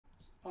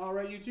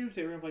Alright, YouTube,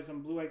 today we're going to play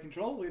some blue-white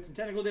control. We had some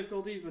technical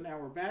difficulties, but now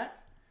we're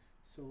back.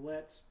 So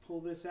let's pull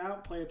this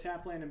out, play a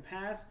tap land and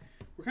pass.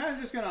 We're kind of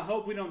just going to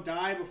hope we don't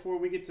die before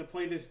we get to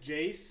play this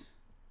Jace.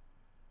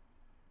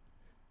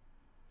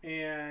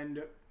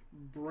 And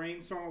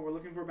brainstorm what we're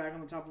looking for back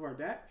on the top of our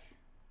deck.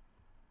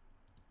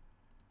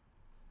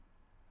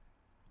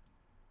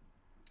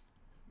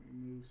 Let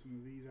me move some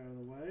of these out of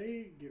the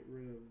way, get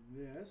rid of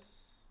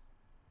this.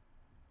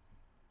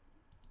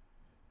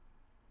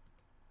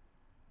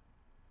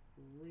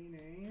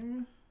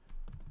 Rename.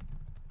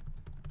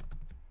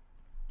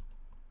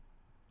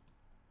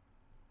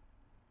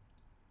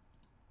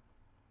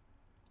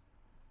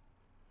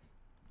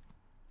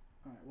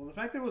 All right, well, the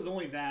fact that it was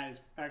only that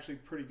is actually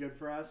pretty good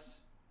for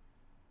us.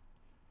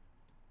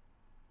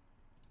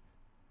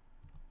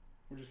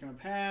 We're just going to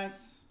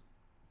pass.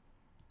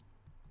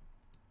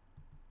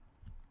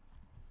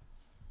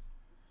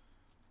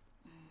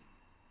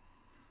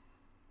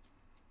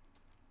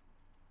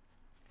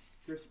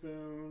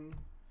 Grispoon.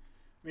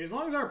 I mean, as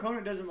long as our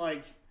opponent doesn't,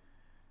 like,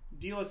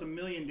 deal us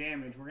 1,000,000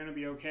 damage, we're going to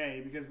be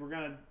okay, because we're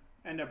going to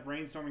end up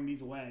brainstorming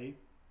these away.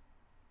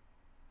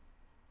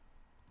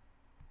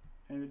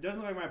 And it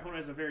doesn't look like my opponent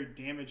has a very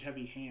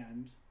damage-heavy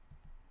hand.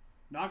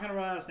 Not going to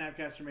run out of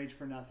Snapcaster Mage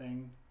for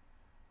nothing.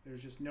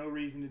 There's just no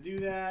reason to do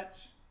that.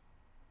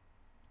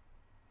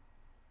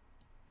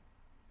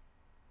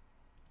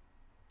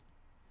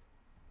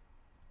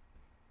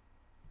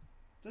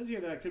 It does here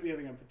that I could be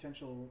having a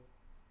potential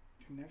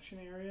connection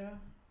area.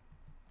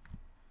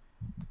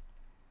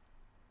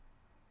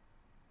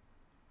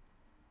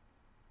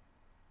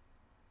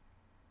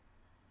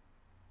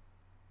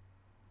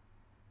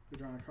 We're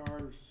drawing a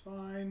card, which is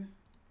fine.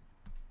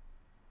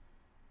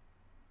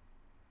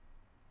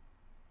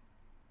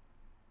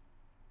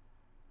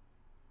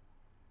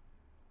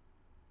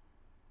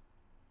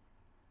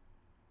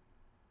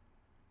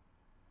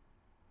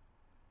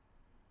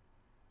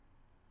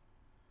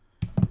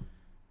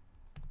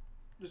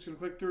 Just going to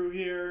click through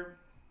here.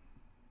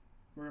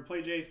 We're going to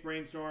play Jace,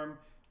 brainstorm.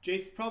 Jace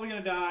is probably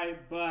going to die,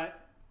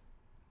 but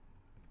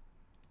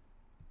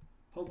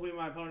hopefully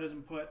my opponent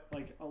doesn't put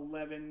like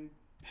 11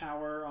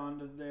 power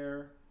onto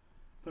their,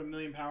 put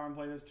 1,000,000 power and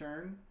play this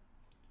turn.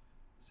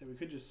 So we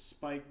could just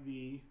spike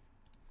the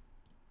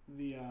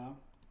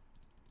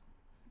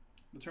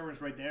Terminus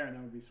right there, and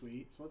that would be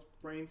sweet. So let's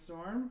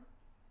brainstorm.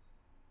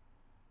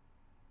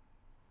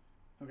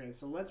 Okay,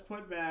 so let's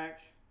put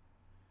back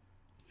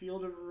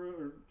Field of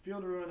Ruin,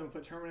 then we'll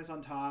put Terminus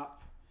on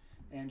top,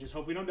 and just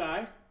hope we don't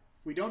die.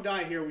 If we don't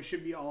die here, we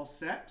should be all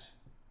set.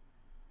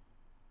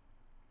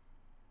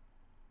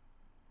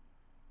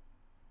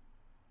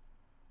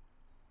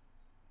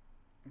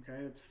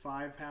 Okay, that's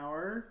 5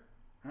 power.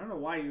 I don't know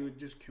why you would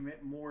just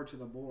commit more to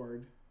the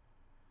board.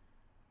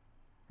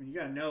 I mean, you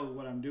gotta know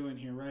what I'm doing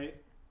here, right?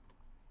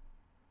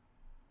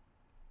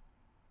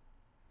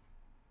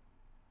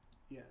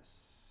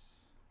 Yes.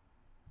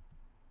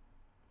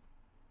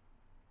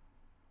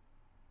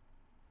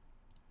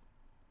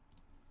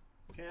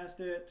 Cast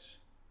it.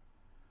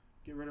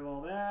 Get rid of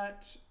all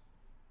that.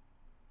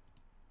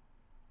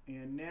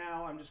 And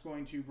now I'm just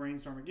going to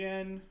brainstorm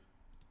again.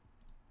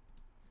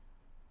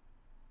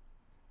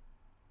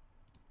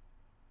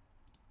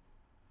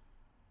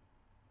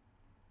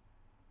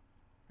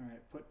 All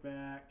right, put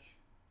back.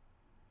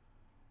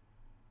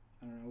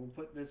 I don't know, we'll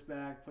put this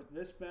back, put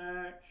this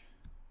back.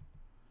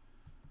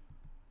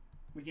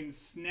 We can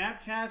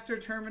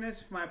Snapcaster Terminus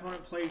if my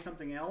opponent plays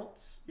something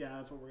else. Yeah,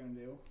 that's what we're going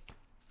to do.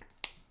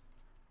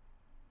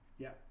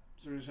 Yeah,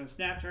 so we're just going to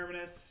snap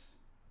Terminus.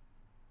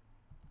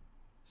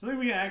 Something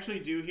we can actually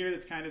do here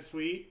that's kind of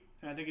sweet,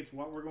 and I think it's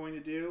what we're going to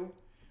do.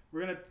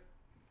 We're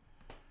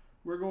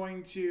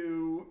going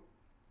to,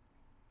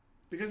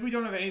 because we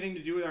don't have anything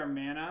to do with our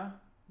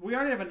mana, we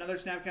already have another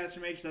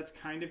Snapcaster Mage, so that's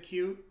kind of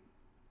cute.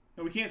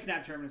 No, we can't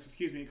snap Terminus,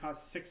 excuse me. It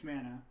costs 6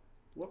 mana.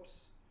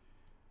 Whoops.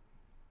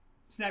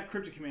 Snap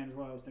Cryptic Command is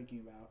what I was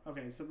thinking about.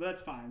 Okay, so that's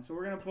fine. So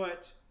we're going to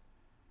put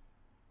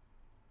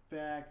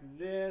back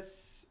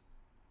this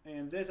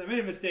and this. I made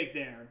a mistake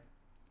there.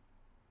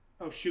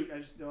 Oh, shoot.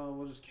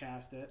 We'll just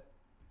cast it.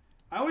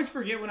 I always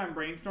forget when I'm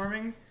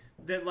brainstorming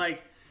that,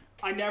 like,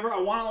 I'm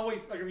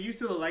used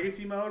to the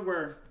legacy mode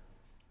where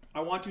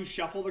I want to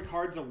shuffle the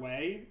cards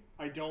away.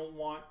 I don't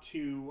want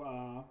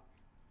to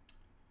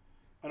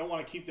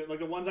keep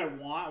the ones I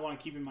want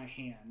to keep in my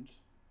hand.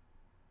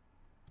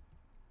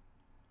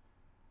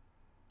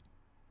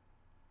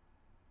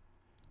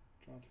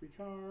 Draw 3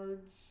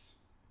 cards.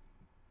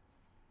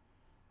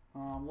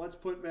 Let's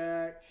put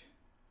back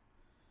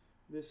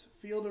this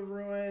Field of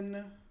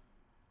Ruin.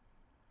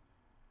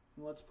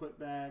 Let's put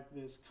back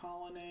this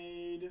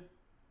Colonnade.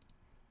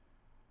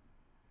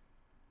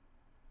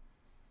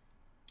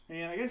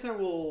 And I guess I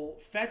will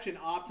fetch and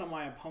opt on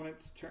my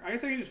opponent's turn. I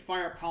guess I can just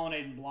fire up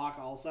Colonnade and block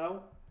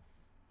also.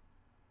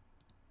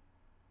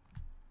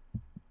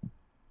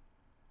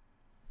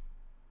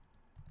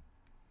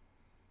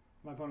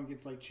 My opponent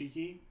gets, like,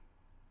 cheeky.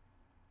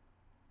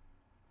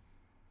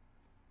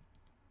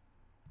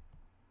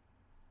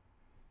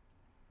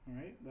 All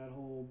right. That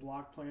whole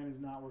block plan is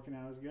not working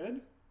out as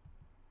good.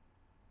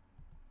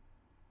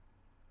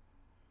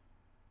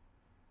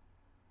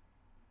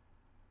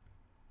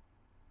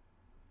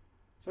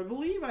 So I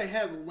believe I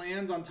have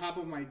lands on top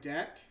of my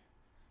deck.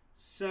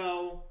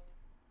 So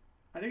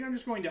I think I'm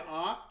just going to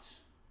opt.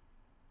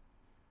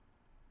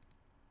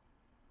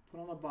 Put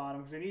on the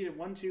bottom, because I need it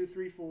 1, 2,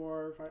 3,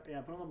 4, 5.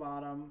 Yeah, put on the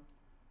bottom.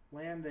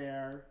 Land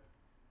there.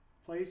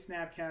 Play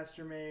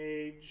Snapcaster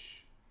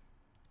Mage.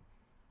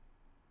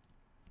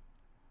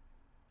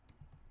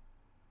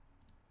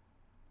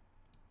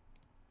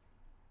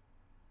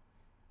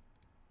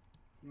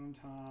 Put on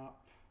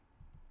top.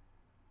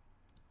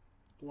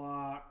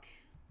 Block.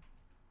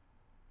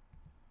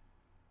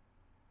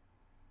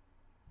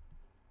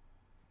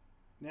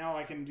 Now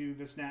I can do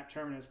the Snap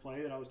Terminus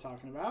play that I was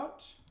talking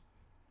about.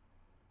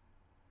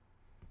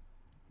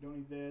 We don't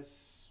need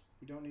this.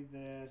 We don't need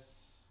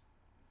this.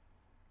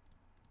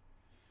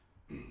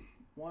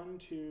 1,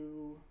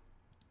 2.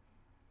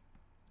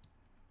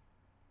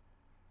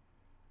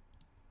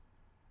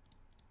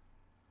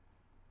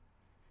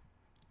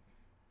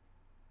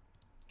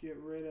 Get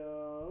rid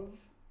of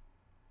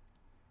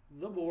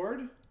the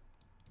board.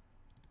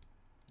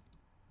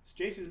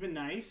 Jace has been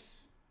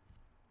nice.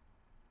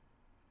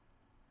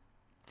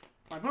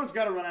 My opponent's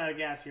got to run out of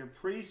gas here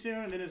pretty soon,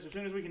 and then as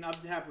soon as we can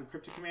up tap with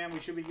Cryptic Command,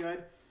 we should be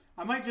good.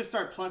 I might just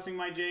start plussing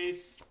my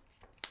Jace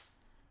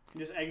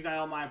and just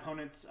exile my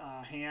opponent's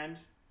hand.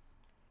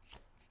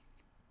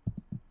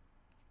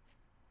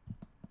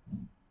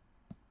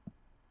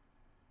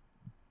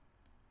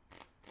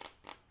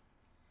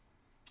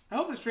 I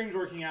hope the stream's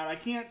working out. I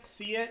can't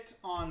see it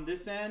on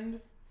this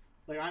end.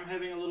 Like, I'm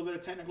having a little bit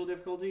of technical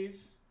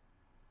difficulties.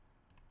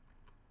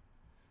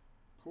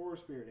 Core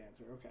Spirit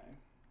Dancer, okay.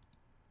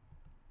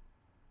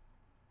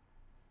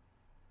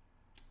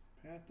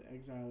 Path to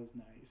Exile is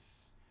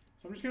nice.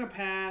 So I'm just going to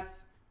path.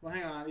 Well,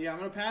 hang on. Yeah, I'm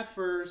going to path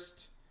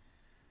first.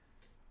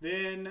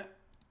 Then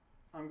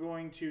I'm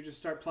going to just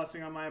start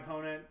plussing on my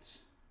opponent.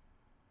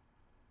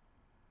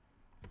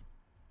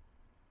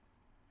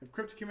 If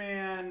Cryptic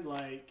Command,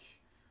 like,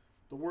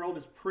 the world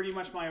is pretty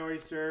much my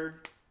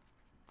oyster.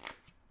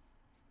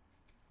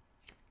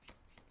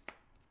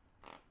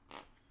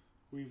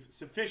 We've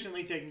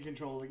sufficiently taken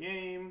control of the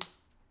game.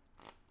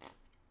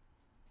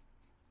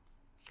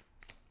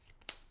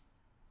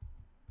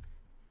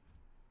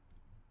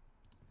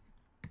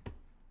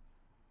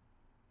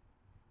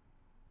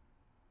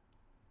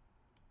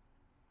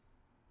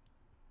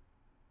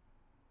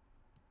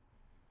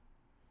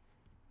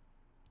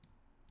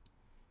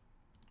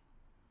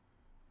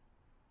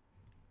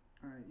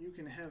 Alright, you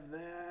can have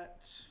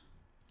that.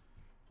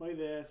 Play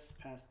this,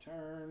 pass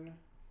turn.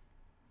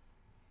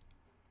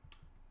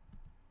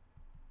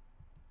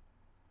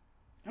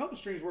 I hope the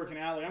stream's working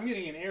out. Like, I'm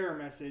getting an error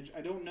message.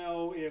 I don't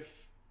know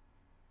if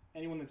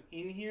anyone that's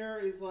in here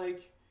is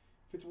like,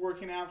 if it's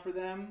working out for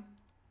them.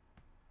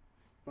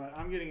 But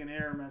I'm getting an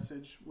error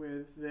message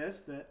with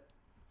this that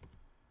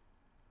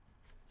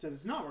says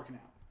it's not working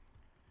out.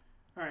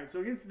 Alright,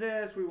 so against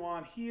this, we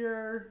want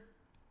here.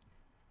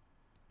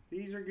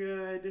 These are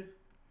good.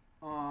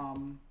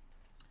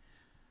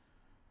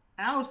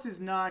 Oust is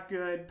not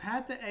good.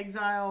 Path to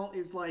Exile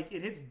is like,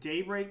 it hits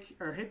Daybreak,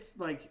 or hits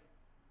like,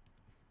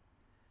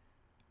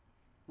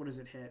 what does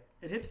it hit?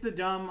 It hits the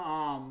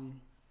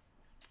dumb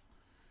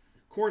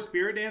Core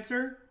Spirit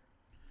Dancer.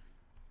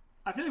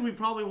 I feel like we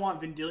probably want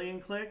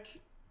Vendilion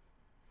Clique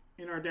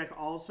in our deck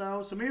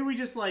also. So maybe we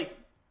just like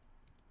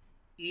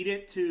eat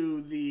it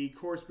to the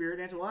Core Spirit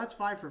Dancer. Well, that's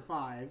 5 for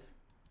 5.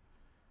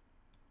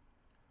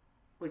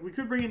 Like, we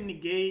could bring in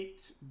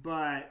Negate,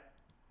 but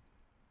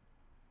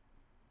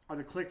are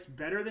the clicks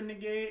better than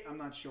Negate? I'm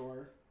not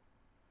sure.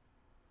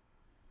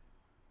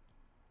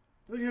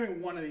 I think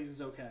having one of these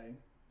is okay.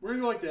 We're going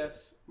to go like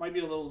this. Might be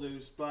a little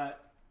loose,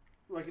 but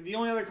like the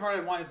only other card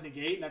I want is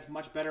Negate, and that's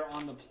much better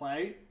on the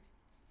play.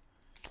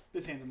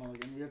 This hand's a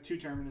mulligan. We have 2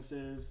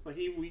 Terminuses. Like,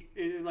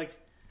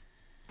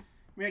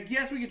 I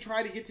guess we could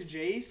try to get to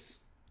Jace.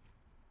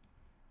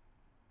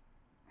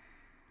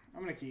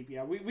 I'm going to keep,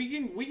 yeah. We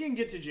can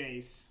get to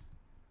Jace.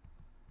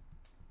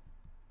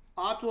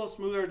 Opt will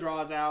smooth our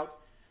draws out.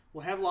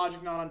 We'll have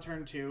Logic Knot on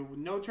turn 2. With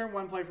no turn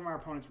 1 play from our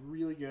opponent's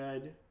really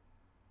good.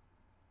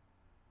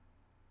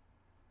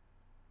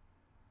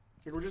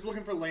 Like, we're just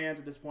looking for lands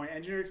at this point.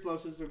 Engineer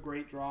Explosives is a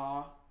great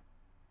draw.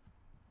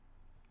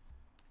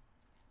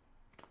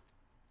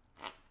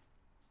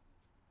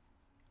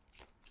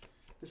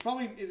 This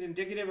probably is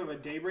indicative of a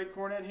Daybreak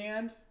Coronet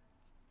hand.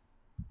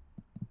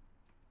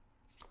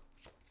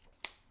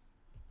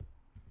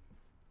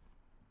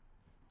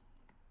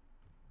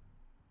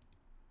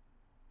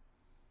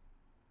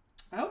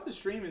 I hope the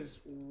stream is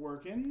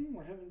working.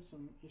 We're having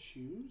some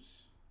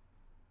issues.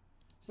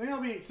 Something I'll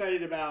be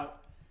excited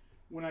about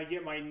when I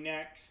get my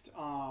next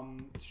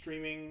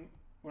streaming,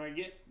 when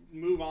I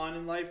move on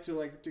in life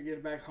to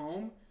get back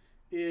home,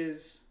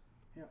 is,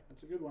 yeah,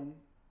 that's a good one.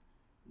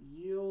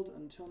 Yield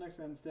until next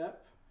end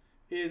step.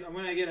 Is I'm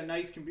gonna get a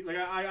nice computer. Like,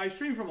 I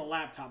stream from a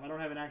laptop. I don't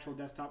have an actual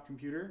desktop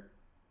computer.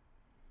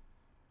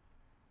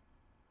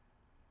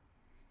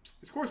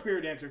 This Core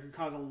Spirit Dancer could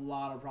cause a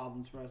lot of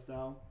problems for us,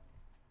 though.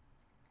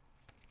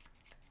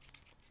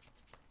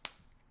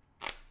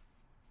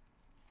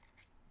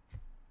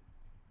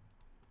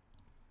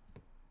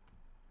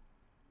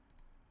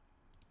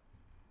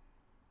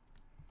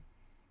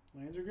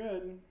 Lands are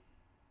good.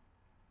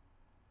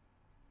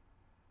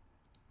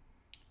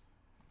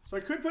 So I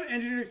could put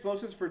Engineered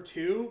Explosives for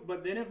 2,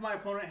 but then if my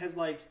opponent has,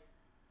 like,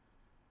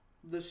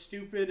 the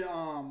stupid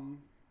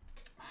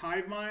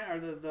Hive Mind, or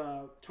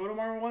the Totem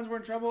Armor ones, we're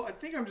in trouble. I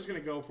think I'm just going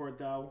to go for it,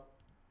 though.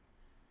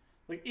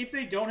 Like, if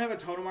they don't have a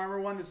Totem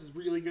Armor one, this is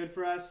really good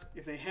for us.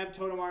 If they have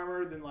Totem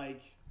Armor, then,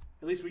 like,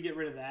 at least we get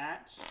rid of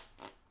that.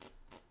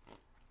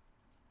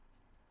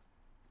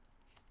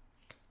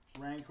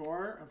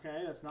 Rancor.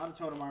 Okay, that's not a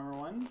Totem Armor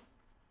one.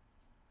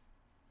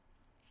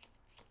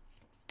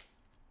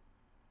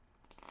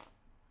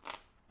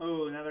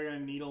 Oh, now they're going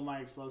to needle my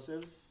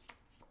explosives.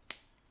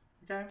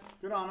 Okay,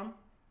 good on them.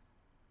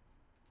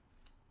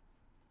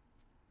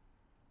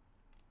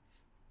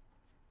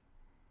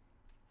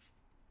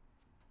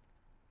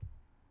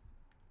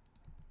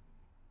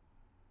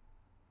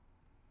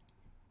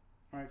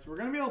 Alright, so we're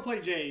going to be able to play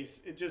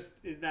Jace. It just,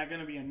 is that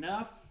going to be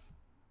enough?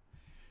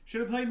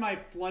 Should have played my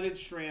Flooded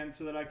Strand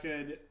so that I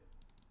could,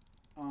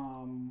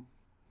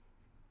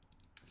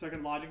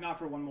 Logic Knot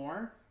for one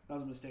more. That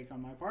was a mistake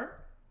on my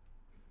part.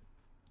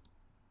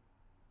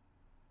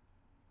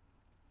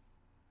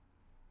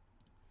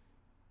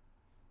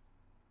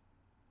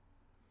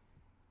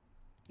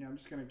 Yeah, I'm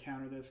just going to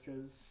counter this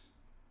because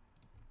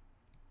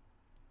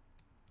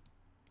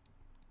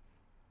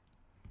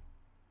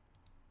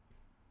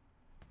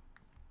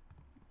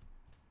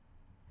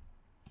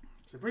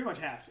I pretty much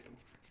have to.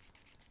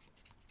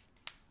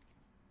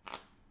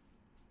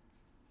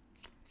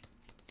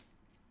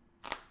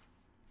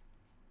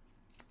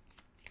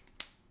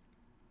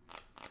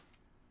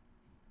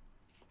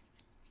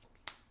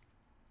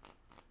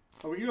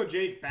 Oh, we can go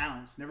Jace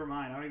bounce. Never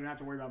mind. I don't even have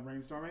to worry about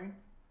brainstorming.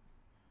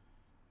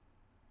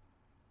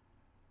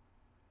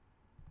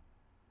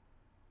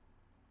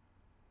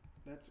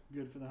 That's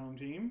good for the home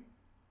team.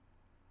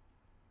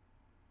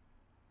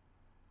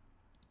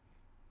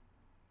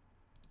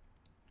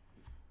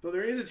 Though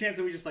there is a chance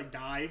that we just, like,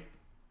 die.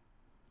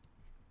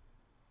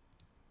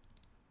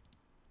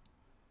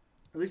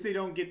 At least they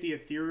don't get the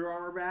Ethereal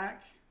Armor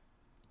back.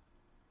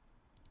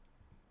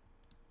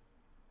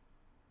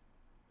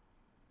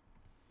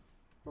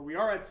 But we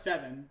are at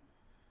 7.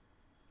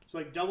 So,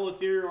 like, double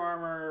Ethereal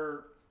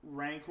Armor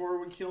Rancor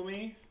would kill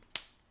me.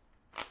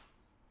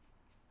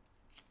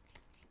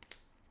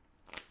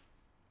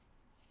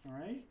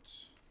 Alright.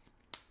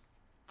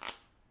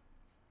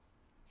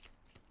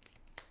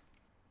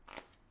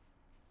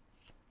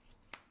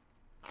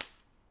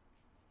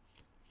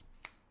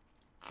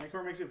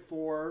 Rancor makes it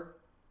 4.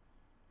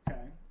 Okay.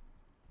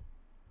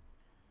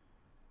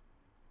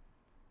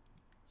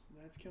 So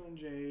that's killing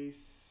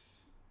Jace.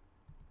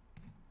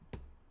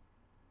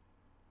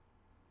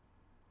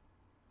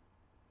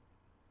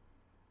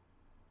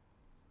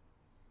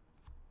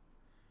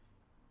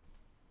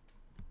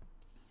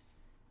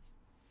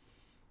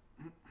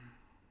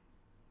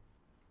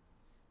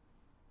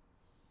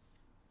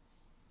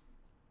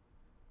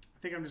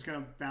 I think I'm just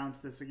going to bounce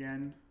this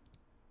again.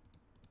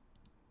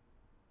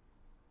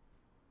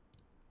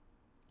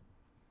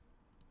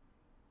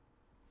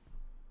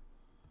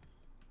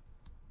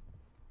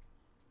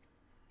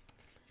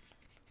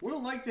 Would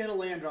have liked to hit a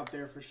land drop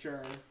there for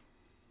sure.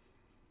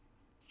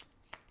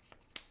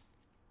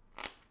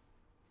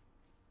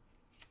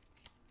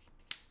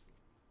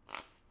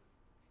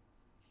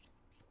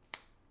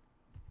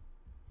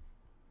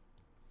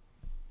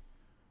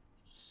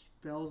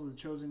 Spells with a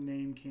chosen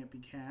name can't be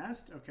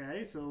cast.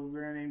 Okay, so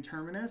we're going to name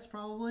Terminus,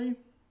 probably.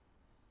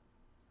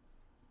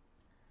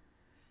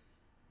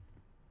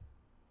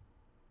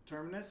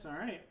 Terminus,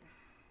 alright.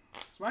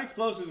 So my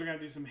explosives are going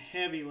to do some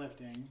heavy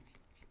lifting.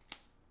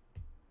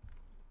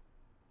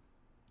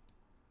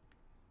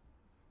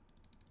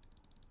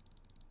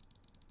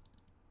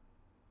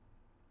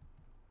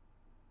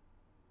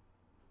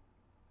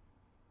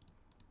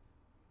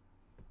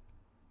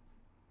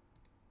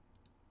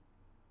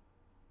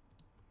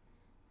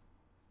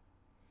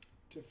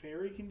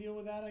 Teferi can deal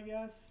with that, I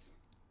guess.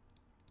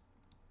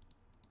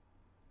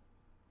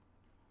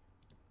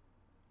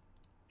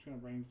 Trying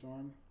to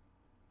brainstorm.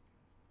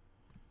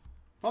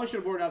 Probably should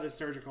have boarded out this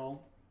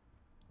surgical.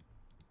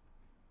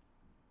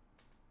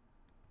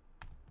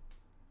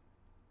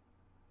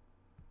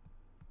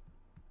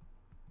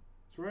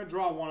 So we're going to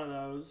draw one of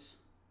those.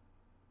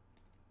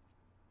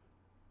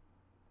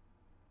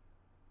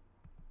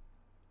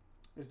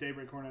 This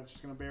Daybreak Hornet's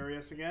just going to bury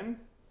us again.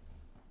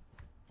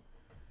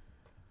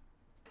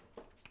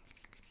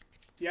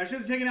 Yeah, I should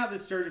have taken out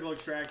this surgical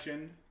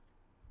extraction.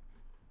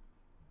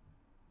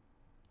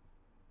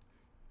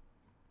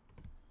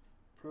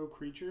 Pro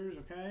creatures,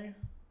 okay.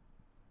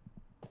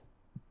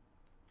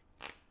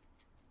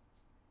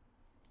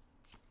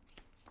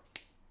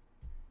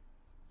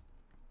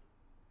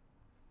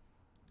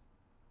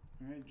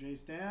 Alright,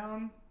 Jace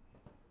down.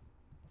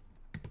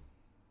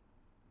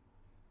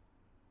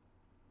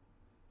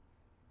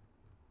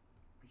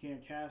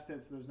 can't cast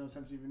it, so there's no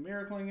sense of even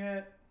miracling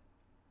it.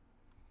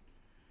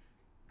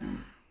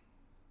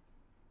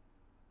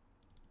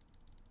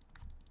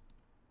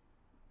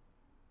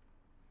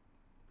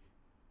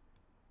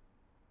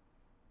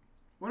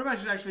 What if I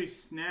should actually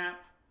snap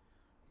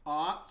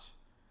Opt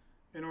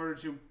in order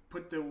to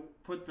put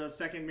the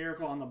second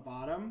miracle on the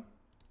bottom?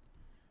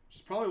 Which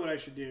is probably what I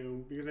should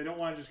do, because I don't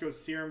want to just go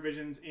Serum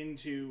Visions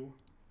into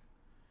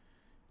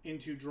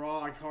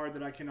draw a card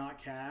that I cannot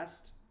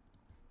cast.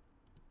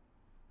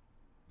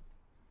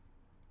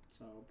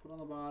 So put on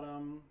the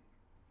bottom.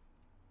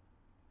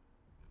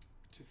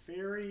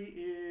 Teferi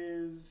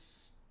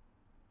is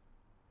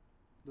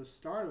the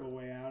start of a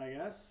way out, I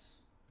guess.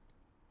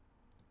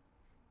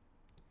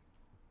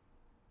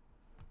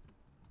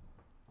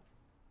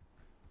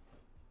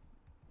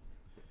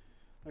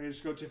 I can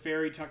just go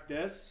Teferi, tuck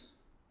this.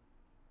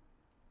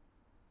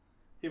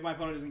 If my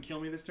opponent doesn't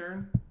kill me this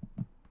turn.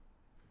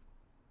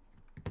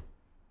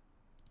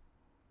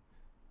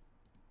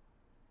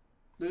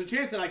 There's a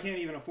chance that I can't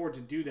even afford to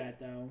do that,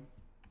 though.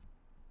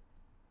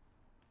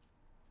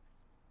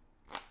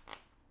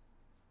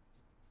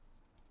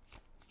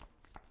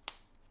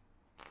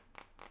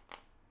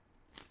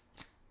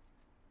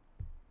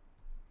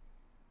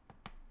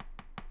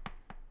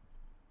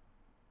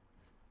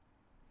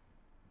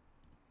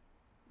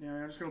 Yeah,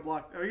 I'm just gonna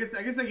block. I guess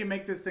I can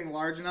make this thing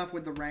large enough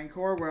with the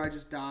Rancor where I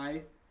just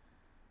die.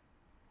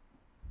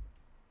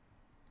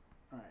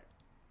 All right.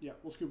 Yeah,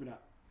 we'll scoop it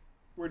up.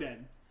 We're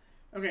dead.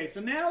 Okay,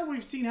 so now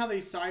we've seen how they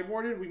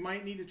sideboarded. We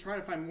might need to try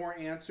to find more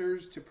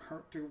answers to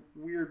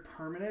weird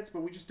permanents,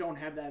 but we just don't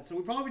have that. So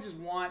we probably just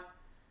want,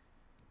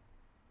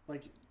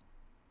 like,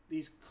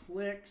 these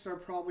clicks are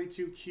probably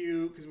too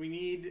cute because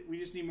we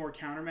just need more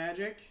counter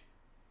magic.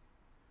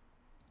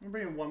 I'm gonna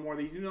bring in one more of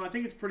these, even though I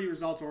think it's pretty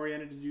results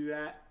oriented to do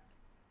that.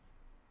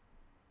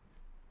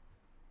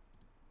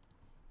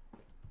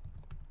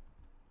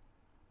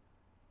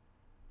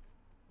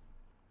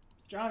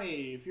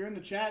 Johnny, if you're in the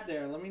chat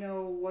there, let me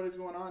know what is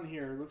going on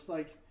here. It looks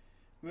like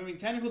I'm having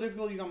technical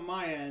difficulties on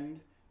my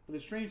end, but the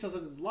stream still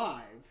says it's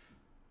live.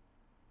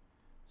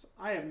 So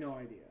I have no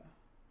idea.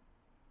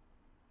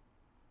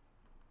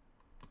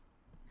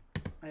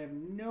 I have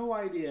no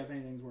idea if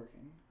anything's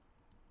working.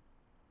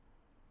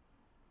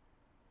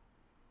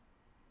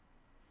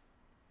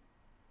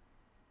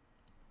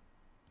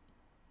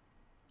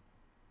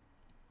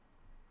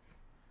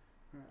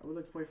 All right, I would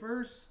like to play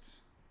first.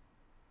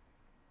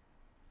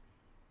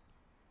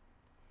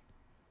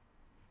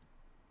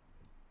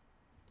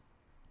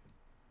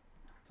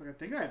 Like, I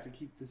think I have to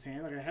keep this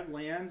hand. Like, I have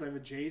lands. I have a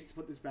Jace to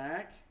put this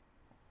back.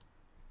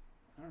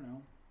 I don't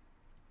know.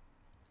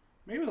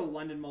 Maybe with a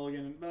London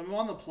mulligan. But I'm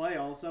on the play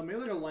also. Maybe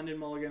like a London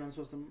mulligan. I'm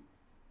supposed to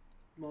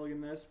mulligan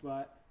this,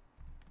 but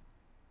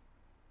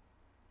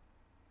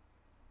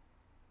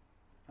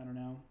I don't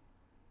know.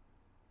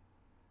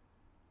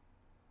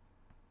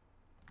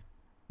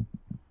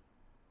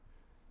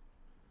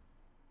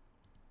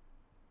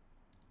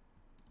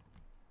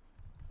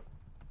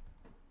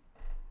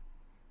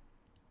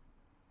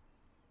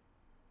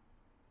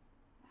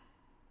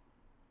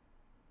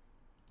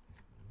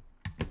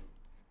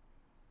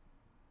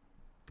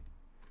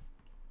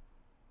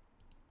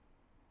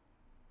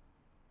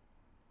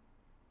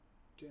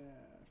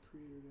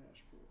 Creator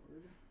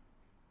dashboard.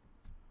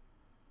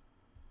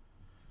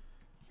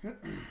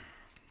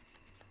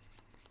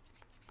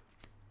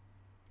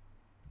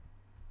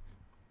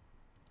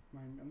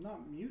 I'm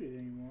not muted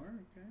anymore.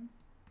 Okay.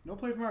 No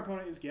play from our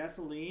opponent is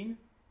Gasoline.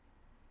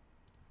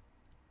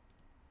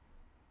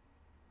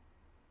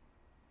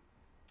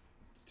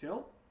 It's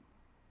tilt.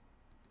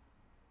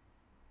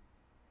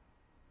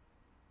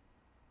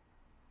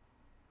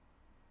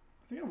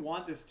 I think I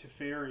want this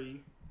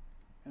Teferi,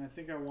 and I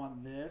think I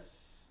want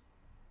this.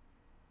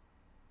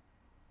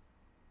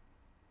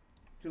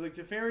 Because like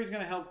Teferi is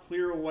going to help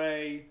clear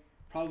away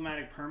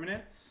problematic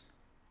permanents.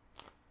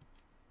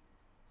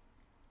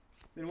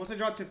 Then once I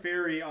draw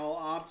Teferi, I'll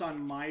opt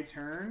on my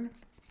turn.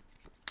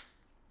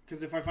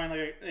 Because if I find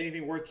like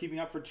anything worth keeping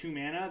up for 2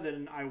 mana,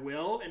 then I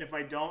will. And if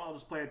I don't, I'll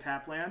just play a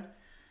tap land.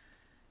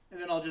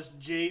 And then I'll just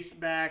Jace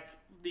back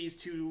these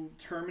 2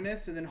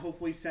 Terminus, and then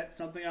hopefully set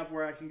something up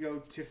where I can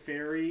go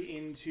Teferi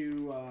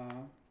into...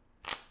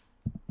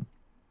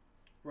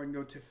 where I can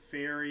go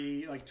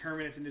Teferi, like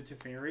Terminus into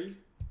Teferi.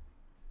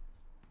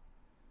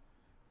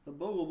 The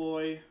Bogle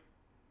Boy.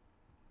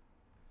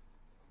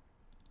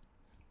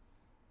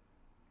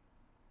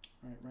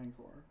 Alright,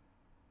 Rancor.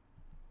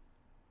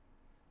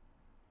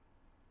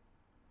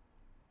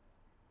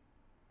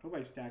 Hope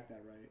I stacked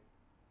that right.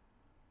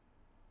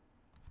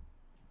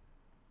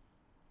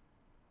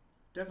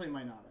 Definitely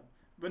might not have.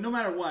 But no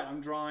matter what,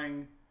 I'm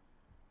drawing...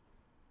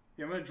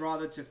 Yeah, I'm going to draw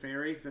the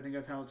Teferi because I think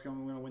that's how it's going.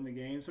 I'm going to win the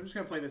game. So I'm just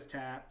going to play this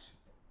tapped.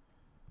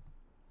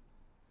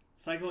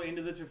 Cycle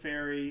into the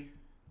Teferi.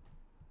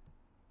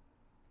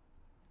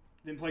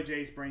 Then play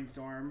Jace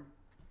Brainstorm.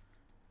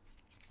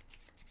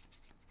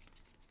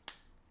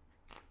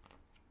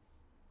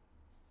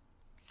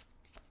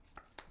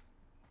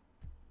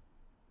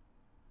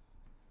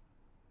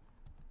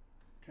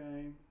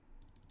 Okay.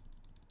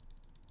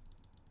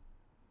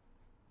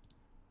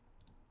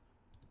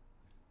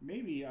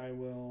 Maybe I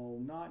will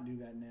not do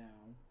that now.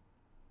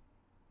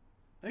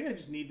 I think I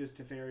just need this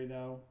Teferi,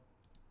 though.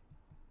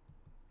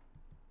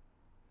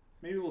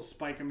 Maybe we'll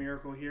spike a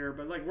miracle here,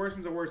 but like worst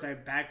comes to worst, I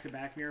have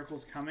back-to-back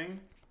miracles coming.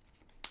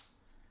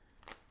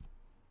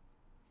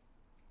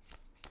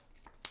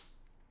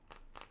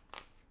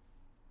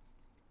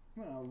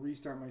 I'll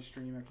restart my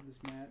stream after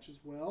this match as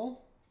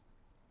well.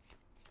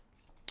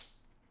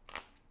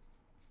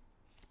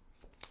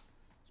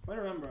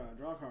 Spider Umbra,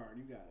 draw a card,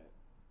 you got it.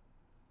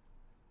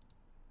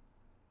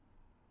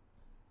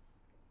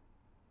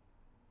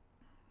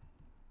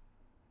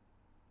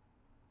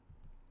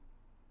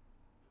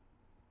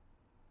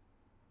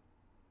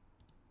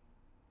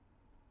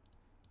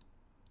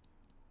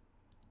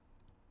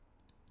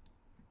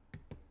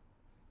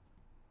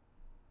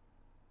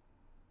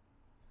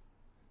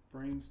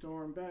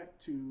 Brainstorm back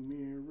to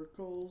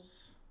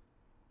miracles.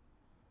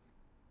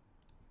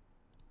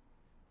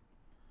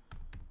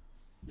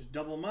 Just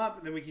double them up,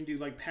 and then we can do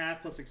like path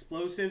plus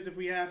explosives if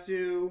we have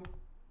to.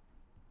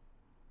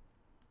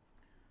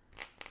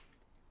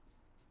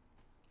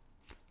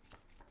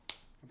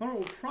 Opponent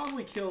will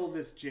probably kill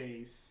this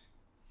Jace.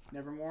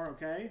 Nevermore,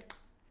 okay.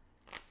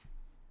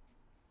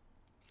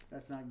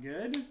 That's not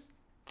good.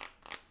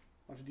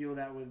 I'll have to deal with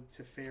that with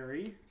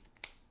Teferi.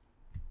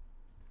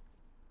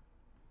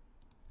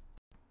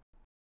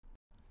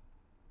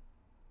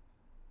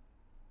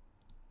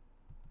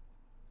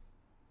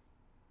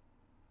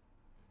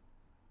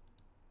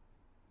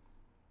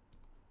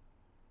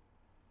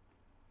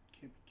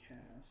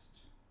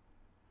 Cast.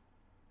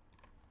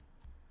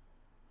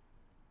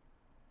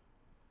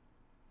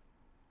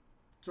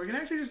 So I can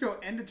actually just go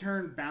end of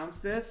turn, bounce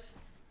this,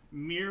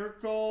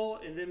 miracle,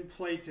 and then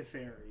play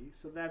Teferi.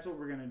 So that's what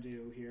we're going to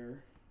do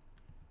here.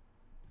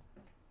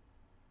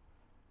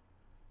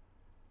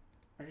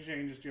 Actually, I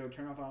can just go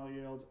turn off auto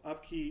yields,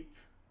 upkeep,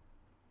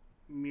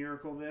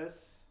 miracle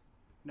this.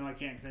 No, I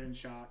can't because I didn't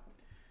shock.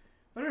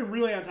 If I'd been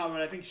really on top of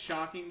it, I think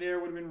shocking there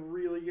would have been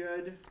really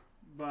good.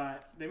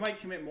 But they might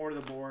commit more to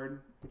the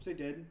board, which they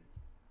did.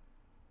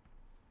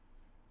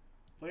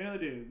 Play another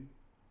dude.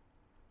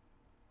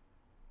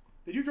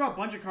 They do draw a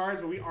bunch of cards,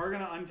 but we are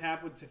going to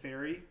untap with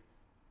Teferi.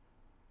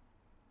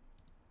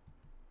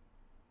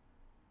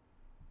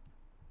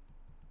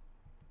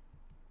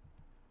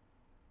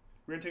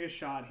 We're going to take a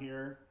shot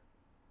here.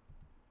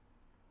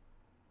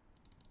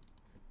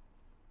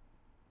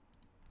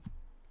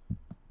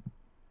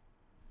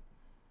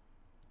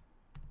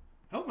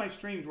 I hope my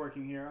stream's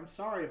working here. I'm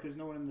sorry if there's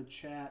no one in the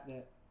chat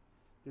that...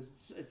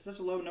 It's such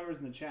low numbers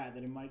in the chat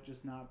that it might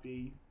just not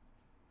be...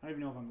 I don't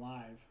even know if I'm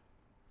live.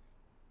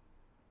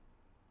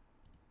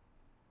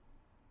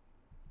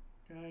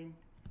 Okay.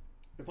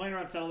 They're playing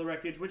around Settle the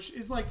Wreckage, which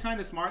is like kind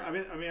of smart. I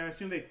mean, I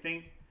assume they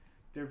think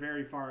they're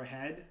very far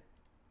ahead.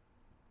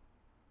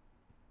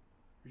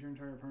 Return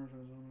target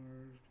permanent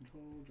owner's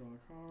control, draw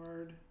a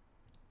card.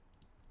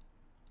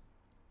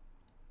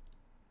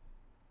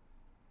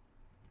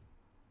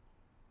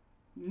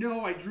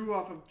 No, I drew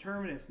off of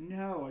Terminus.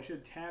 No, I should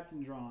have tapped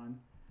and drawn.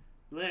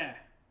 Bleh.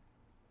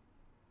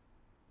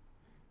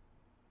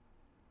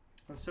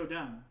 I was so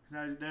dumb.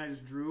 Because then I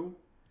just drew.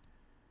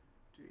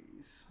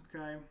 Jeez.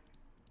 Okay.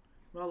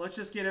 Well, let's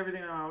just get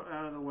everything out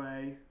of the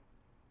way.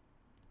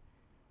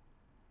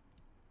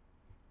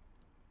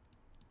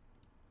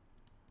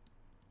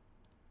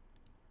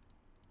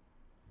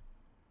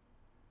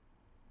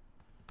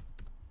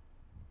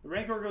 The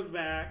Rancor goes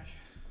back.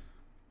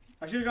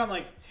 I should have gone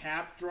like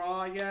tap draw,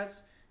 I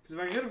guess. Because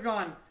if I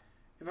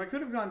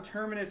could have gone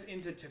Terminus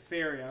into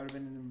Teferi, I would have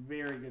been in a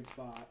very good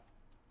spot.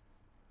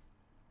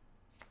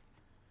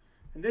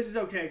 And this is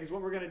okay, because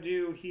what we're going to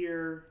do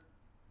here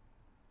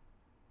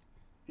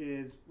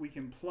is we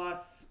can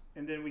plus,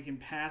 and then we can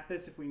path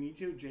this if we need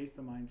to. Jace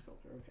the Mind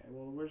Sculptor. Okay,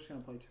 well, we're just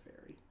going to play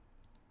Teferi.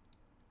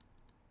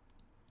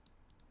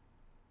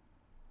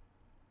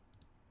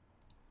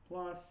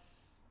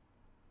 Plus,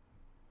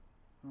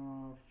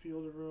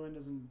 Field of Ruin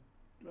doesn't...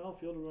 Well,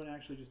 Field of Ruin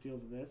actually just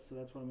deals with this, so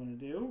that's what I'm going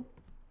to do.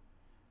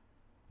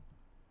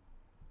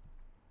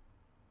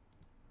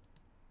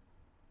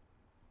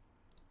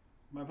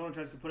 If my opponent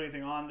tries to put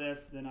anything on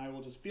this, then I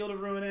will just Field of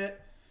Ruin it,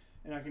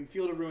 and I can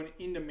Field of Ruin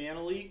into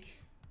Mana Leak.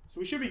 So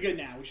we should be good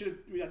now.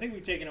 I think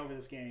we've taken over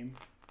this game.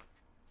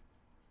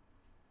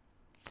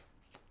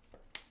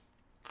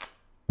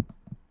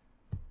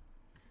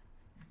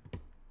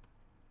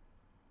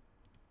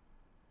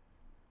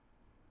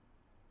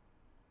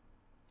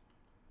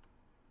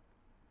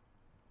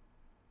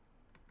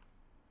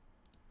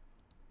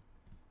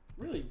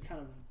 Really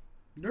kind of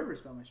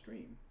nervous about my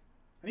stream.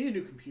 I need a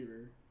new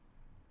computer.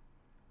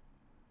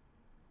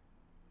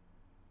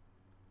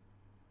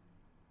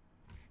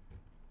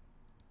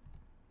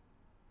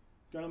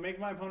 Gonna make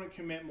my opponent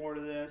commit more to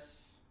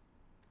this.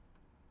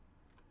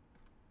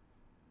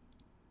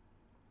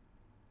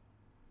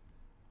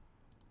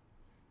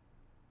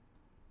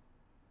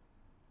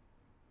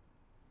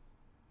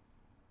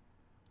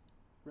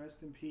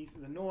 Rest in peace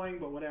is annoying,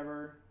 but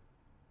whatever.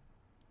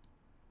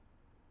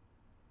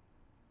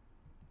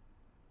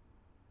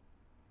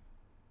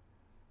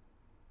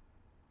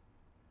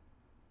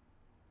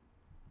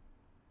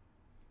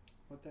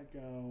 let that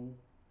go.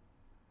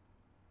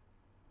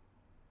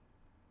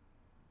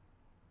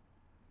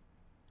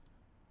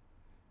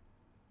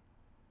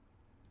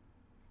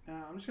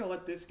 I'm just going to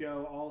let this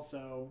go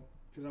also,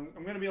 because I'm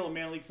going to be able to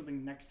mana leak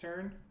something next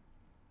turn.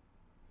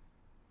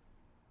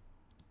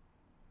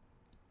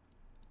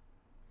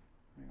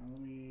 Hang on,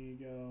 let me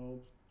go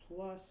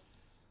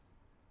plus.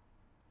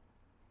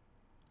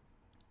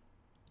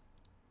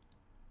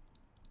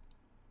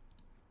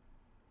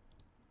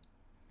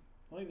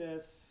 Play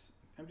this,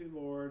 empty the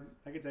board,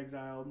 that gets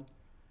exiled.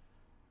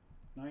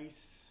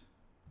 Nice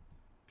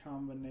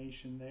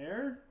combination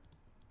there.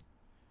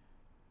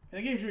 And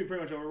the game should be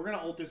pretty much over. We're going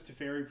to ult this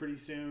Teferi pretty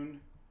soon.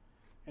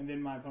 And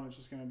then my opponent's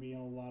just going to be in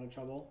a lot of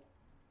trouble.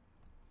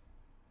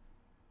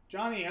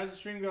 Johnny, how's the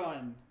stream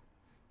going?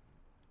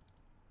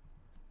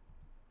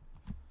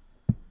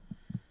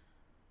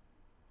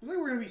 Looks like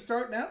we're going to be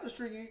starting out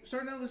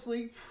this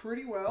league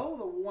pretty well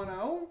with a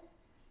 1-0.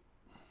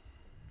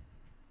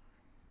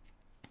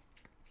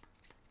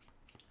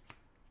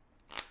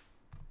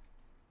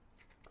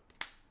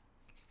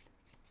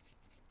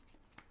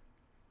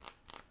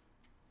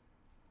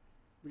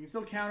 We can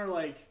still counter,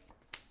 like,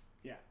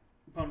 yeah,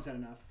 opponents had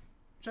enough.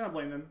 I'm trying to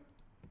blame them.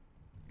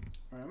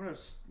 All right, I'm going to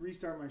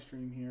restart my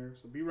stream here,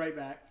 so be right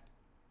back.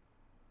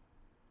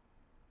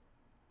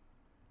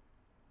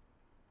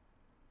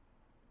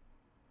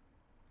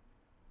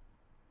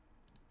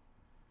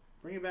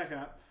 Bring it back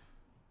up.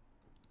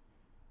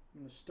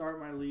 I'm going to start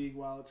my league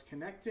while it's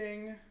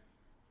connecting.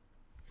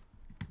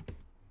 It's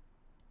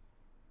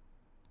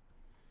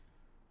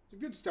a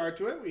good start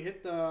to it. We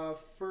hit the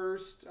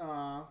first...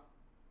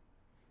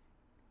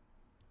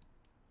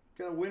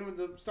 Gotta win with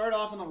the start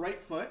off on the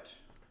right foot.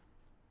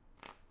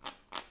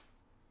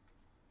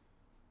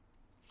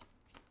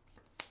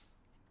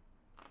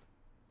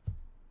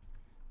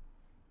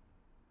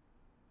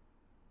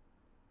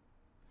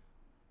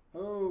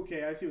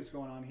 Okay, I see what's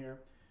going on here.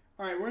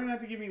 All right, we're gonna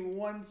have to give me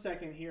 1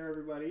 second here,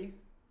 everybody.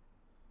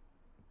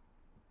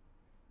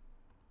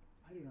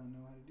 I do not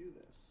know how to do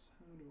this.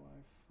 How do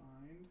I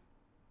find...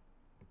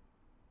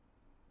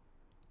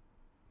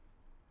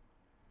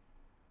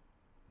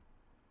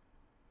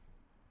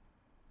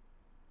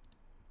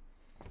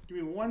 Give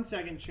me 1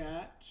 second,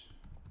 chat.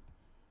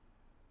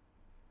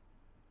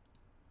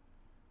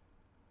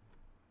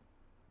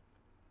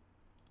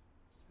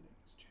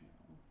 Settings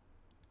channel.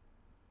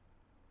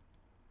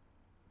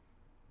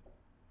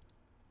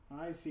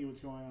 I see what's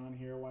going on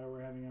here, why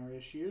we're having our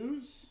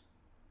issues.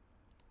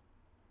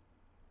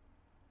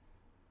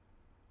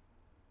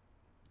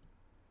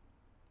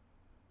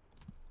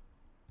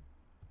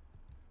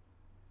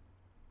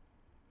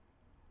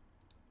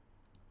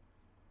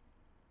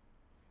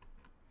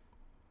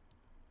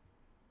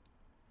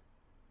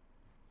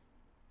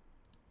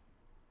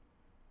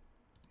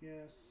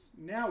 Yes,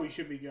 now we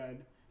should be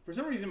good. For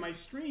some reason, my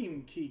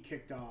stream key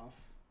kicked off.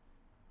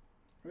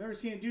 I've never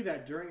seen it do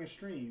that during a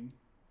stream.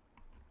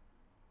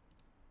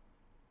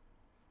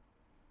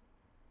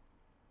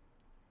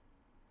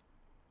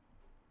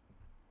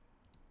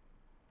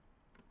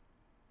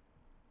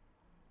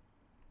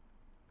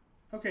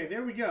 Okay,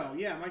 there we go.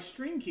 Yeah, my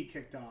stream key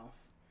kicked off.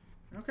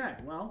 Okay,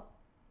 well.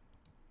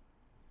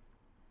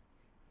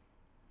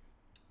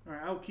 All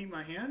right, I'll keep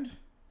my hand.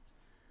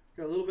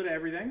 Got a little bit of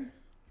everything.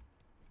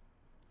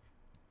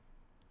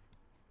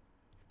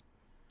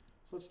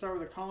 So let's start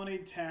with a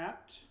Colonnade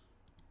tapped.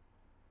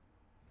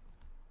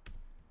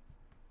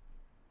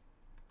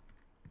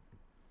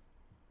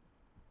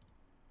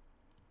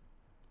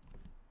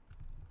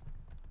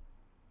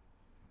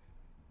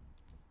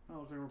 Oh,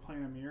 looks like we're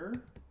playing a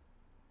mirror.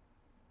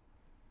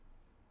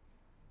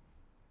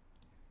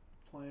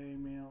 Play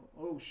mail.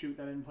 Oh shoot,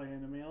 that didn't play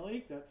in the mail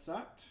leak. That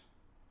sucked.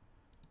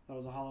 That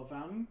was a Hallowed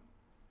Fountain.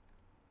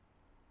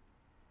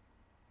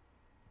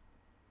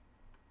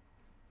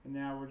 And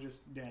now we're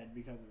just dead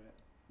because of it.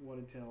 What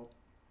a tilt.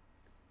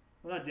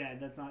 Well, not dead.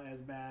 That's not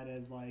as bad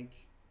as, like,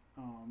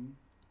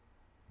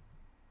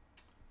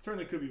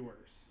 certainly could be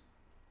worse.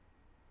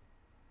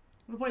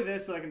 I'm going to play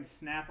this so I can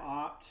snap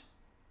opt.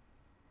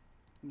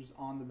 I'm just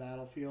on the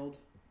battlefield.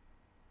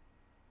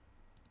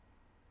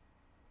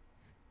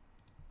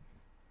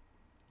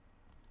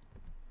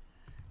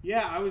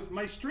 Yeah,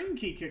 my stream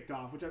key kicked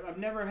off, which I've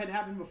never had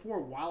happen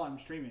before while I'm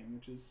streaming,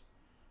 which is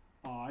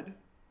odd.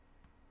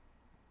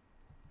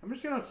 I'm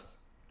just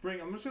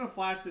gonna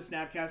flash the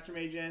Snapcaster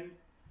Mage in.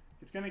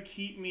 It's gonna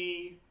keep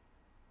me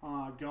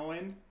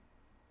going.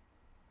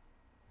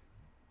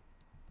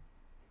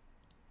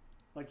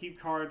 Like, keep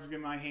cards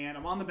in my hand.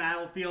 I'm on the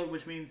battlefield,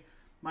 which means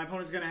my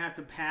opponent's gonna have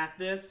to path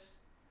this.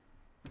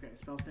 Okay,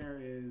 Spell Snare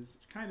is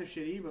kind of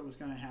shitty, but what's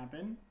gonna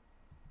happen?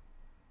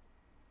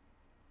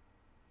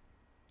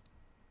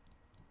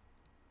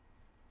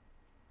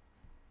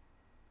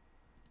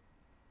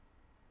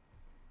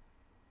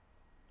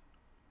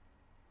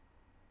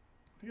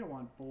 I think I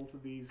want both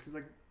of these because,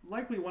 like,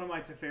 likely one of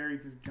my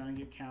Teferis is gonna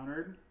get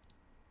countered.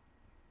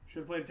 Should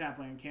have played a tap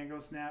lane. Can't go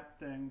snap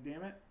thing.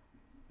 Damn it.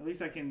 At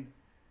least I can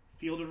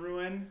Field of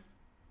Ruin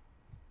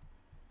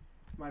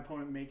if my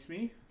opponent makes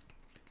me.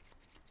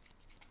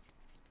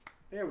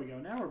 There we go.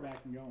 Now we're back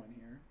and going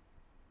here.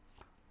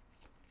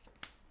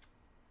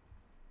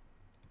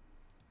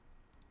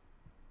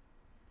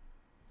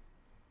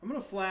 I'm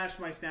going to flash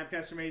my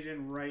Snapcaster Mage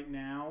in right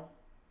now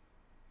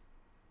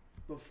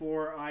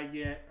before I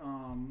get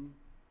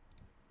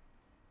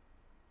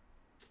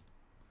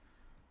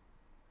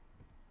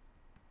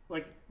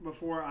like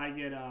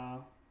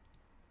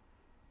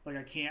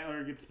I can't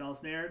or get spell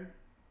snared.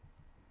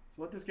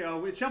 So let this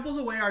go. It shuffles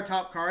away our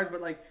top cards, but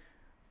like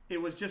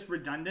it was just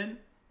redundant.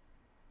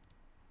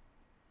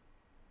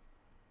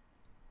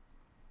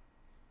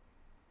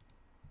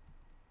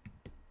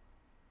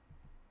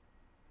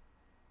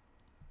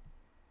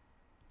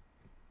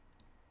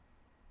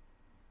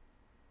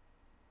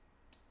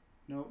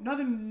 No,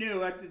 nothing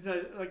new. It's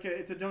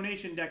a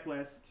donation deck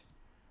list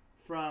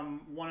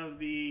from one of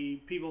the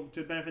people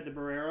to benefit the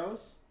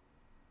Boreros.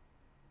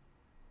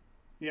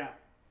 Yeah.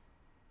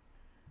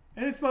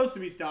 And it's supposed to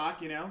be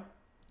stock, you know.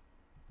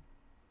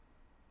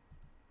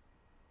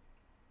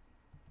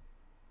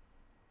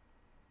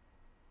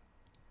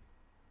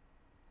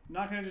 I'm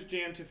not going to just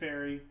jam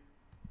Teferi.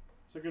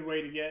 It's a good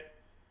way to get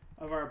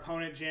of our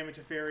opponent jamming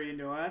Teferi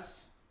into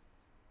us.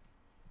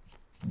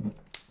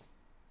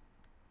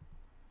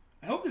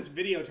 I hope this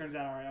video turns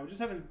out alright. I was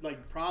just having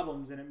like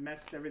problems and it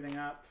messed everything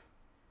up.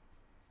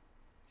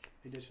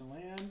 Additional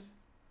land.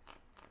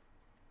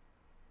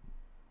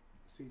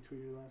 See,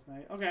 tweeted last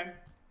night. Okay.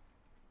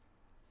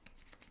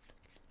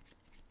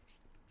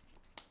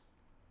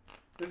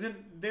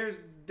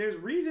 There's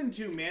reason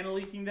to mana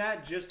leaking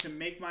that just to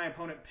make my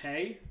opponent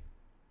pay.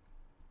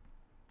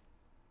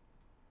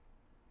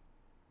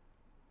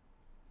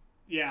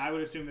 Yeah, I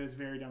would assume that it's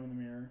very dumb in the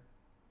mirror.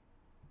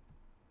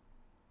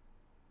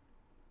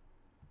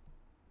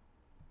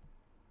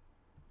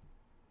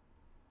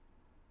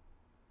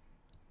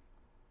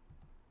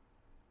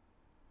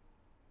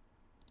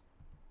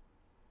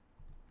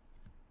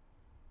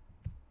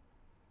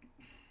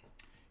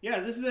 Yeah,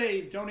 this is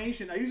a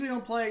donation. I usually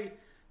don't play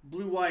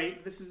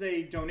blue-white. This is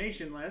a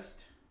donation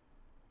list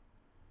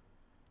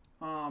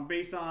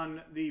based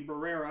on the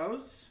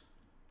Boreros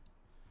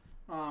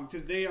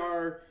because they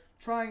are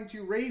trying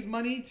to raise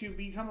money to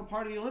become a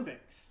part of the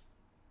Olympics.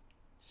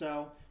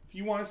 So if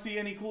you want to see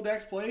any cool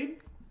decks played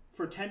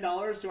for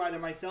 $10 to either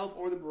myself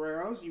or the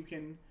Boreros, you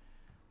can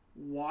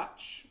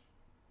watch.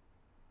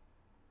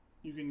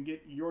 You can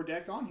get your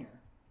deck on here,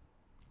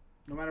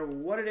 no matter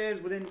what it is,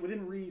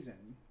 within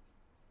reason.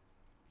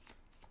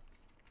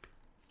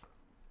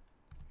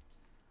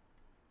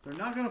 They're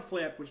not going to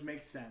flip, which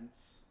makes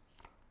sense.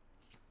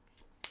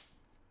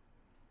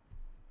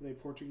 Are they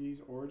Portuguese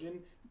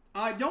origin?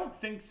 I don't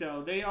think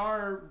so. They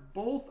are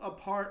both a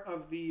part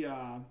of the...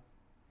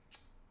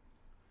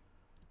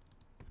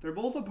 they're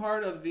both a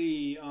part of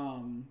the...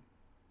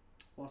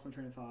 lost my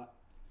train of thought.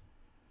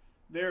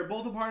 They're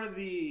both a part of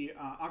the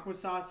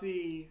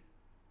Akwesasne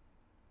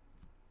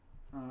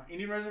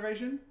Indian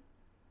Reservation.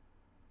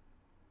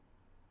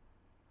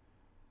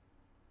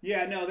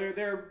 Yeah, no,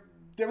 they're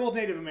both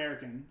Native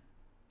American.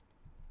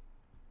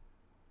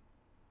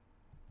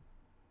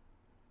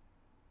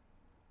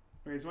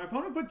 Okay, so my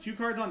opponent put 2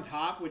 cards on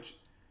top, which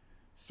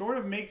sort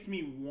of makes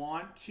me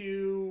want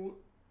to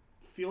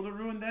Field of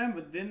Ruin them,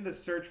 but then the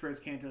search for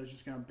his Canto is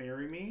just going to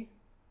bury me.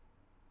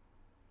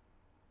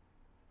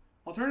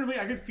 Alternatively,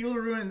 I could Field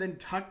of Ruin and then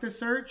tuck the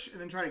search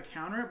and then try to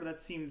counter it, but that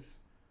seems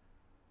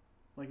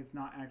like it's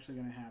not actually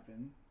going to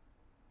happen.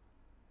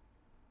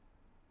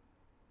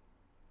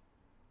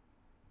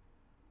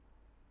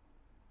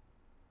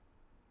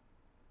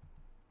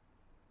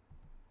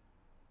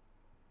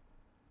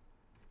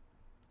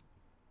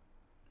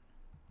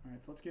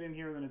 Alright, so let's get in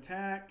here with an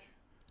attack.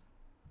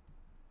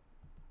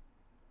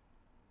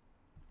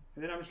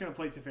 And then I'm just going to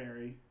play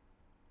Teferi.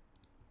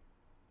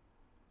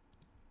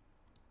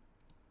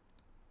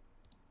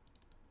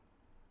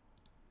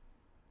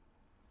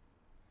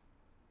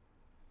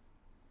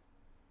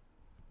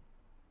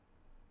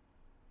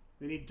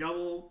 They need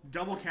double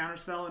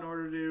counterspell in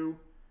order to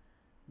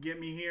get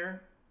me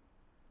here.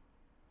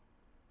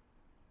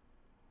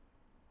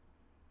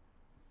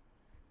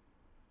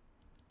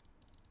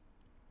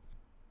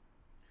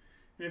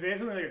 And if they have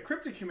something like a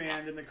Cryptic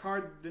Command, then the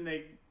card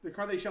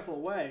they shuffle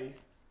away.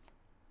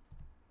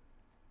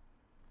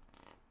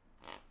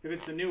 If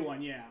it's the new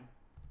one, yeah.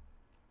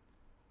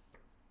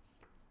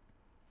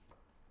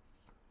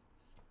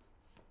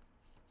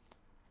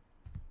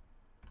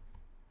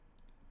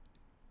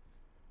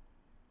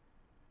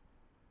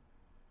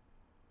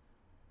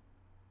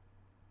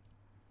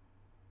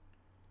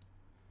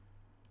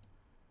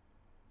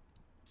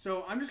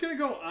 So I'm just going to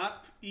go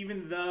up,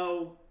 even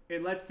though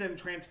it lets them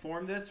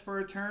transform this for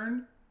a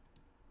turn.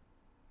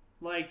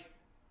 Like,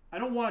 I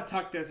don't want to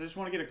tuck this. I just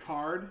want to get a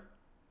card.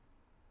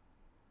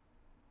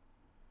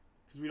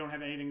 Because we don't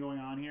have anything going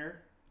on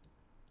here.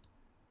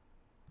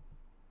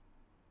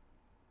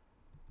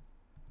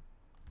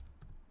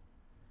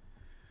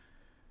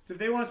 So if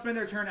they want to spend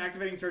their turn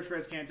activating Search for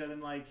Escanta,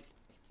 then, like,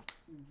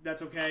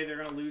 that's okay. They're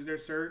going to lose their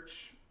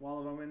search. Wall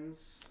of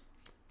Omens.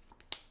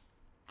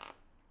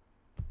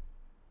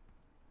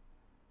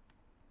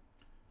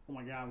 Oh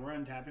my god, we're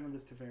untapping with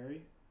this Teferi.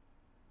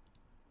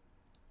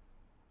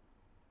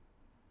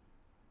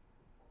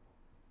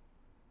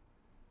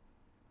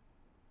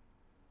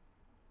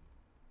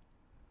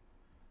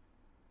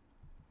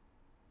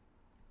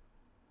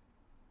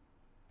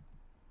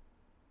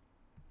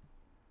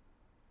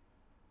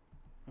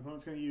 My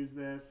opponent's going to use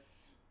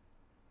this.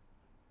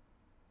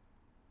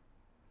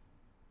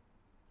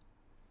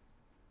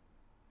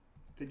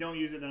 If they don't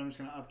use it, then I'm just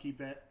going to upkeep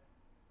it.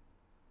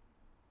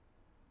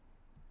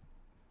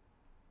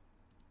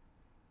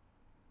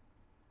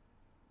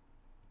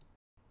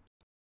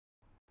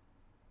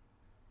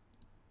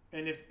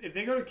 And if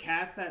they go to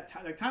cast that,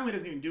 like Timely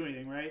doesn't even do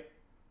anything, right?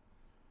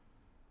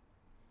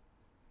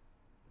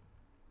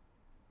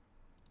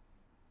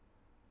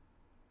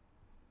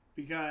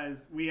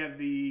 Because we have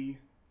the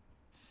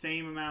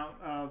same amount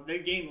of, they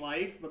gain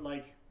life, but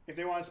like if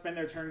they want to spend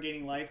their turn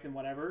gaining life, then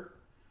whatever.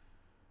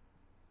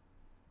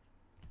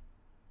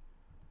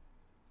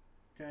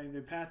 Okay,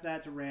 they path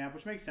that to ramp,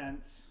 which makes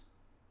sense.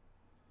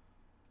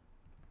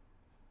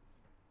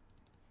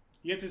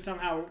 You have to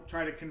somehow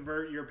try to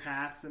convert your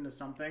paths into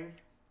something.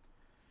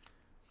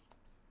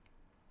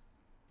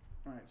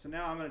 Alright, so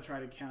now I'm going to try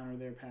to counter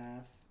their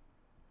path.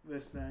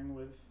 This thing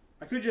with...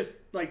 I could just,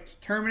 like,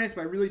 Terminus,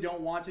 but I really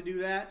don't want to do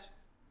that.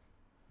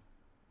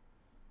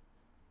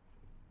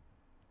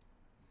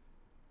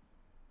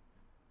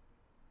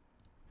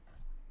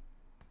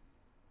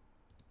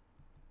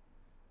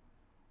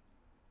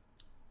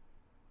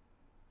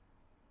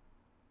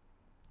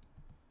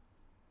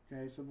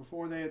 Okay, so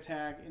before they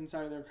attack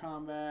inside of their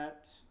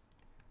combat,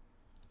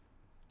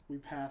 we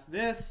path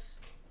this.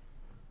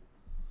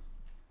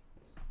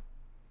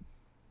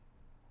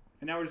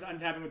 And now we're just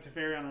untapping with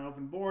Teferi on an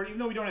open board, even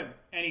though we don't have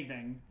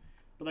anything.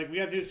 But like we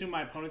have to assume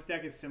my opponent's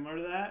deck is similar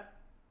to that.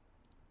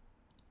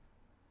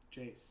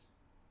 Jace.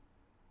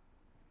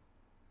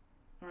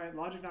 Alright,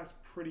 Logic Knock's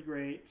pretty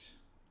great. So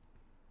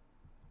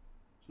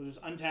we'll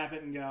just untap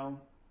it and go.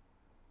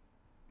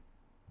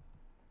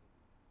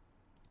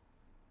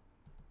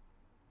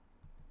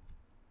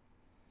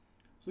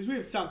 So at least we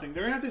have something.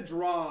 They're going to have to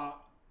draw.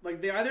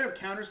 Like they either have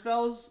counter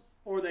spells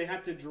or they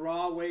have to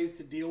draw ways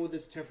to deal with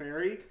this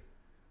Teferi.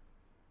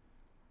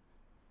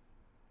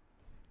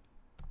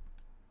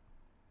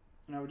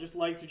 And I would just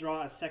like to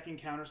draw a second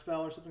counterspell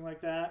or something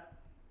like that.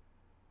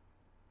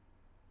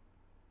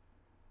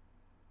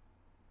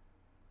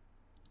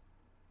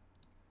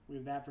 We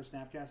have that for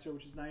Snapcaster,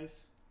 which is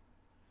nice.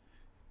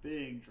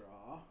 Big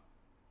draw.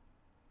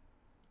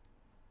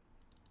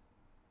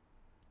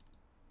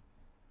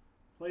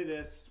 Play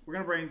this. We're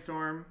going to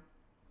brainstorm.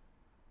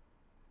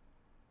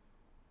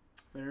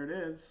 There it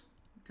is.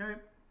 Okay.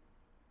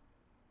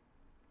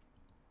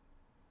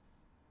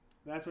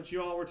 That's what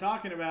you all were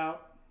talking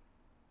about.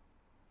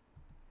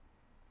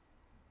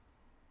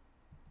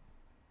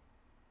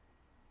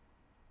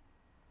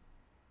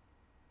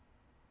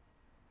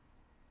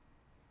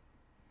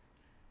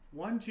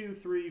 One, two,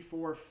 three,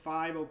 four,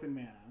 5 open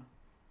mana.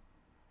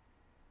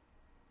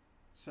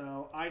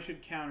 So I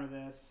should counter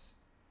this.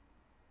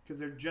 Because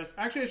they're just...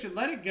 Actually, I should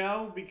let it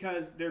go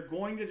because they're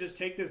going to just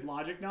take this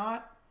Logic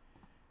Knot.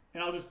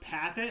 And I'll just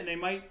path it and they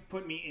might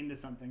put me into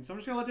something. So I'm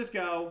just going to let this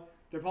go.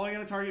 They're probably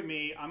going to target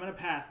me. I'm going to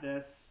path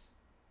this.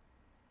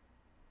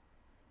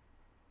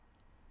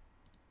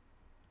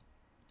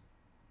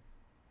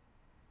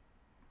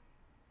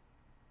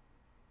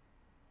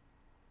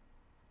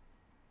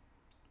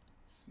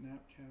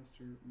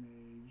 Snapcaster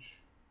Mage.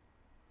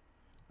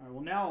 Alright,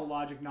 well now I'll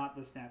Logic Knot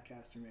the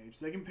Snapcaster Mage.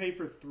 So they can pay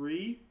for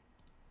 3.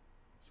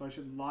 So I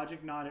should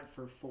Logic Knot it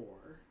for 4.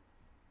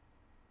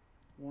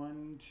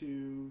 1,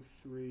 2,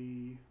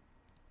 3,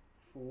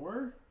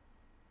 4.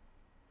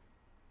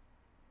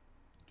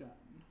 Done.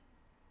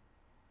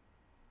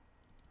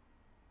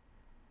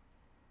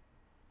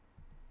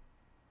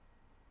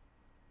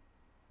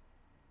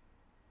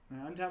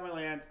 I untap my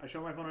lands. I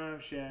show my opponent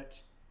enough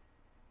shit.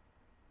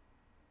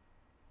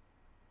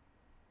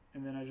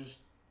 And then I just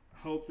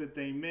hope that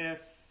they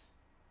miss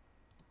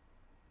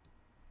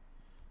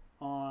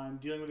on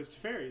dealing with this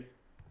Teferi.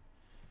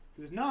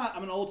 Because if not, I'm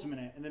going to ultimate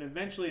it. And then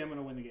eventually I'm going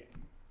to win the game.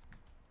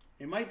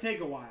 It might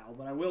take a while,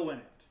 but I will win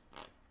it.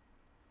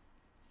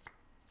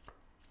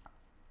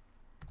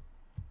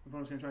 My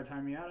opponent's going to try to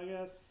time me out, I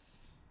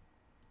guess.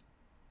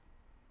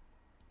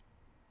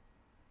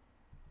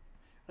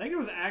 I think it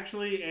was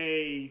actually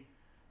a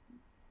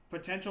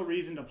potential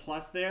reason to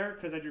plus there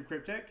because I drew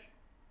Cryptic.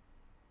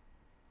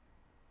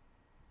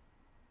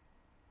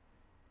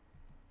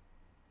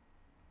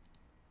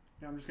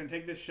 Now I'm just going to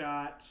take this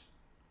shot.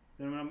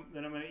 Then I'm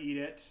going to eat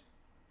it.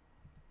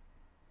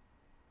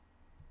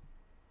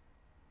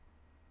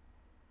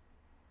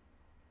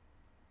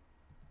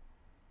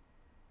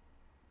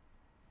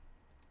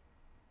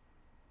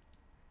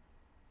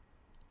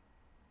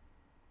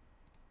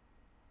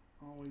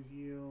 Always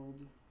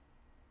yield.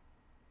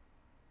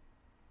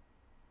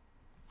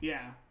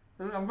 Yeah.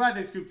 I'm glad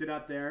they scooped it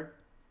up there.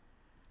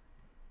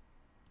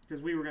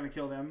 Because we were going to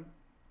kill them.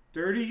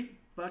 Dirty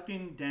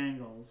fucking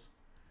dangles.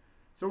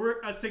 So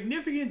we're a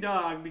significant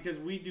dog because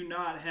we do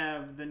not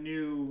have the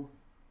new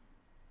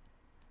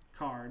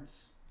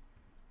cards.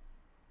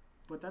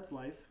 But that's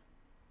life.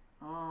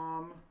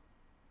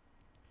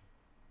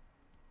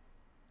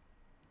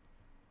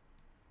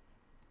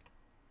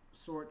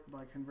 Sort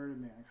by converted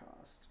mana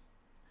cost.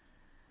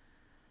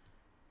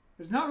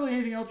 There's not really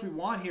anything else we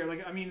want here.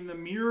 Like, I mean, the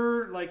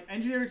mirror, like,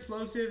 engineered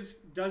explosives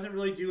doesn't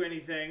really do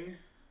anything.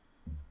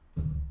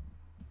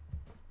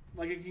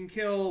 Like, it can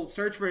kill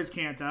Search for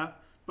Azcanta,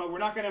 but we're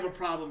not going to have a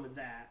problem with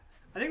that.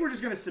 I think we're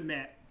just going to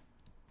submit.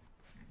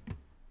 I'm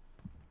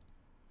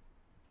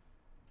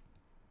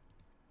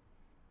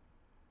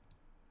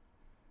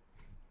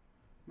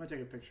going to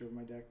take a picture of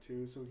my deck,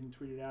 too, so we can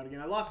tweet it out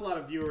again. I lost a lot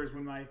of viewers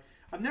when my...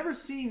 I've never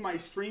seen my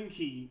stream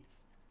key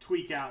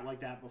tweak out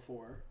like that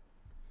before.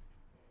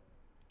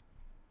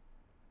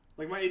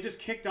 Like, it just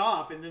kicked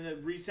off, and then it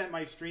reset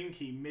my stream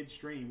key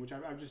mid-stream, which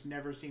I've just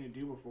never seen it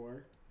do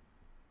before.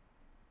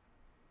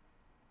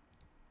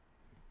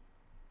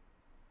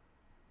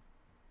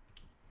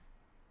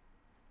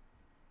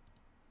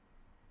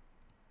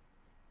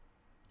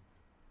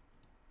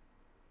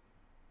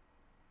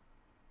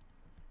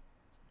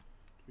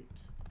 Tweet.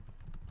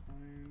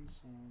 Find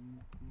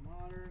some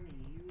modern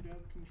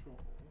UW control.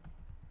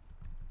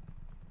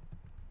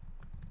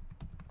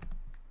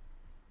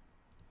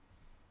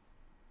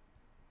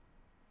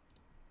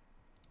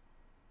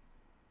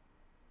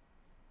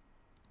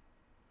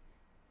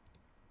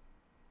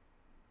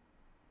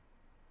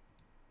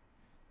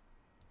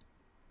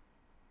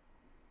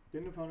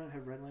 Didn't opponent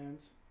have red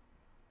lands?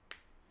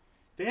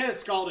 They had a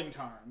Scalding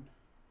Tarn.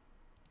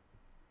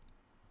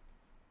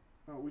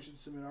 Oh, we should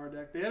submit our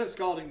deck. They had a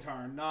Scalding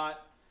Tarn,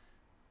 not...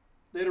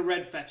 They had a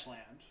red fetch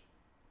land.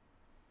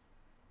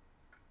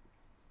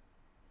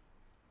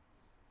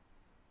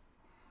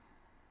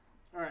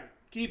 Alright,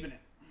 keeping it.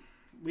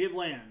 We have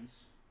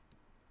lands.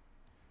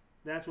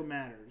 That's what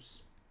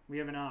matters. We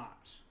have an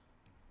opt.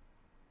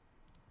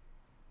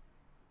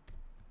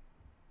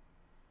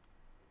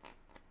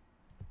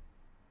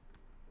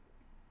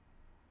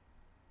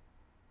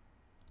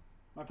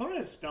 My opponent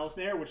has Spell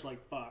Snare, which,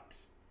 like,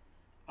 fucks.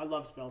 I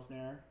love Spell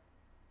Snare.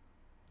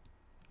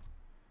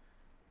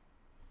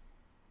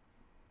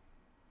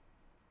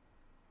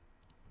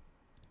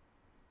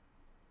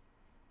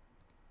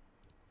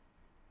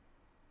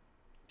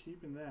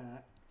 Keeping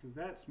that, because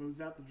that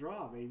smooths out the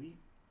draw, baby.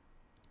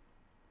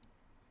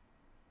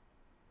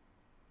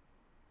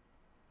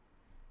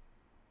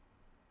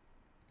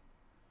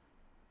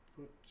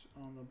 Put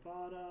on the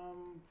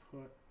bottom,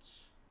 put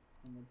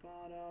on the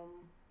bottom.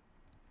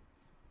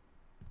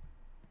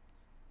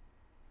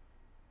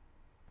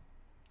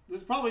 This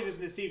is probably just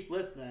Nassif's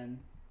list then.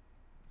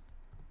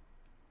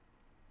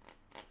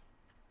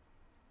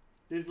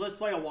 Did his list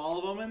play a Wall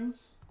of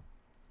Omens?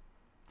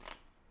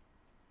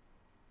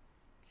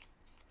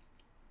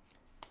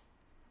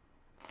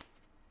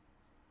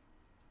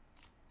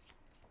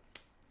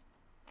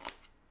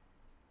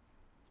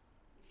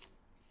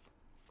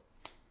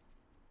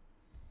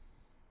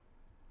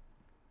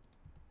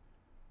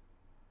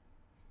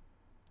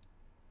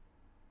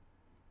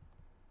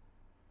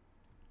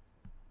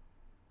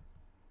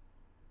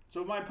 So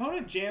if my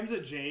opponent jams a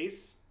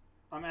Jace,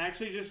 I'm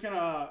actually just going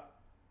to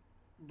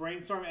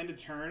brainstorm end of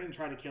turn and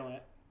try to kill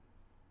it.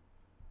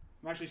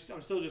 I'm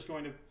still just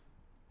going to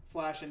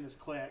flash in this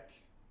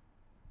Clique.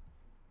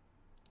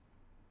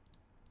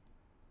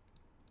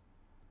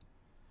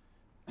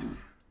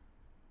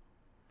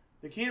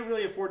 They can't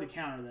really afford to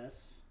counter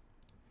this.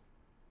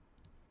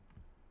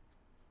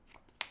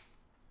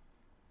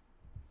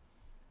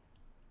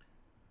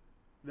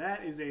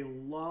 That is a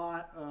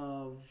lot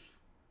of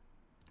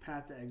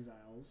Path to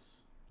Exiles.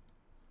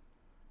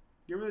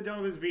 Get rid of the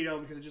Dominus Veto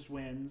because it just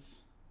wins.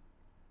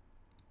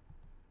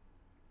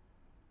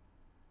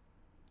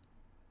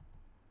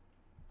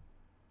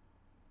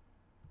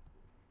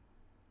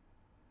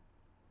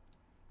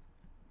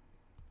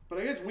 But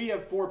I guess we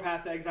have 4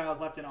 Path to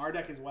Exiles left in our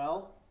deck as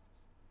well.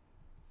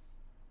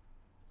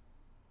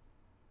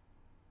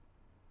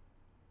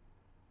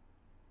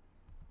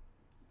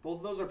 Both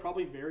of those are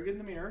probably very good in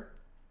the mirror.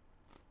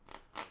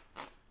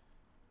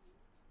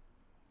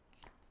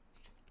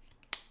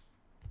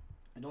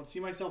 I don't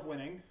see myself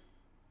winning.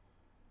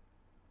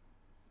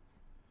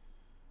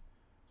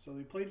 So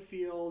they played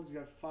field. He's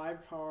got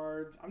 5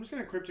 cards. I'm just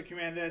going to Cryptic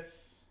Command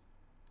this.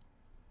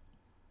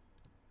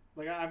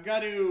 Like, I've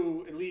got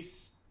to at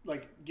least,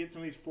 like, get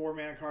some of these 4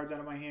 mana cards out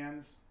of my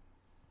hands.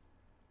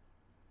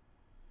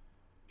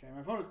 Okay,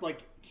 my opponent,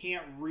 like,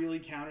 can't really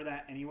counter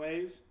that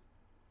anyways.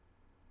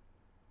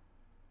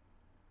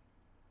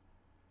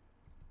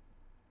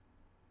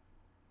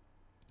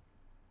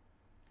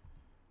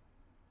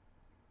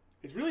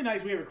 It's really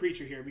nice we have a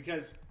creature here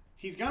because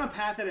he's going to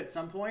path it at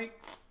some point,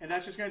 and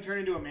that's just going to turn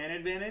into a mana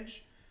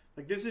advantage.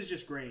 Like, this is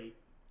just great.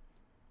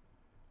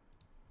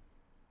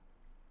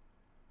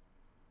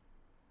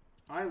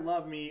 I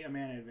love me a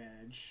mana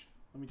advantage.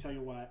 Let me tell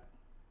you what.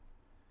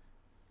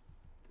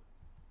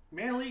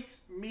 Mana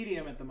leaks,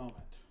 medium at the moment.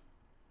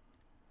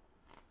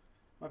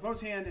 My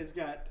opponent's hand has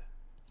got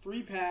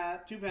 2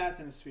 paths,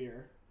 and a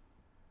sphere.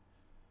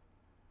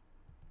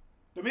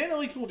 The mana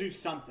leaks will do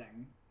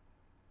something.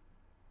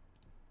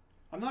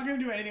 I'm not going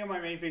to do anything on my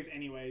main phase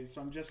anyways,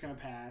 so I'm just going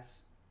to pass.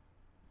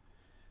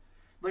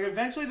 Like,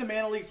 eventually the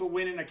Mana Leaks will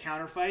win in a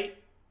counter fight.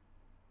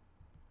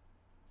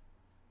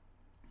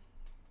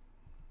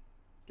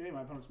 Okay,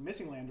 my opponent's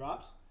missing land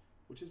drops,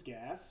 which is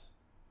gas.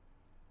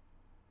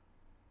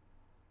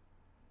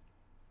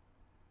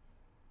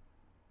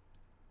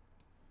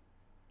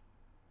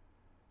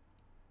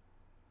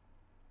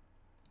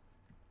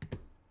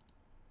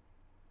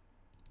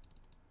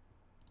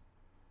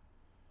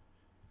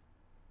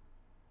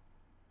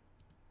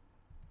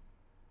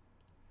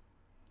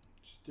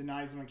 Just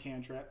denies him a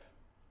cantrip.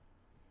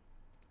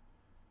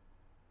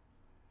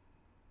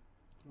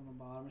 On the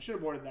bottom. I should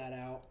have boarded that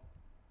out.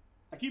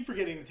 I keep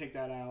forgetting to take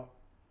that out.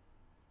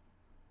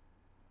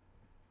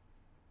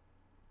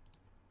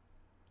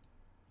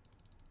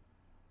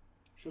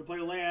 Should have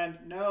played a land.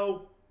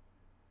 No.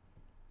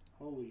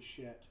 Holy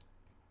shit.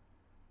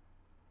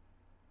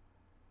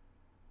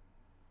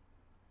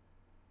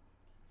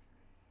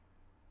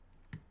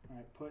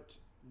 Alright, put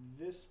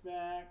this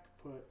back.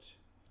 Put...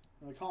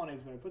 Well, the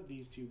Colonnade's better. Put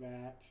these two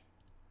back.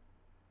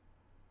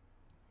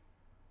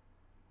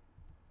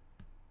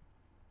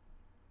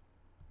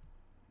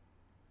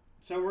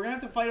 So we're gonna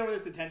have to fight over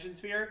this detention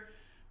sphere,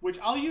 which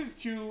I'll use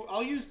two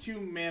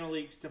Mana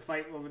Leaks to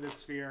fight over this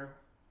sphere.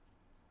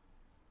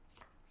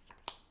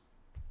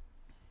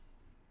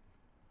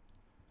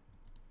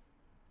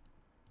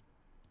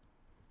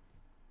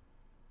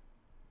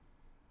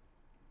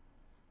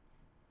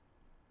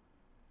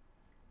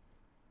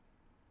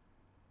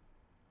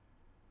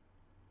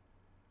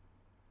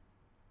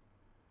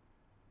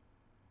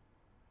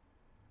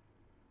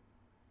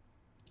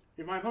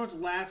 If my opponent's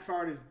last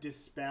card is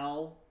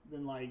Dispel,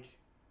 then like,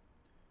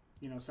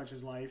 you know, such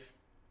is life.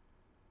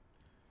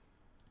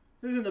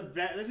 This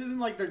isn't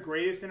like the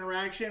greatest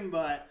interaction,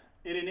 but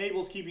it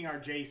enables keeping our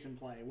Jace in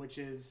play, which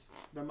is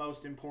the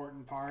most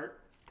important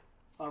part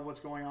of what's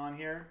going on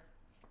here.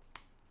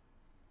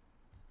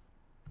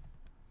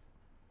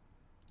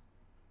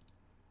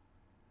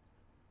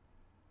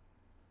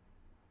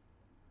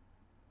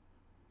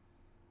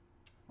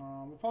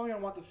 We're probably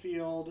gonna want the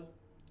field.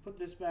 Put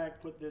this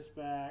back. Put this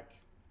back.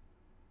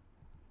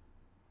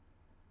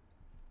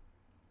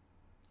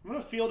 I'm going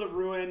to Field of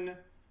Ruin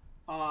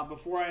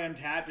before I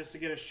untap just to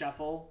get a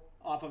shuffle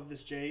off of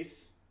this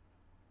Jace.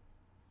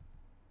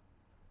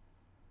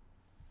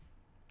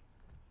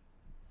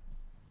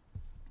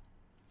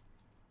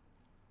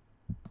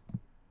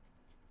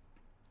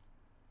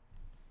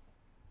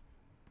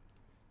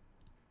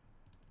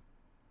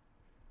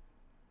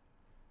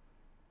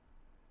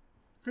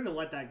 Could have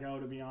let that go,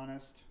 to be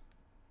honest.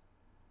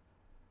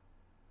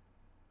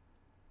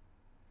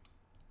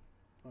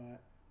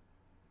 But...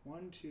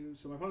 1, 2.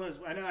 So my opponent is,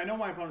 I know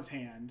my opponent's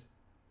hand.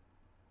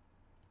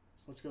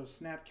 So let's go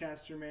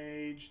Snapcaster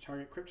Mage,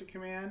 target Cryptic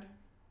Command.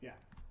 Yeah.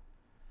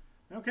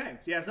 Okay.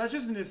 Yeah, so that's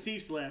just an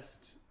Deceif's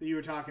list that you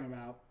were talking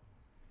about.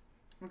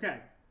 Okay.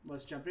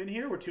 Let's jump in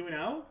here. We're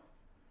 2-0.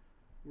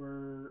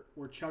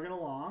 We're chugging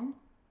along.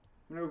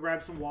 I'm gonna go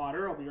grab some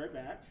water. I'll be right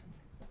back.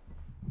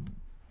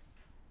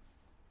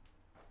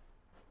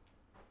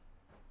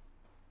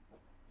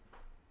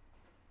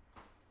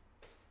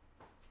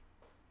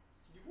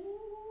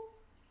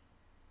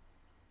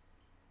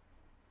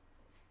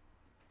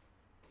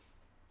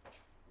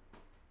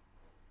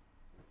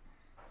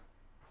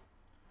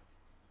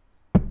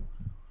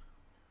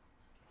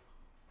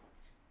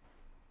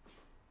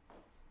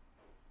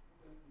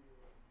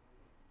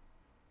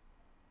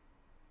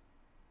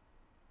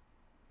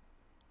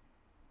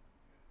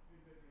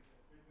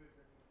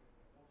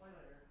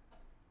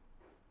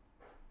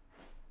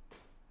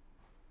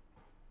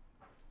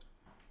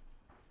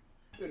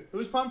 Dude,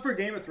 who's pumped for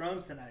Game of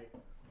Thrones tonight?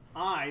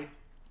 I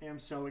am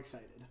so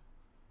excited.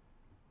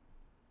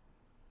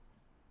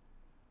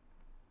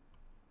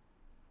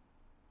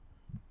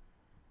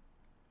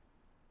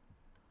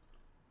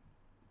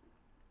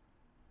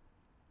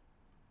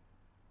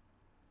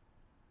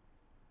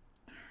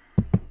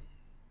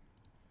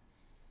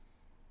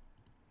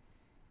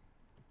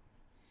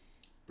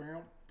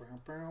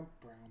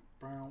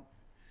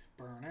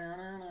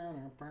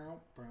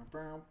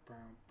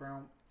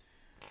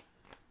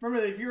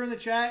 Remember that if you're in the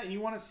chat and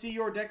you want to see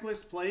your deck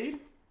list played,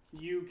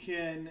 you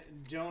can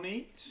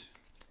donate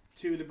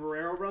to the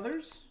Barrero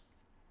Brothers.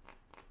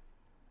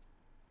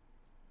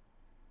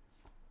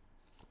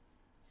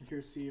 I'm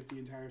curious to see if the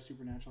entire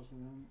Supernatural's for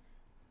them.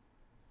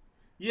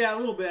 Yeah, a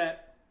little bit.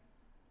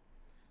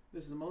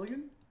 This is a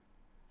mulligan.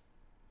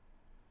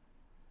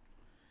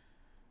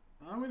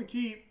 I'm going to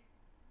keep.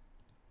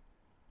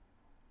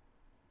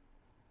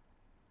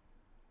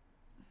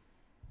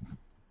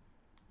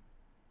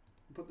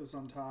 Put this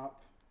on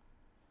top.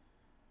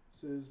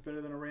 This is better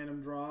than a random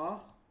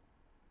draw.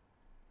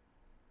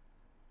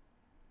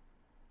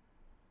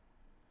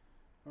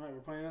 All right, we're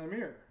playing another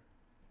mirror.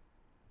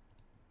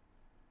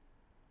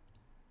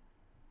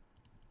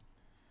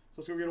 So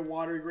let's go get a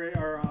watery gray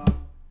or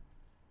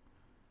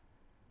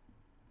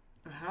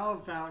a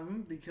Hallowed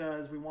Fountain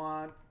because we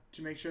want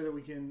to make sure that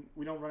we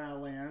don't run out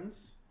of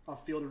lands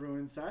off Field of Ruin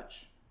and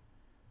such.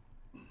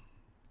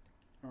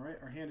 All right,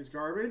 our hand is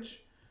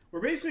garbage. We're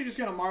basically just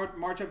going to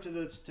march up to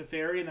the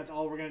Teferi, and that's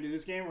all we're going to do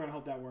this game. We're going to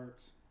hope that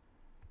works.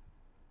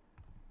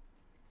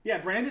 Yeah,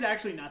 Brand did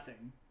actually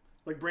nothing.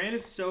 Like, Brand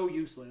is so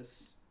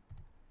useless.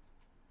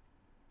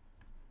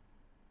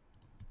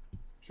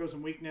 Show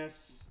some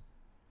weakness.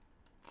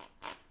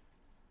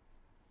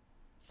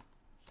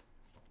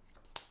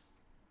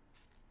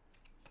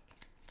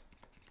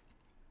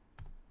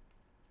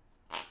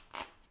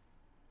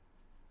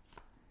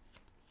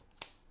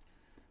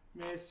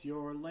 Miss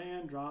your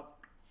land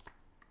drop.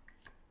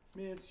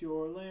 Miss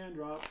your land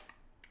drop.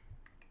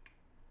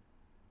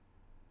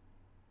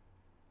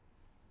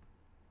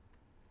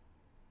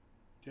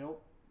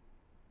 Tilt.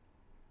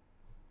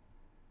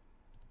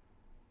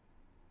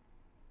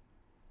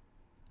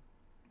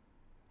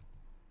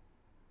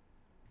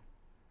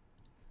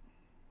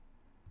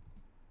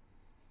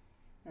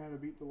 How to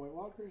beat the White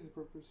Walkers. The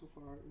purpose so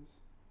far is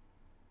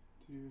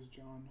to use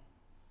John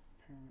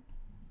Parent.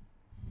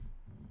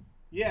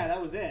 Yeah,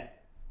 that was it.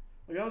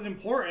 Like, that was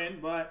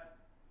important, but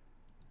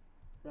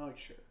Relic,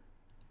 sure.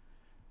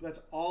 But that's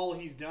all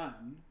he's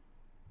done.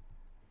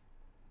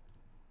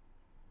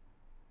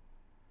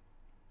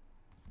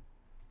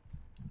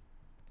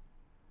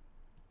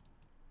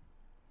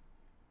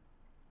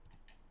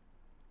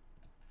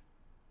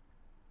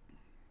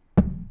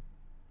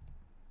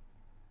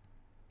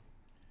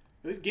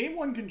 These game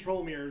 1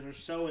 control mirrors are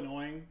so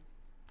annoying.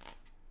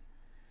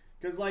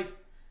 Because, like,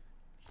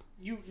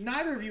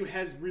 neither of you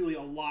has really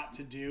a lot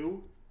to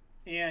do.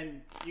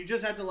 And you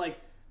just have to, like,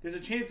 there's a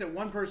chance that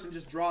one person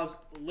just draws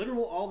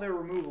literal all their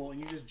removal and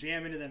you just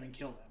jam into them and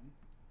kill them.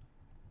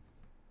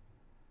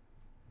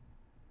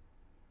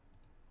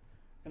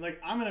 And, like,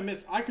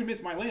 I could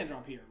miss my land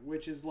drop here,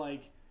 which is,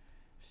 like,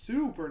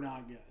 super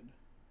not good.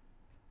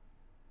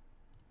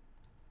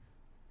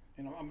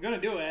 And I'm going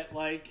to do it,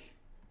 like,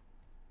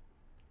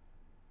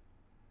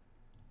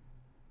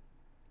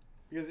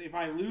 because if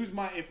I lose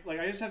I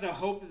just have to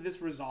hope that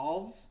this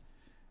resolves,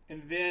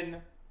 and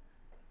then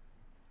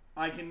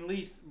I can at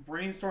least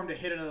brainstorm to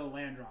hit another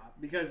land drop,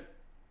 because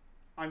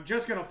I'm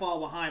just going to fall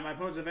behind. My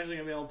opponent's eventually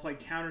going to be able to play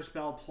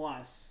Counterspell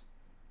plus.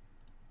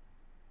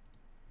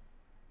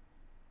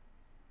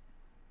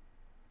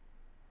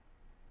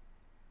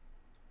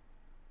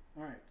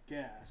 Alright,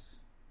 gas.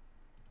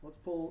 Let's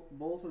pull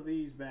both of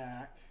these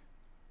back.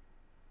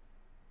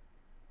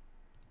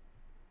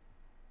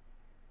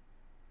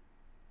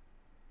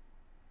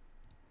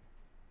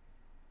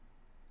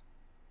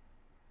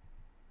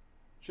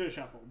 Should have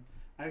shuffled.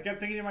 I kept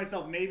thinking to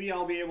myself, maybe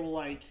I'll be able to,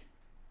 like,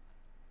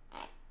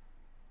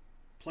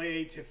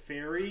 play a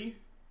Teferi.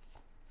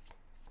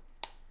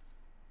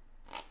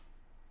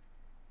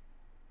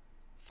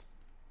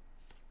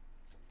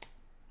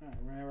 Alright,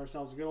 we're going to have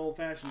ourselves a good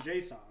old-fashioned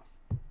Jace off.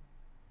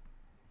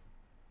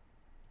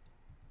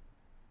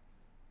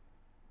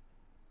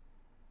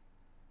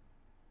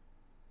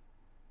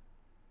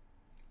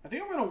 I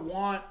think I'm going to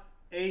want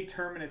a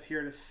Terminus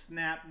here to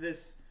snap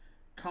this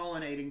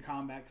Colonnade in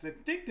combat, because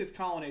I think this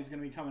Colonnade is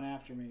going to be coming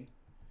after me.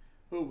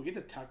 Oh, we get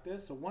to tuck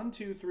this. So 1,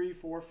 2, 3,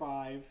 4,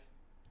 5.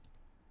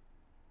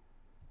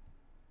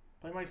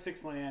 Play my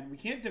 6th land. We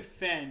can't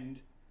defend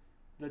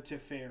the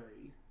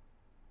Teferi,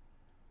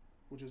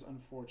 which is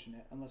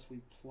unfortunate, unless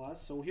we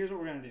plus. So here's what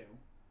we're going to do.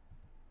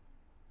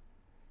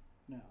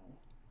 No.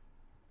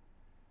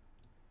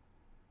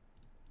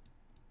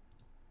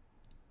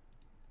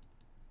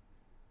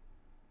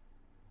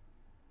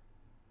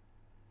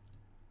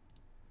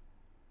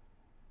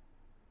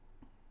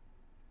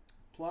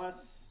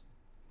 Plus,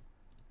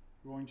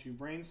 we're going to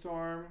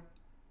brainstorm.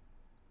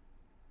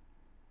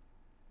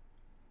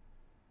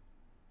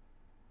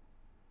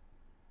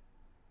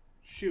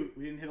 Shoot,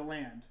 we didn't hit a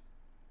land.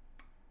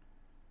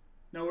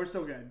 No, we're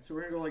still good. So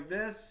we're going to go like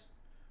this.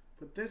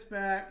 Put this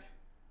back.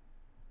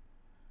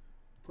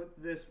 Put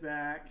this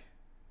back.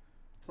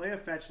 Play a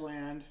fetch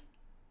land.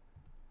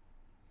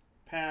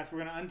 Pass.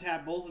 We're going to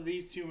untap both of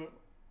these two.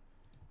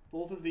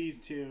 Both of these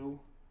two.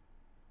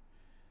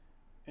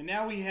 And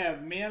now we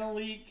have Mana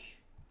Leak.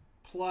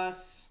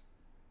 Plus,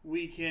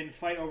 we can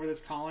fight over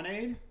this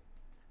Colonnade.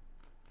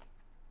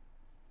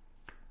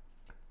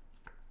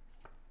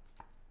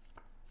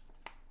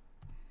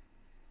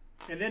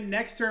 And then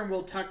next turn,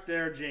 we'll tuck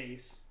their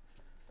Jace.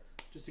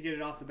 Just to get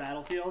it off the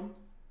battlefield.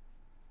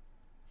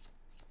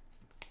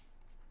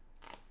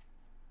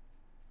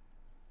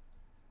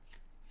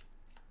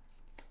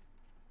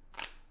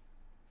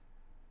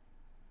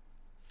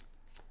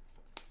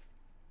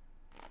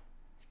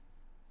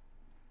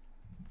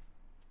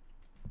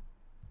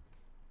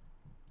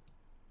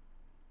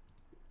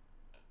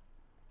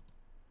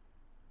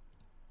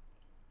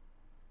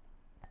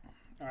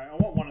 All right, I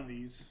want one of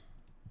these.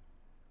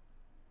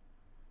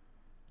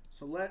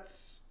 So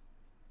let's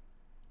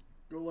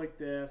go like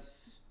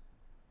this.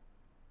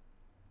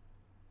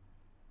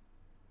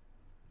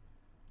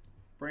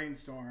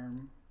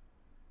 Brainstorm.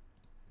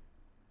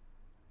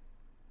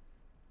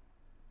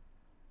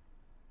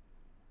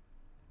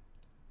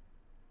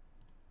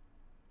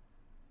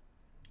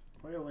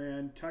 Play a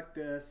land, tuck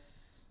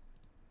this.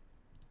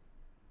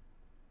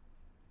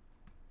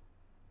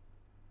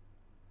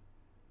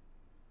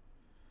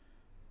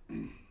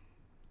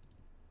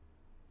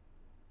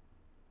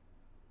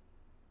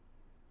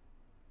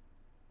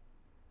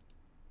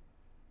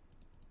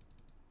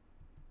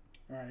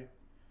 All right.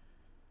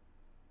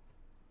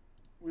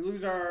 We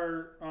lose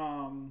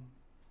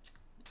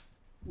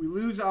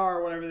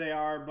our whatever they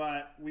are,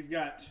 but we've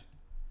got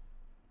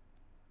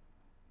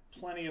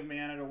plenty of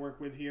mana to work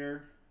with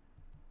here.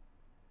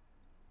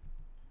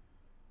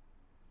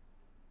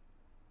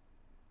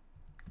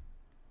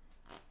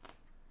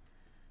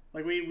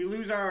 Like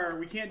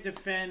we can't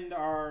defend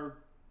our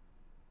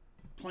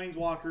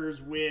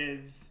planeswalkers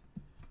with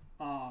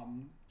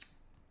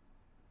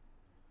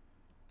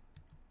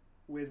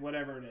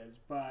whatever it is,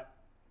 but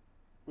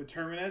with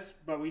Terminus,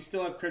 but we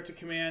still have Cryptic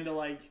Command to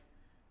like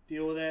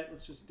deal with it.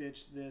 Let's just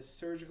ditch this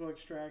Surgical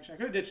Extraction. I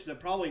could have ditched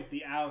probably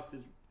the Oust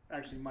is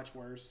actually much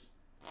worse.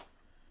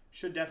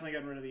 Should definitely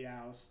get rid of the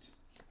Oust.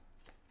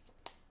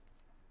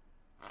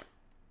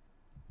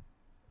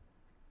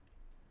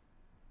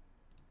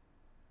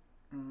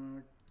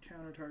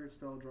 Counter target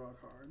spell, draw a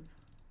card.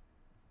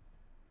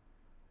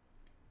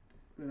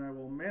 Then I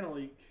will mana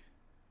leak.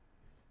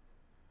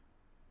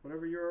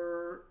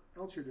 Whatever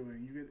else you're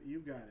doing, you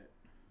got it.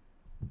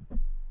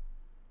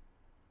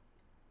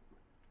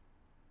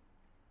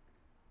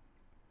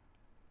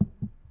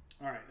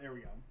 All right, there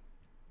we go.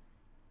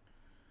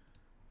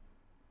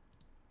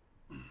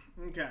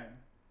 Okay.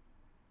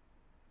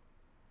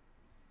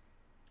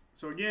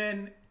 So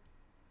again,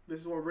 this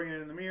is what we're bringing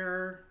in the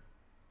mirror.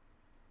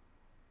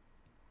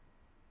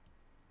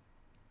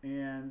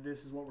 And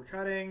this is what we're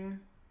cutting.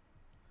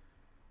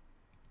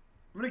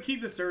 I'm going to keep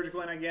the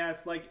surgical in, I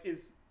guess. Like,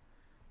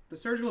 the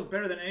surgical is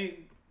better than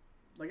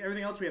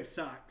everything else we have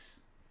sucks.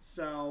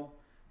 So,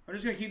 I'm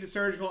just going to keep the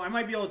surgical. I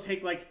might be able to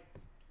take, like,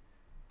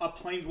 a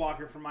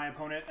planeswalker from my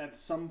opponent at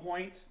some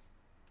point.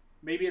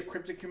 Maybe a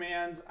Cryptic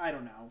Commands. I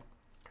don't know.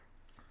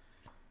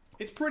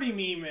 It's pretty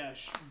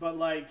meme-ish, but,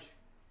 like,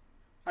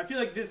 I feel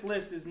like this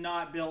list is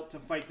not built to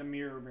fight the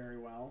mirror very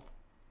well.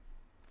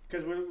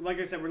 Because, like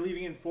I said, we're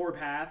leaving in 4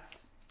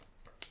 paths.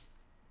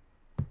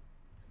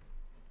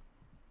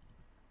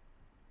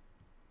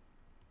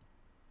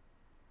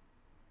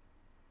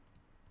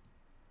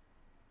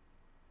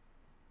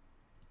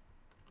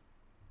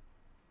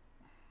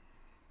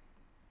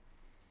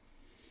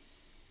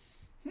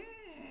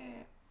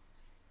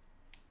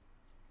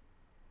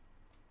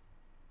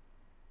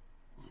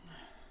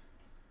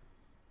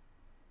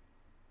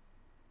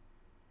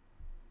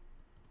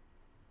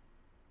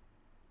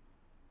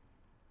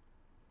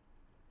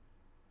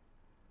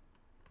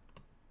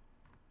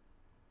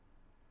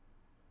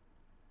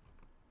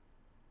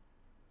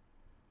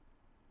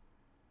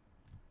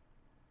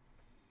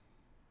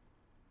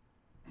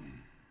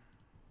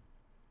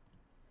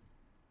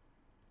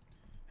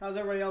 How's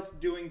everybody else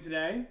doing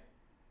today?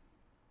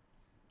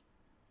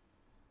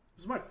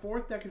 This is my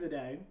 4th deck of the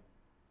day.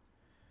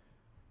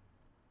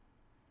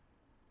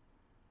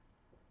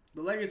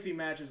 The legacy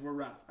matches were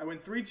rough. I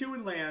went 3-2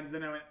 with lands,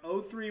 then I went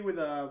 0-3 with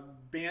a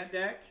Bant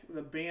deck, with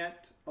a Bant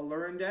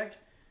Alurin deck,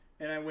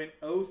 and I went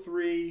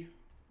 0-3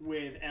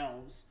 with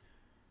Elves.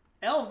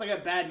 Elves I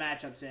got bad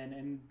matchups in,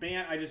 and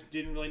Bant I just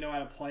didn't really know how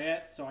to play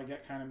it, so I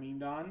got kind of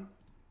memed on.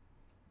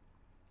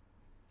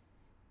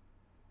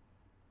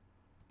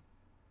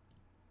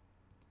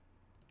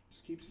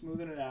 Just keep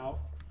smoothing it out.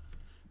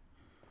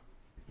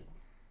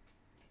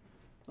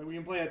 Like we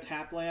can play a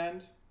tap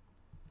land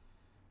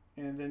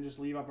and then just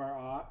leave up our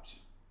opt.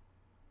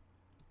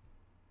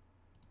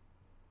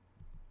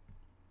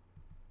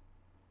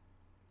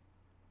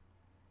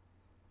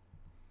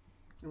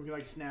 And we can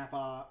like snap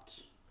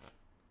opt.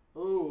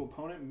 Oh,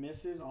 opponent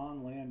misses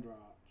on land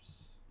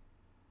drops.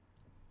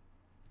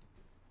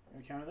 Can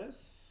I counter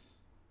this?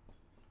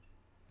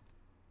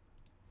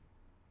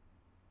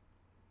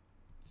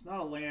 It's not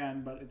a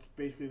land, but it's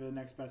basically the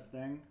next best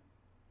thing.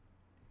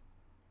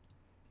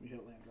 We hit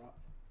a land drop.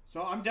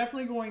 So I'm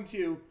definitely going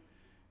to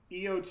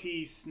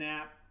EOT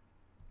snap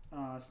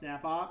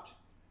opt.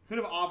 Could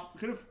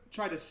have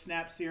tried to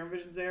snap Serum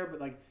Visions there, but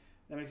like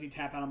that makes me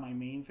tap out on my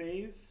main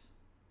phase,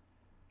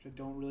 which I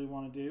don't really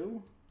want to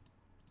do.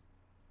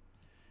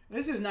 And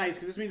this is nice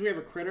because this means we have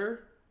a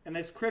critter, and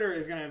this critter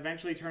is going to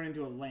eventually turn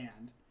into a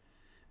land.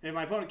 And if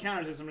my opponent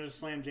counters this, I'm going to just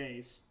slam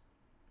Jace.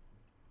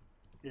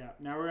 Yeah,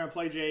 now we're going to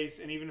play Jace,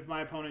 and even if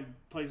my opponent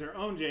plays their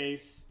own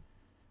Jace,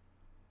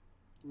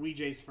 we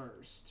Jace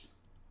first.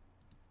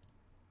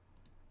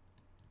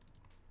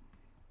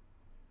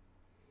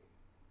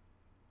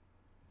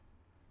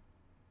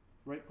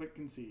 Right-click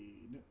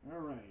concede. All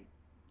right.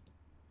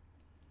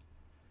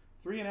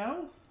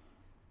 3-0.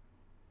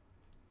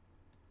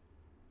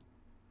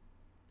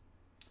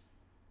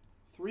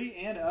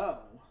 3-0.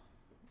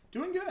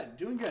 Doing good.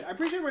 Doing good. I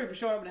appreciate everybody for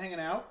showing up and hanging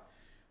out.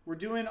 We're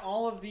doing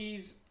all of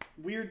these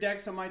weird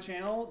decks on my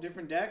channel,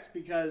 different decks,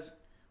 because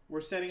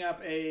we're setting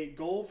up a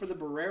goal for the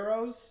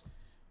Boreros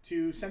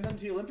to send them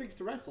to the Olympics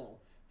to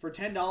wrestle. For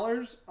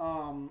 $10,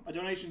 a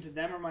donation to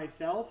them or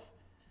myself,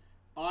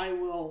 I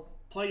will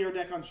play your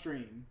deck on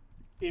stream.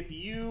 If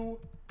you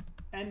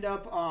end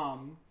up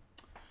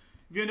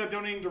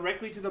donating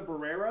directly to the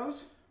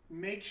Boreros,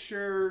 make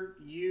sure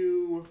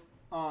you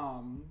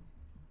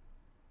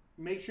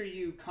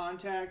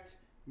contact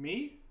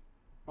me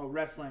Oh,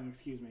 wrestling,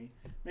 excuse me.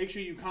 Make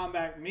sure you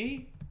combat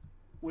me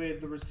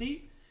with the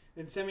receipt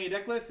and send me a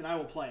deck list and I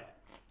will play it.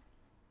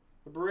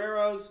 The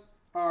Barreros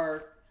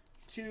are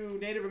 2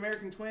 Native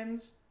American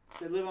twins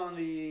that live on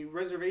the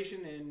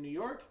reservation in New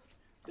York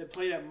that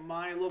played at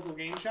my local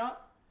game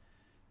shop.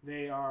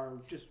 They are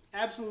just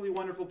absolutely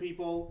wonderful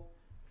people,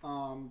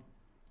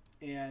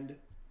 and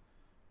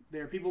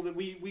they're people that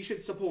we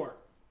should support.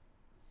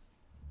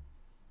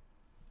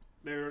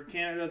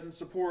 Canada doesn't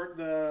support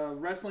the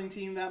wrestling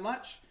team that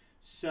much,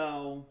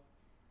 so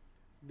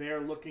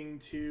they're looking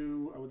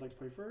to... I would like to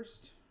play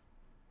first.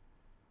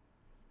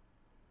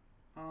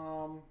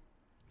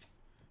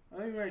 I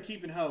think we're going to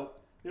keep and hope.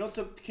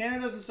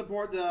 Canada doesn't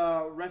support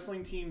the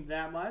wrestling team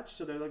that much,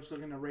 so they're just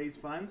looking to raise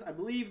funds. I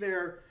believe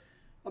they're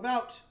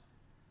about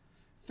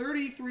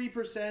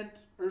 33%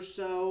 or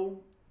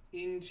so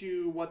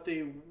into what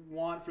they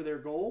want for their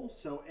goal,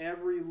 so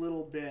every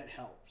little bit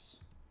helps.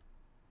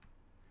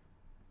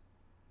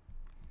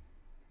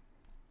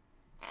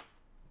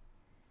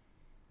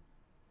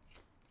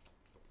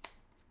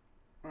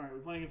 All right, we're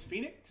playing against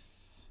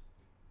Phoenix.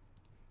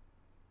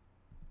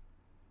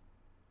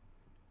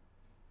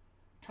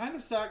 Kind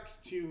of sucks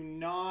to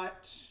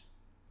not...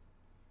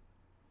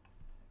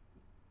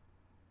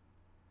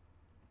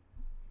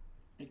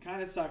 It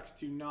kind of sucks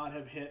to not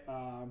have hit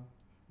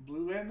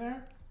blue land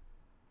there.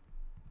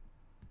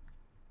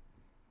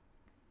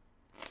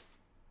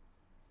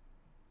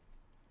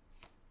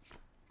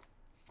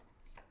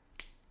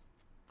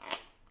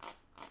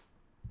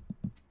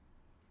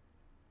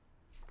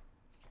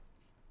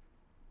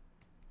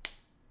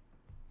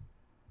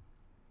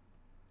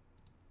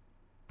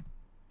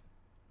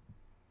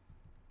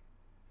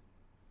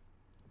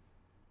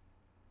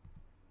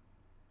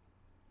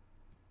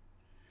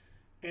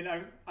 And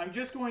I'm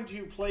just going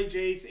to play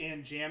Jace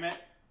and jam it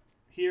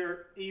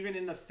here, even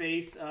in the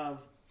face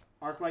of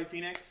Arclight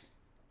Phoenix.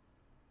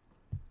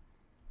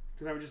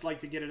 Because I would just like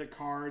to get it a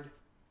card,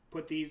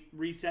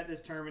 reset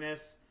this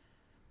Terminus.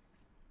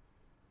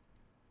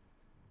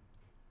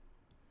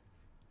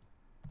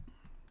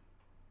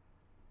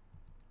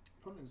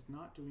 Opponent is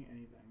not doing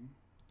anything.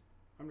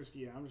 I'm just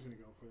going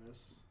to go for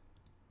this.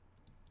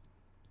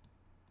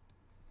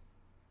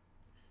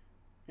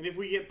 And if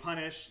we get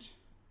punished,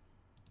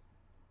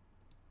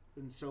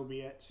 then so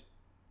be it.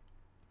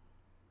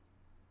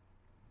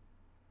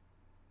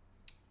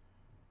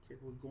 Looks like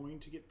we're going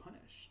to get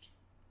punished.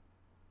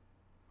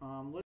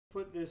 Let's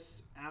put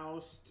this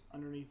Oust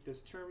underneath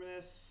this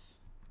Terminus.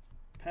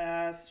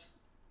 Pass.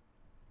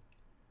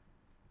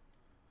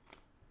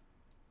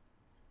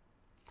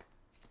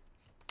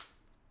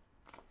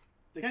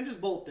 They can just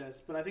bolt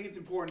this, but I think it's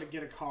important to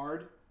get a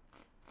card.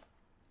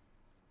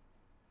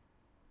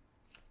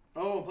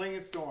 Oh, I'm playing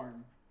a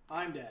Storm.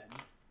 I'm dead.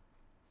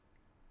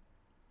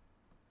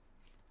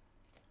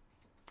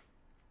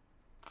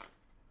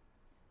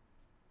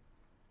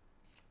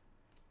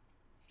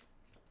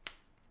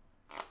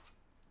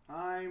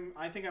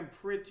 I think I'm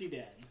pretty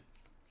dead.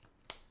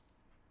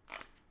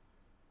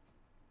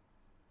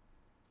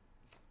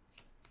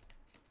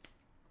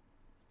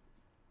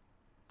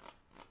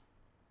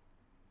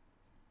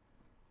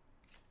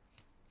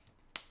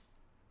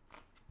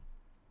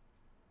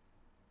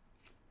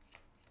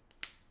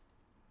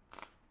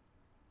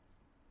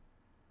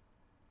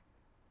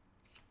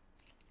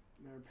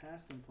 They're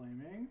past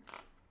inflaming.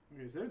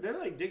 Okay, so they're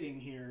like digging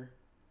here.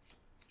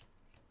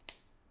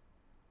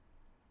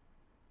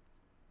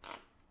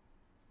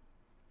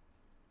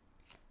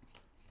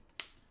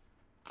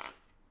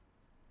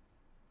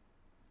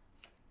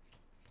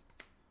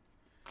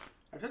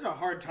 I have such a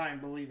hard time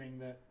believing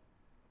that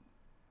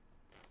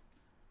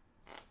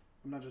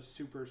I'm not just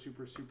super,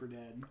 super, super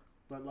dead.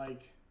 But,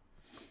 like,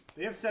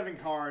 they have 7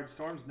 cards.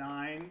 Storm's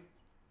 9.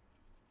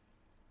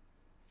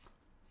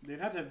 They'd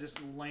have to have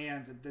just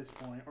lands at this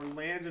point. Or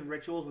lands and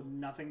rituals with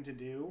nothing to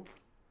do.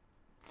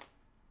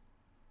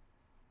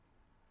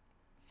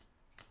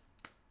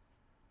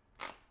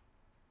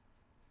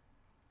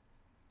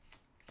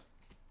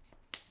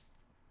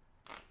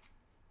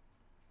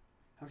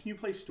 How can you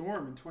play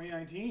Storm in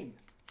 2019?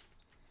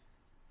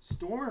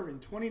 Storm in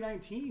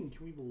 2019.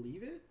 Can we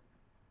believe it?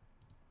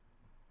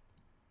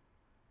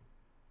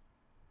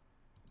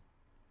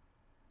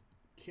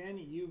 Can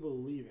you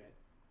believe it?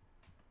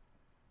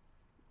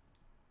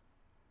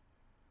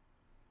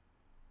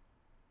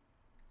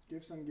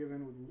 Gifts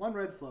ungiven with 1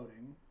 red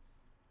floating.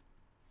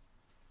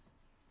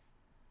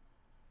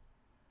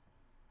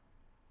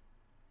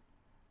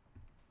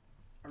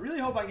 I really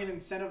hope I can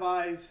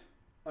incentivize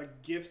a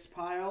gifts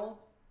pile.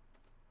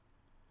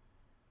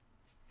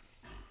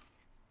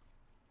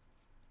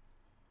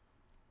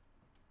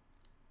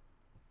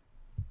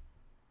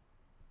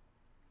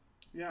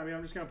 Yeah, I mean,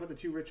 I'm just going to put the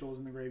 2 rituals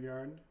in the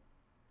graveyard.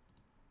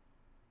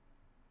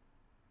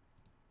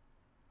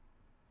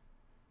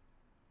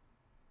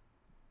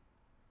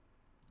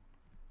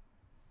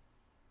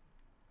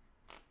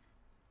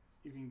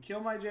 You can kill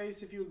my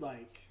Jace if you'd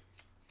like.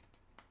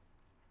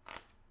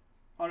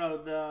 Oh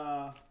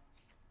no,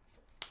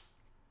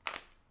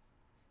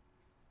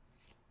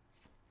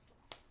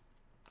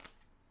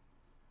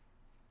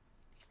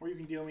 Or you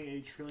can deal me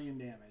 1 trillion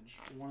damage.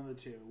 One of the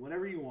two.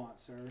 Whatever you want,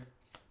 sir.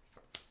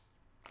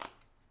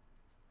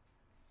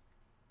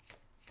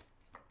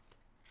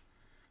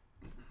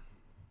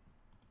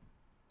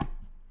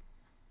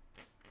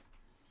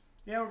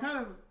 Yeah, we're kind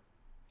of...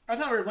 I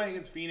thought we were playing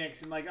against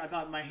Phoenix, and like I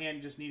thought my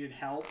hand just needed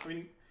help. I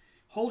mean,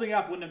 holding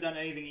up wouldn't have done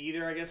anything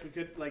either. I guess we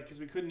could, like, because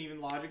we couldn't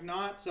even Logic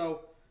Knot.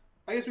 So,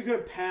 I guess we could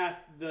have pathed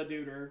the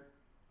duder.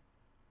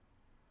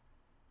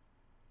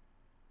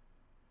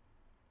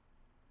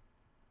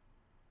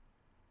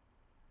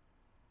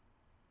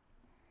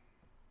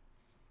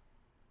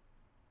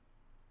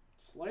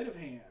 Sleight of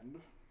hand.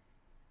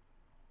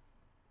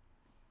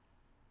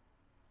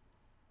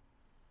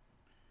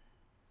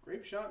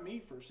 Grape shot me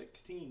for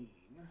 16.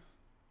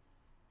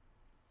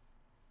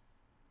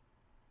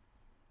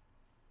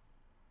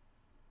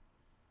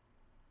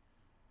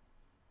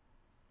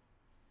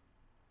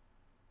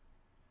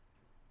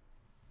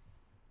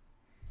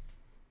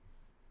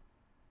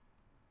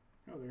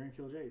 Oh, they're gonna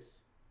kill Jace.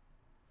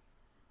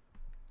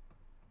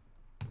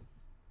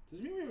 Does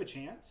it mean we have a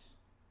chance?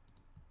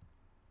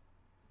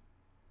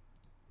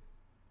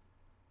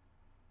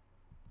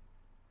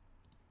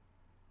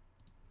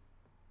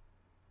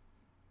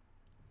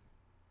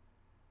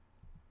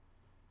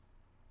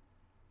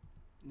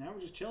 Now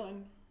we're just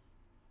chilling.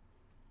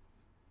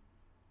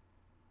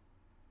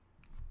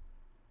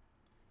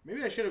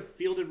 Maybe I should have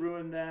fielded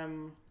ruined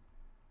them.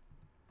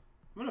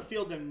 I'm gonna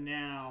field them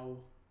now.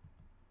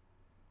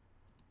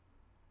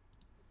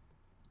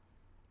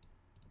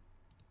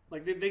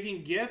 Like, they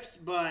can gifts,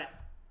 but,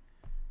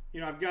 you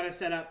know, I've got to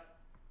set up,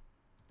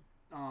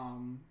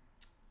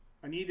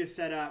 I need to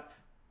set up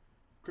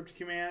Cryptic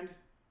Command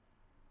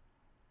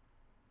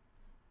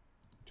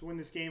to win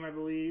this game, I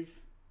believe.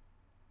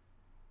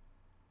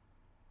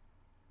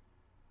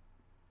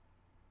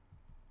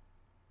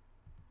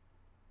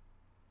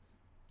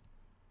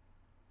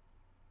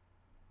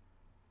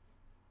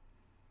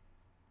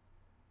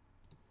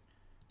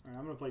 All right,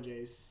 I'm going to play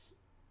Jace.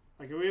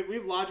 Like, we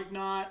have Logic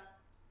Knot.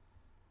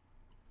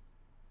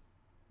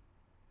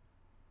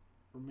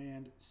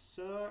 Remand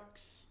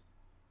sucks.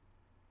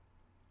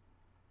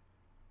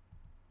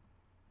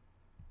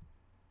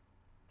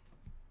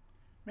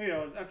 Maybe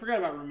I forgot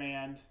about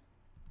Remand.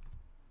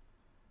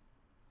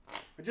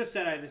 I just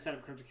said I had to set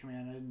up Cryptic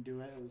Command. I didn't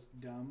do it. It was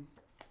dumb.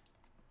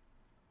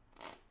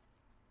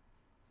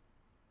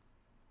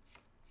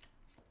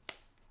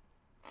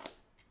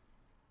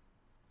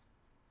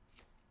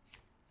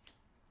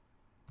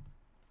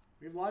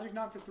 We have Logic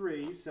Knot for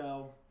 3,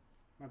 so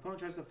my opponent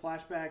tries to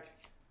flashback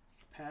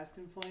Past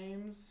in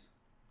Flames.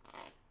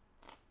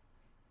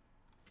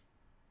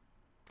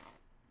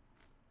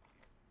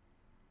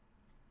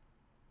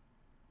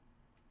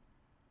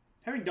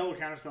 Having double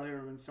counterspell here would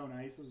have been so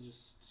nice. It was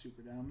just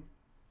super dumb.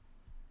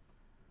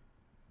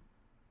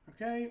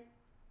 Okay.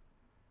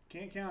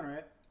 Can't counter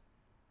it.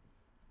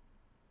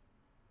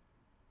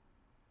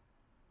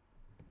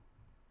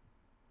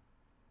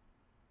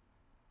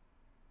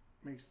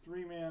 Makes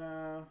 3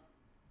 mana.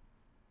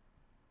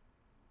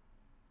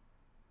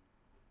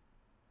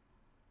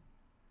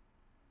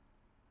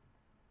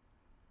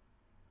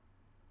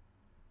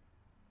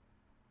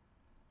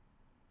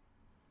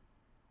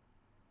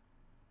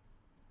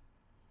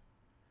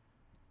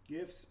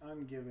 Gifts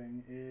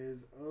Ungiving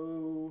is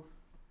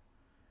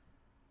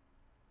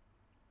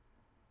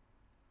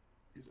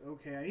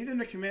okay. I need them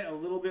to commit a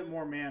little bit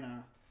more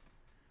mana.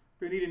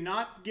 We need to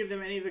not give them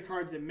any of the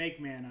cards that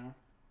make mana.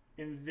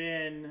 And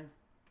then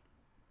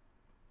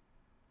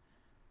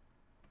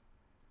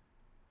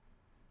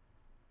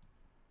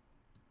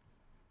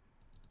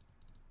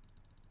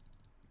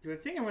because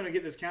I think I'm going to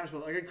get this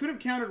counterspell. Like, I could have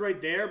countered right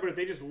there, but if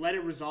they just let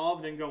it resolve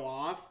and then go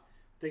off,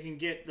 they can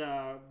get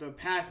the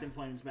Past in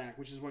Flames back,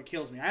 which is what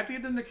kills me. I have to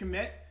get them to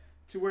commit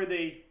to where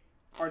they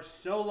are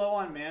so low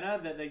on mana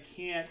that they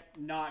can't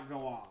not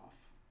go off.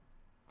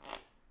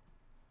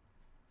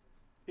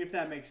 If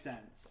that makes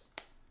sense.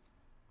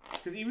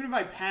 Because even if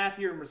I path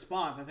here in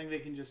response, I think they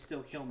can just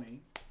still kill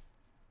me.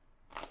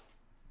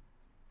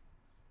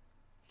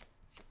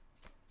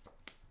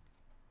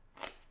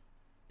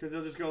 Because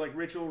they'll just go like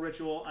Ritual,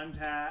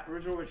 untap,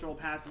 Ritual,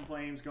 Past in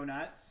Flames, go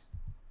nuts.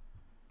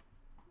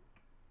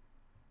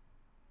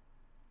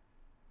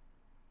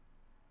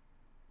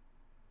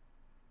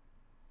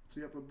 So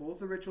you have to put both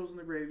the Rituals in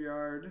the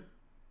graveyard.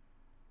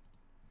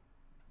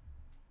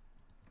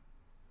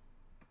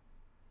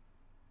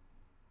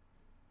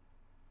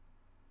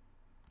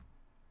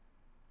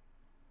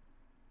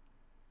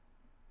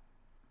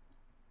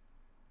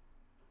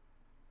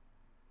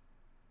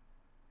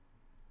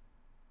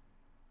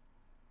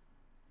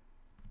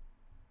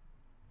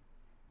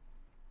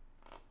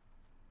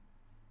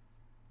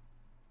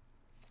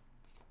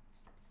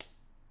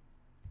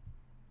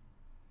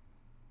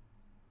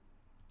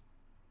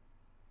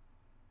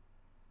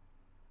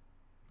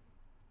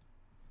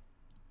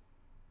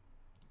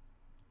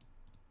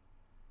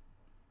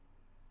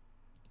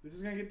 This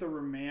is going to get the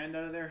Remand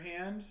out of their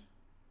hand.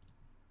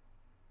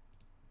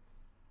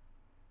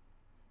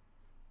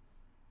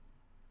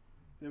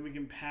 Then we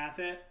can path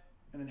it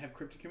and then have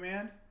Cryptic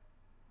Command.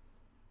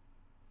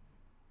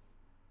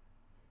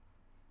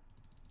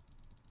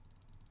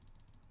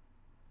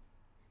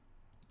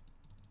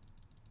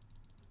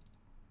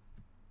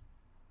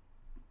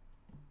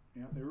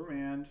 Yeah, they were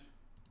manned.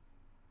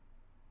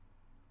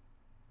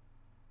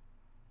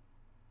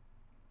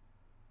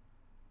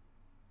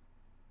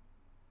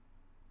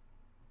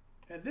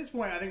 At this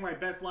point, I think my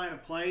best line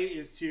of play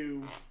is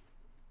to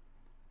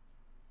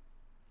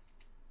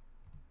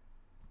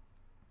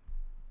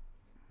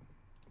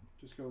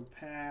just go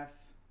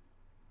path,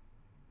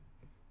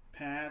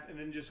 and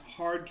then just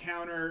hard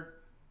counter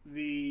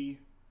the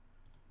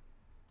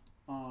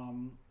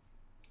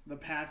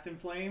Past in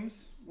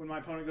Flames when my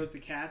opponent goes to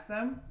cast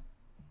them.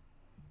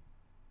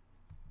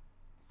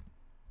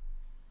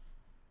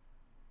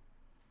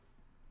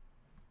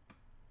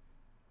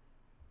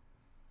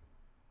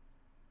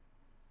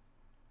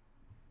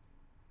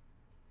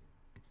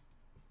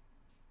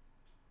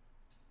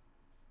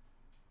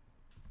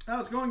 Oh,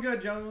 it's going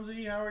good,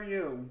 Jonesy. How are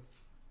you?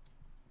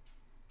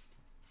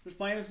 Just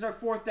playing. This is our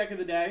 4th deck of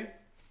the day.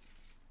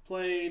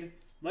 Played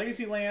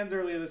Legacy Lands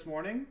earlier this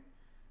morning.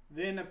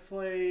 Then I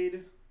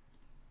played...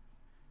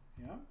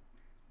 Yeah.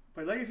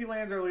 Played Legacy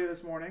Lands earlier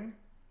this morning.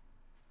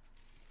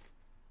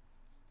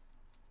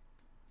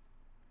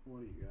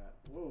 What do you got?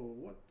 Whoa,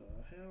 what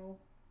the hell?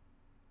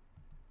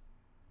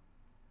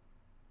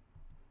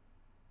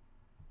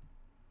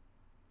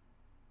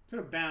 Could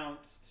have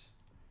bounced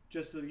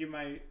just to give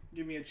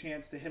me a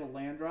chance to hit a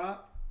land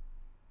drop.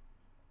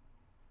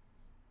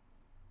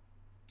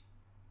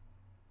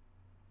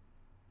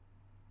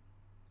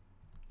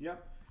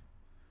 Yep.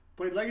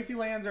 Played Legacy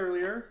Lands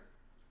earlier.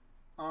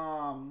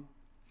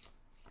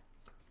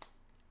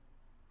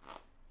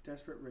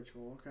 Desperate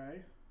Ritual,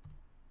 okay.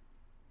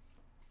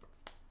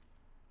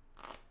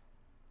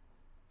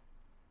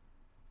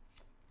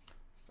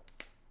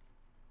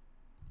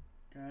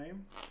 Okay.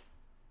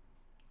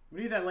 We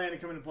need that land to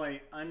come into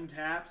play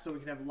untapped so we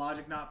can have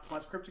Logic Knot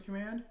plus Cryptic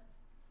Command.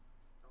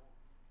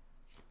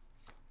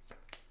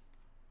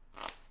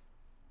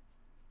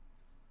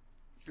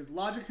 Because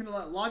Logic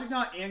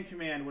Knot and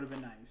Command would have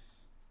been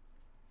nice.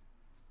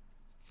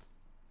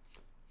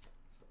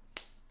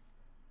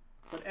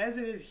 But as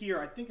it is here,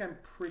 I think I'm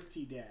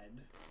pretty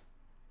dead.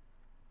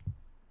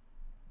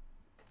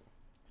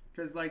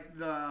 Because like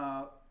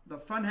the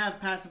front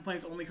half Past in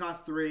Flames only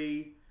costs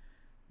 3.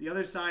 The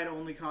other side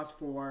only costs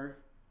 4.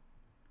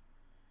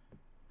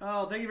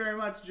 Oh, thank you very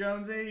much,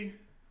 Jonesy.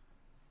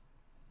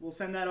 We'll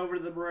send that over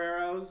to the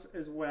Barreros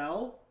as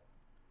well.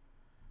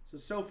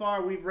 So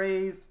far we've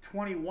raised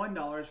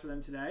 $21 for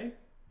them today.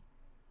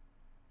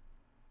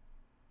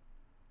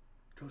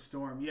 Go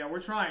Storm. Yeah, we're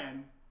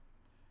trying.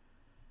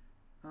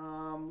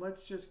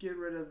 Let's just get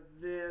rid of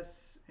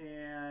this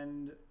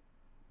and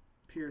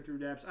peer through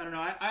depths. I don't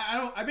know.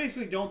 I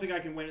basically don't think I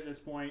can win at this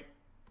point.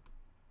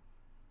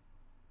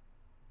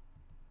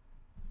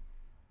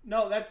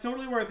 No, that's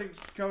totally worth it,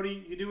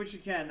 Cody. You do what you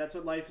can. That's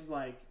what life is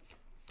like.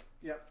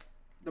 Yep.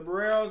 The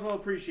Barreros will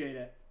appreciate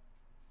it.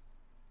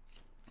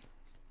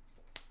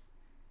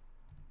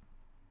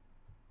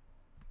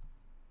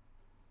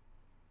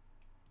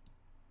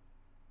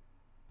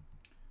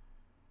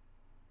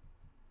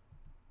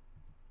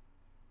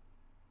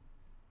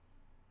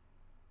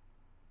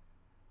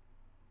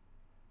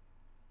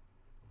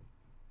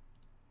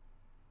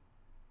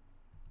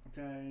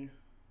 Okay.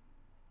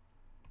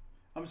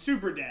 I'm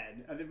super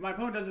dead. If my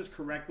opponent does this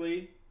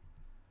correctly,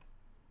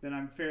 then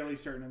I'm fairly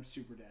certain I'm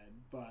super dead.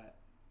 But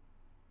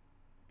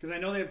because I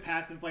know they have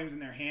Past in Flames in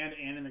their hand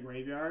and in the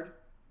graveyard.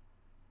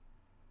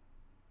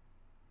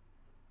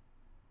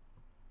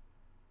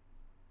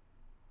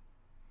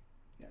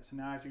 Yeah, so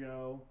now I have to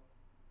go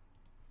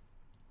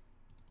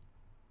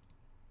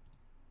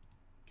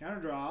counter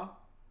draw.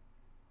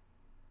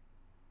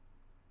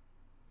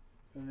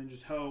 And then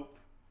just hope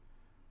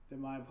that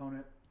my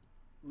opponent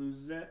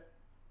loses it.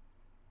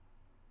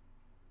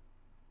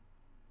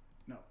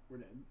 No, we're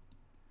dead.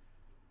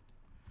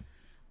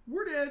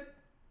 We're dead.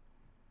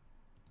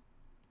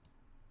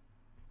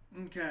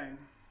 Okay.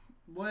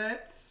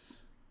 Let's...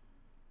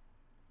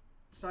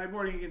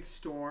 Sideboarding against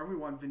Storm. We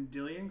want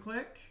Vendilion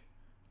Clique.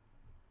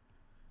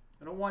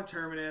 I don't want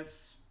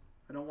Terminus.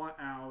 I don't want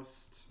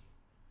Oust.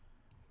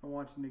 I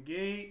want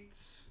Negate.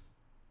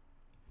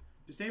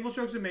 Disdainful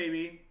Stroke's a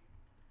maybe.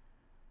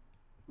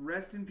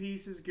 Rest in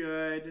Peace is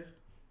good.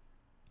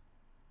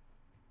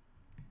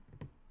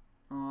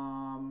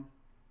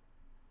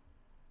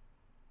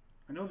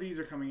 I know these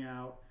are coming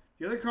out.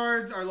 The other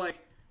cards are like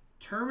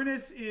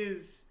Terminus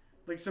is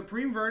like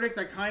Supreme Verdict.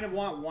 I kind of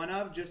want one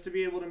of just to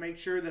be able to make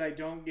sure that I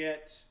don't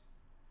get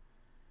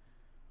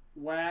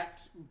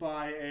whacked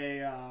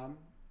by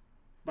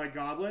by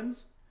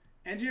goblins.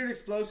 Engineered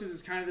Explosives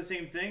is kind of the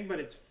same thing, but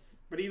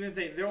even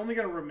if they're only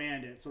going to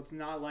remand it, so it's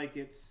not like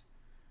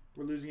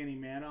we're losing any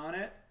mana on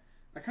it.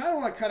 I kind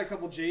of want to cut a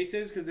couple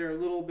Jaces because they're a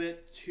little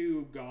bit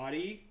too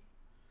gaudy.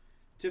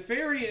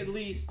 Teferi at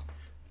least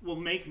will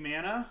make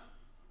mana.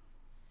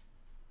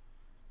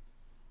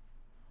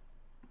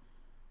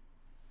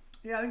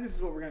 Yeah, I think this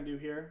is what we're going to do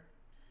here.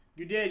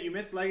 You did. You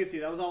missed Legacy.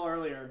 That was all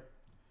earlier.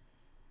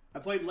 I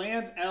played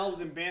Lands, Elves,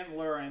 and Bant and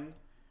Lurin.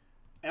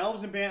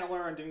 Elves and Bant and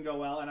Lurin didn't go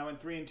well, and I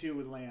went 3-2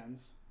 with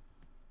Lands.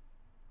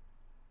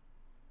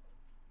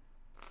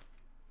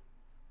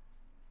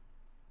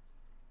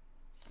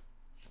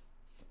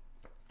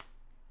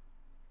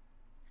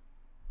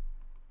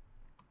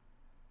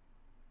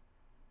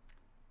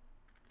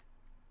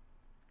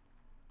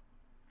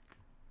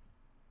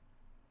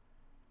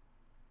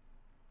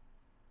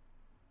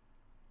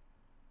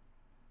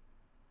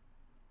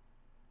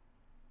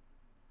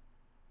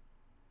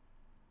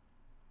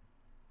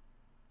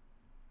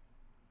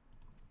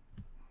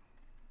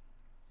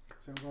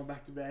 So I'm going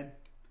back to bed.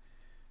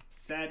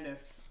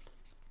 Sadness.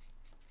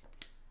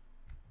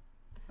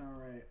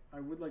 Alright,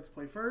 I would like to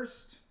play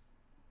first.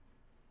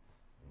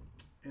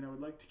 And I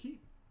would like to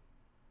keep.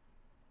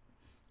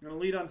 I'm going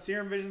to lead on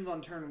Serum Visions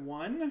on turn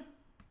 1.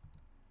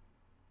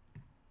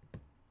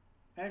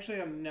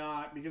 Actually, I'm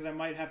not, because I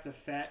might have to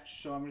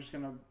fetch, so I'm just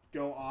going to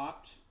go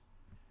opt.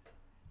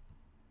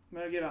 I'm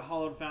going to get a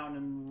Hallowed Fountain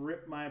and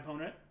rip my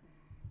opponent.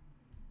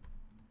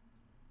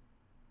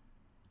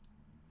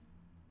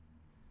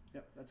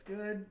 Yep, that's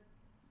good.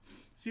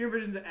 Serum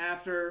Visions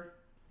after.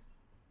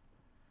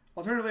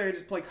 Alternatively, I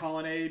just play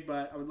Colonnade,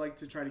 but I would like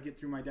to try to get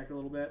through my deck a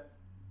little bit.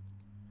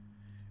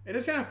 It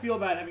does kind of feel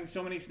bad having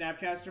so many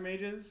Snapcaster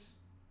Mages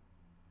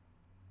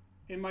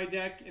in my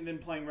deck and then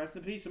playing Rest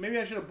in Peace. So maybe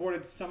I should have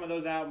boarded some of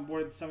those out and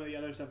boarded some of the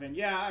other stuff in.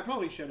 Yeah, I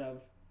probably should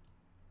have.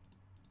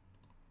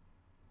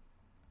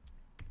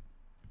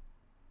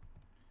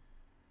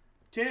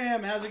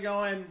 Tim, how's it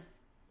going?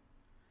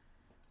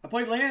 I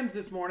played lands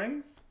this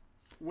morning.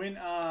 Went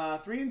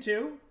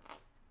 3-2.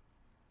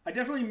 I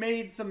definitely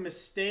made some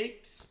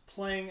mistakes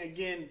playing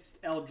against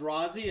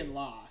Eldrazi and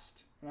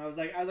lost. And I was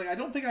like, I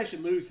don't think I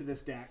should lose to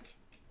this deck.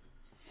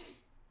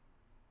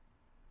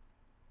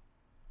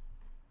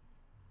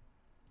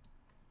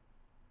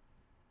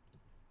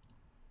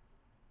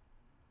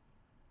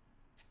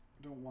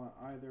 I don't want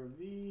either of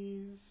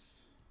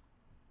these.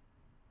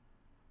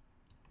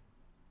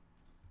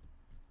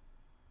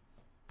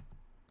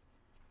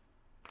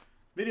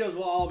 Videos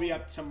will all be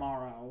up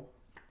tomorrow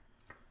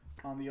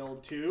on the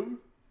old tube.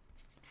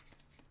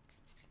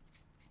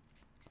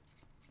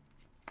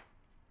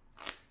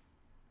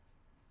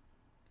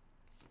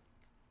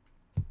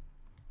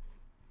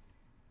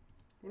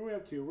 What are we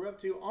up to? We're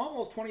up to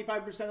almost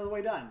 25% of the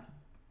way done.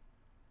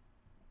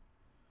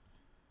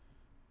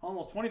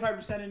 Almost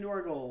 25% into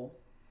our goal.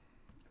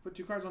 Put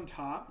 2 cards on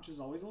top, which is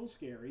always a little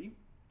scary.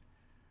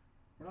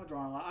 We're not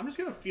drawing a lot. I'm just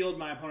going to field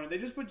my opponent. They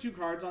just put 2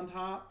 cards on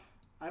top.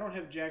 I don't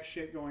have jack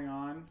shit going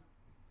on.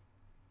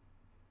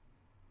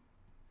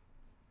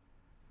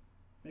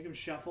 Make him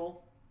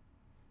shuffle.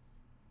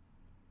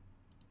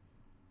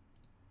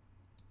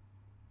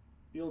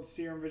 The old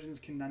Serum Visions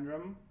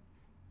conundrum.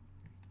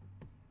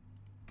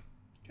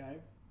 Okay.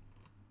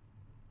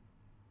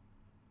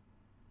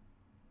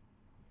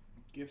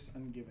 Gifts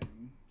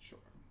ungiven. Sure.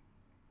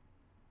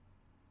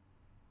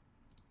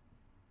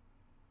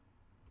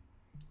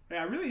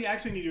 Yeah, I really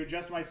actually need to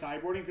adjust my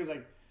sideboarding because,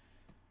 like,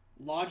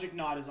 Logic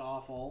Knot is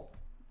awful.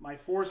 My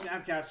 4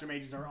 Snapcaster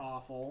Mages are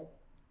awful.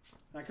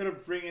 I could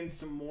have bring in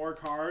some more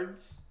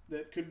cards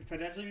that could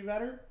potentially be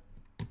better.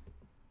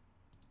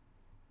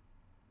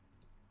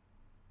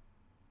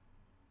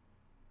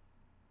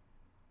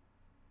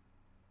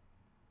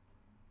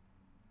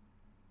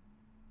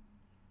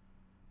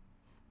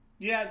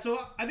 Yeah,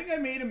 so I think I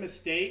made a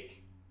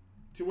mistake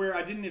to where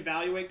I didn't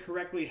evaluate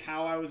correctly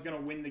how I was going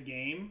to win the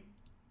game.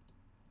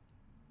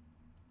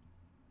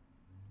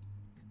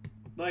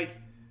 Like,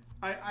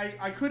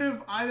 I could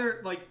have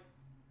either, like,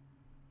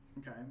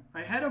 okay.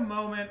 I had a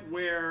moment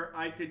where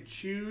I could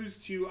choose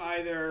to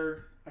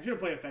either, I should have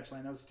played a fetch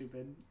land, that was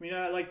stupid. I mean,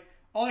 like,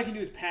 all I can do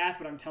is path,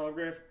 but I'm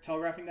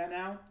telegraphing that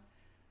now.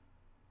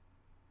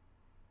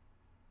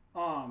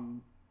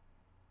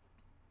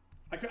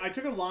 I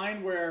took a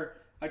line where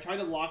I tried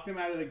to lock them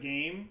out of the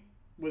game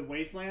with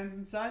Wastelands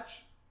and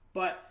such,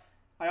 but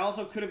I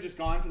also could have just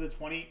gone for the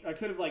 20. I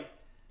could have, like,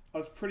 I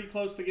was pretty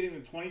close to getting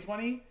the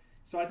 20/20,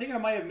 so I think I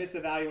might have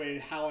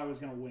misevaluated how I was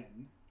going to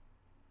win.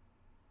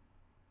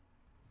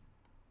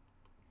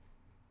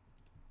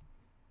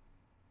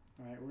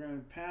 Alright, we're going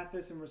to path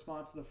this in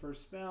response to the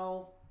first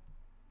spell.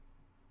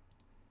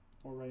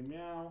 Or right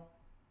meow.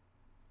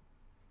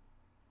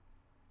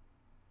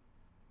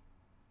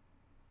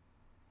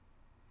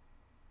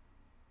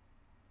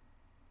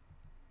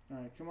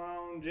 Alright, come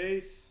on,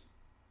 Jace.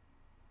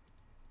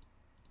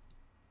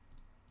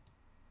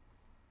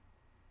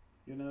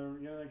 You got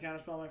another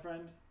counterspell, my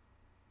friend?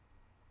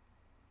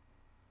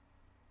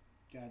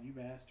 God, you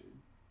bastard.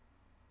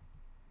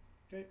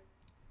 Okay.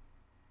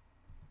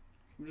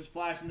 I'm just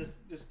flashing this,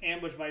 just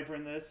ambush Viper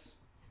in this.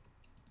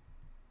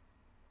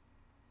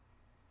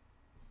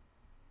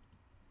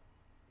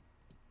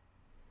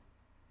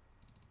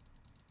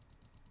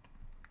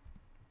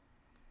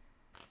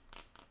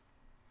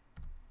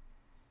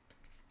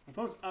 My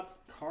opponent's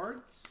up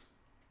cards,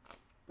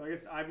 but I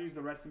guess I've used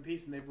the Rest in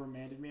Peace and they've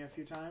remanded me a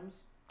few times.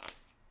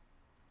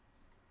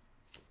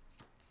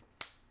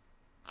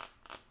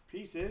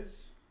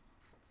 Pieces,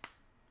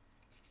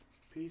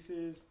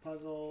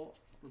 puzzle,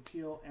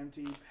 repeal,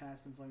 empty,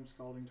 pass, inflame,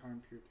 scalding,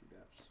 tarn, peer through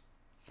depths.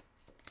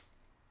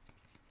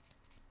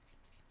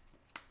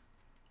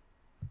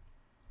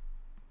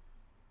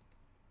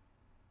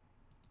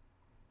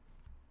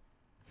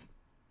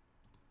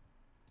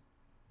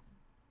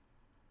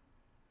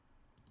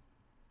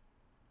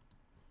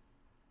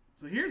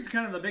 So here's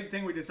kind of the big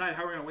thing we decide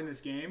how we're going to win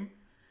this game.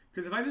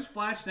 Because if I just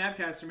flash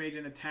Snapcaster Mage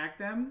and attack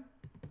them,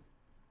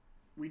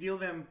 we deal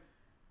them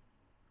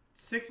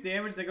 6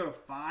 damage, they go to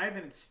 5,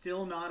 and it's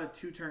still not a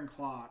 2-turn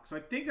clock. So I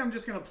think I'm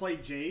just going to play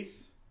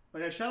Jace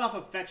Like, I shut off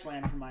a fetch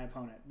land from my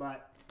opponent,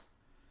 but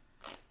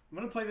I'm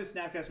going to play this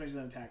Snapcaster Mage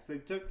on attack. So they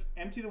took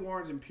Empty the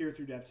Warrens and Peer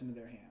Through Depths into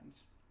their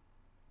hands.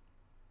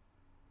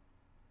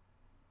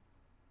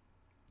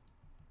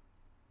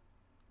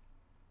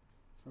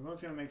 So I'm going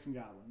to make some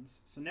goblins.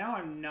 So now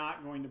I'm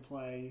not going to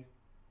play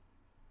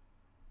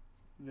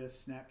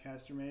this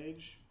Snapcaster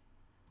Mage.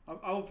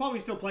 I will probably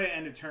still play it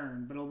end of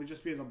turn, but it'll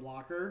just be as a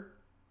blocker.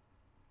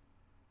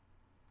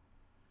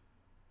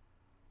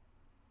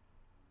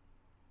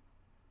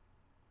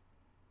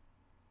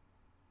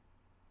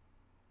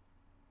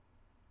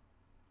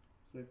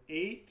 So they have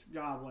 8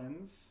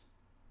 goblins.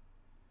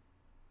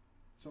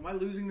 So am I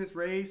losing this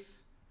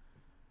race?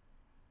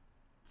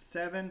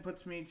 7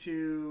 puts me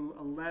to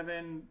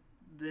 11,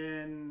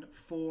 then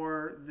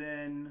 4,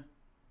 then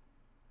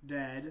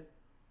dead.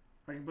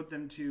 I can put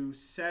them to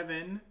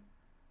 7,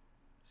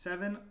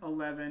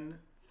 11,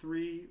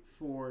 3,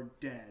 4,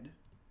 dead.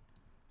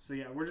 So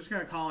yeah, we're just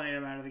going to colonnade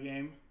them out of the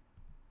game.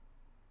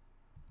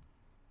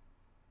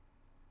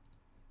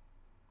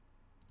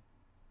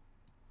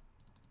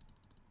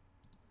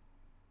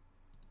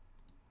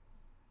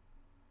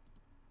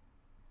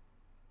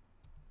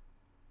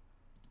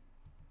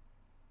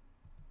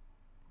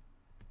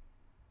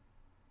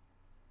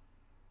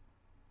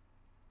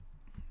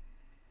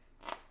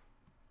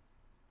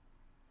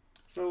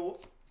 So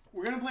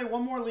we're going to play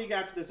one more league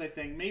after this, I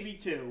think. Maybe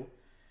 2.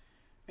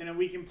 And then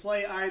we can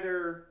play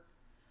either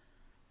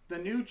the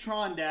new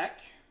Tron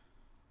deck,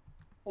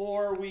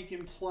 or we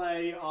can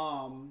play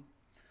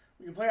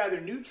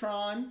either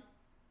Neutron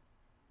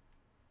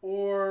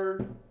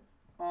or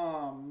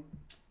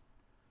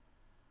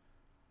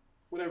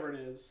whatever it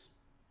is.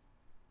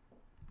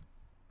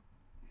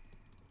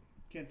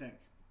 Can't think.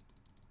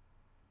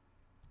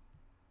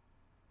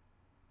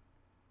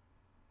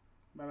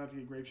 I'm about to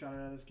get grape shot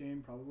out of this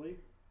game, probably.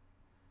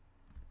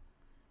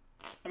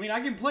 I mean,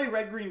 I can play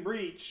Red-Green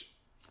Breach.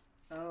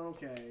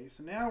 Okay,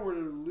 so now we're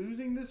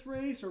losing this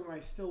race, or am I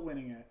still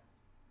winning it?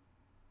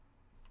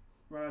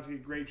 We're about to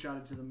get grape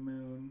shotted to the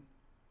moon.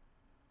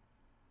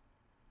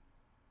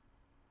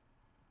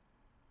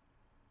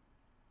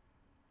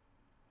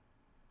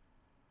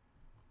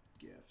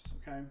 Gifts,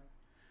 okay.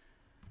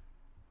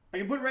 I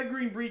can put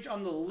Red-Green Breach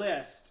on the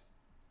list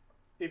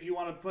if you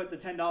want to put the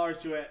 $10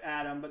 to it,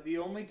 Adam. But the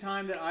only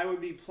time that I would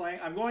be playing...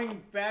 I'm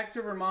going back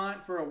to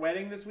Vermont for a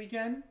wedding this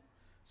weekend.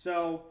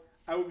 So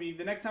I would be...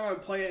 The next time I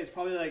would play it is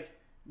probably like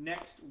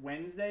next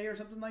Wednesday or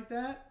something like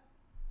that.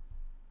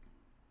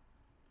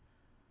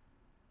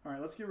 All right,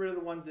 let's get rid of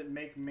the ones that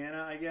make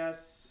mana, I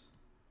guess.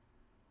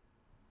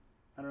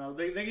 I don't know.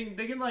 They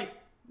can like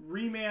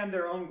reman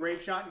their own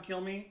grape shot and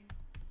kill me.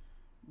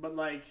 But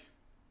like...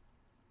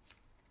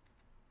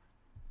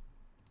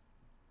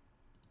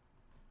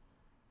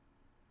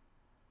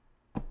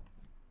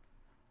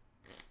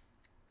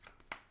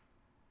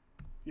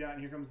 Yeah,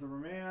 and here comes the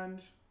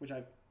remand, which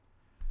I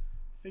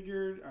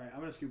figured. All right, I'm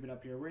going to scoop it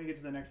up here. We're going to get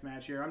to the next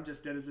match here. I'm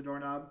just dead as a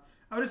doorknob.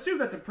 I would assume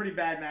that's a pretty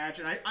bad match,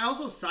 and I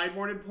also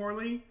sideboarded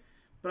poorly,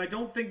 but I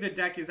don't think the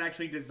deck is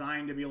actually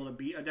designed to be able to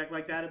beat a deck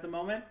like that at the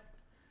moment.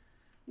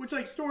 Which,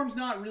 like, Storm's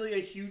not really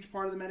a huge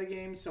part of the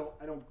metagame, so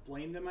I don't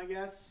blame them, I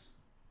guess.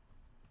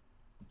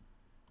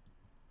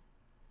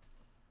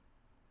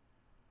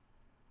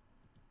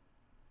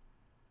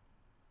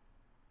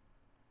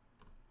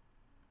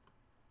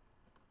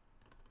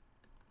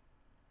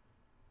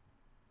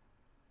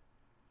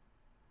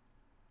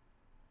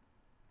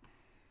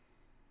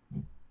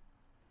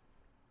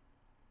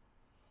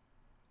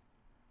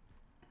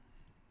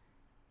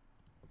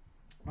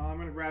 I'm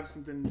going to grab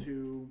something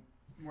to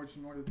more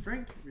to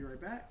drink. Be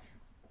right back.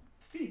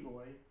 Fee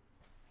boy.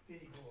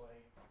 Fee boy.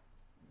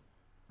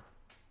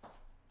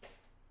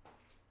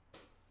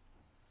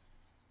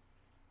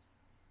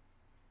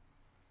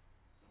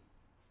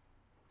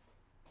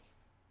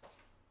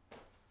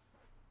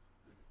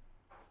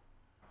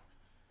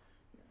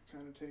 Yeah,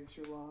 kind of takes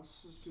your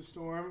losses to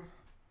Storm.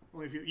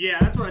 Only if you... Yeah,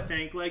 that's what I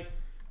think. Like,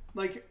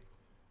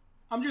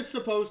 I'm just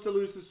supposed to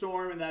lose to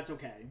Storm, and that's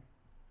okay.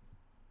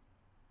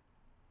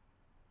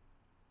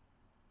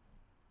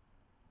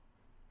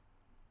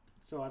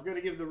 So I've got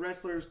to give the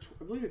wrestlers,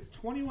 I believe it's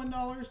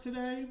 $21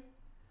 today.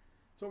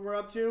 That's what we're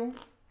up to.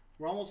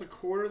 We're almost a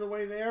quarter of the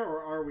way there,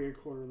 or are we a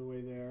quarter of the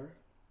way there?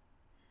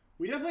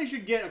 We definitely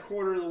should get a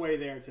quarter of the way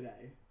there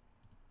today.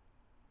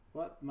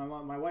 What? My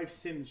wife's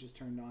Sims just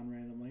turned on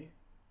randomly,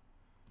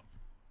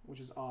 which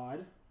is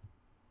odd.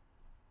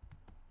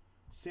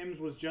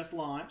 Sims was just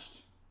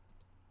launched.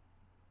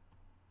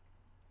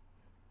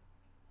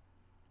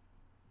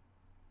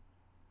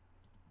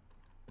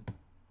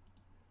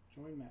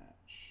 Join match.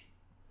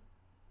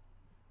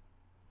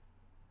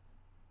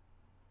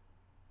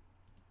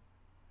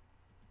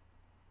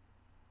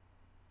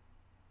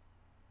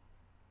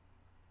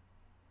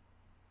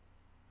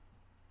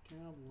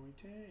 Cowboy,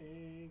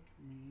 take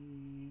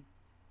me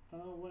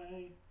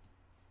away.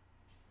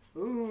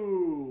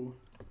 Ooh.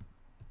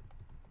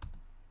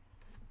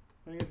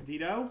 I think it's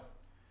Dito,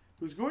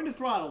 who's going to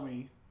throttle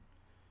me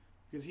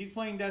because he's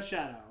playing Death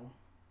Shadow.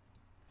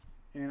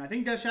 And I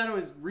think Death Shadow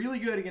is really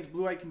good against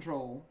blue-white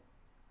control.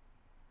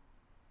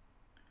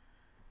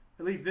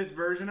 At least this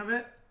version of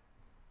it.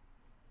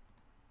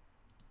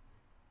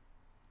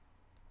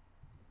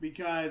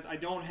 Because I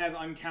don't have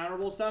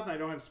uncounterable stuff and I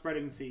don't have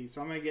Spreading Sea.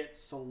 So I'm going to get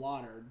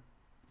slaughtered.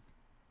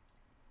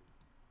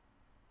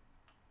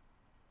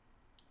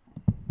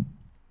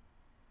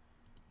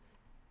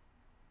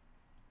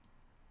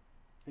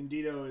 And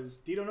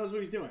Dito knows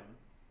what he's doing.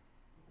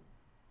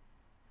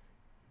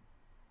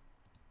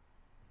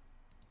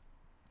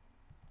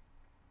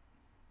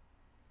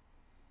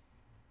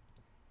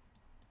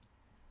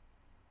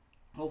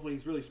 Hopefully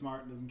he's really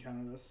smart and doesn't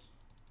counter this.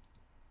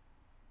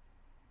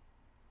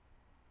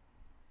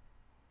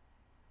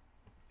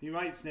 He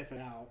might sniff it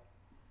out.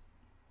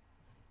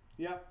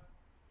 Yep.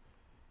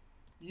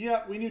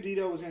 Yep, we knew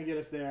Dito was going to get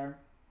us there.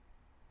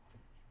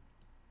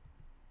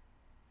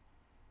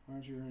 Why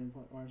aren't you in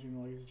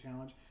the Legacy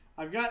Challenge?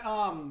 I've got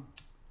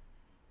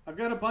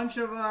a bunch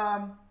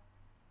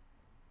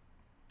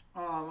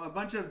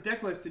of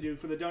deck lists to do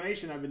for the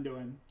donation I've been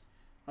doing.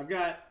 I've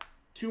got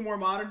 2 more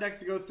modern decks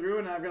to go through,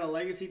 and I've got a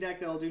legacy deck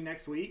that I'll do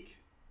next week.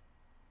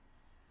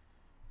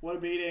 What a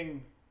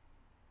beating.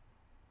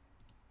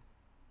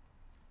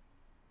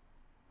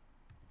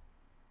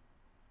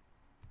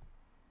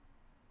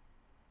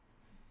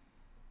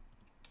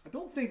 I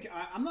don't think...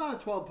 I'm not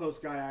a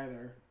 12-post guy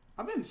either.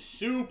 I've been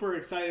super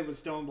excited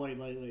with Stoneblade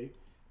lately.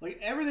 Like,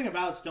 everything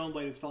about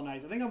Stoneblade has felt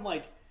nice. I think I'm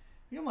like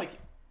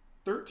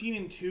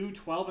 13-2,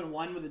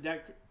 12-1 with the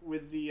deck,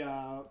 with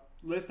the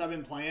list I've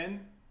been playing.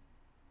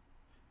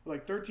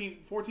 Like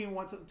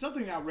 14-1,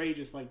 something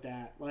outrageous like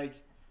that. Like,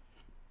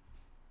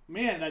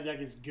 man, that deck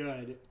is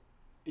good.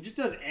 It just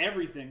does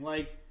everything.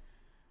 Like,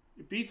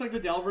 it beats like the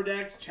Delver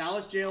decks.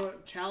 Palace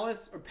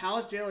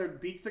Jailer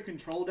beats the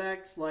control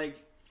decks.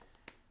 Like,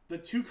 the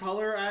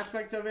 2-color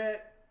aspect of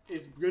it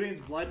is good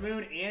against Blood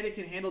Moon, and it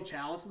can handle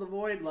Chalice of the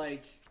Void.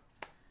 Like,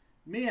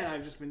 man,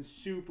 I've just been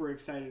super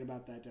excited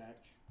about that deck.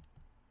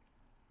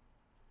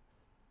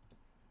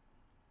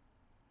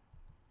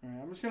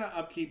 Alright, I'm just going to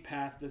upkeep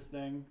path this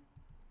thing.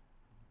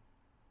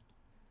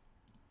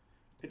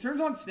 It turns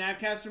on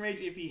Snapcaster Mage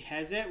if he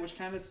has it, which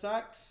kind of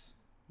sucks.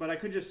 But I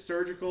could just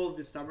surgical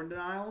the Stubborn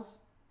Denials.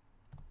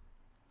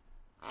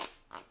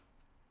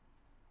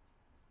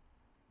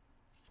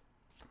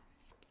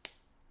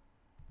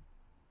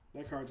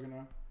 That card's going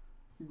to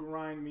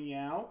grind me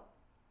out.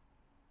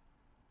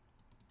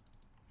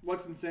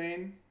 What's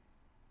insane?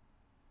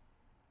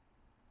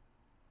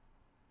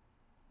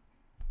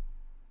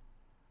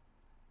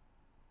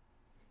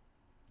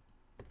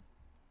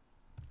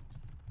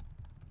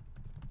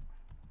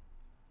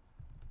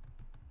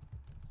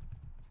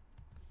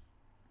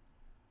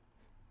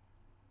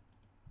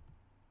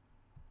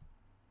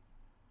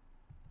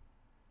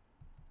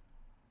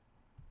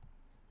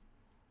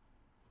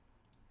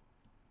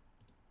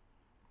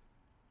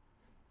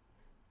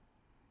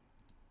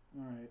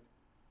 Alright.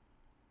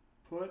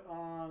 Put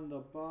on the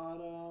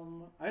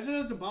bottom. I just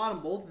have to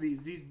bottom both of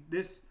these.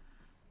 This.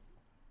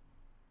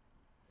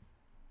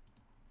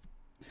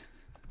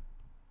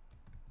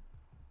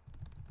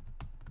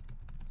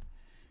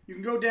 You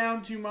can go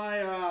down to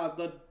my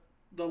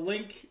the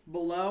link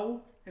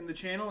below in the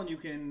channel, and you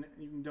can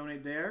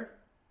donate there.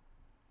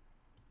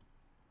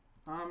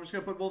 I'm just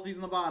gonna put both these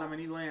in the bottom, and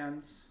he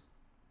lands.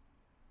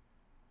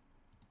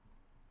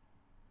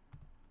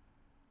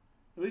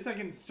 At least I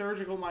can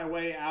surgical my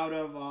way out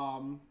of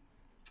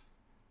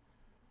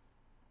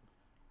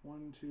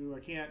 1, 2. I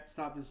can't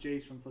stop this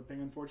Jace from flipping,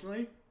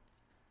 unfortunately.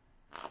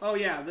 Oh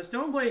yeah, the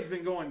Stoneblade's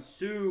been going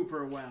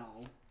super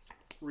well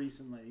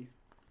recently.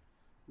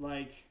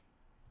 Like,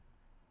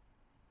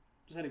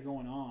 just had it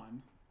going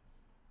on.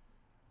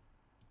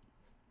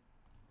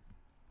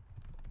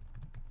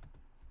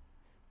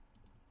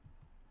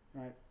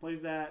 Alright,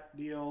 plays that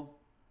deal.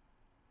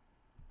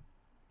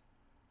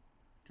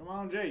 Come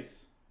on,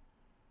 Jace.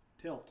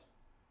 Tilt.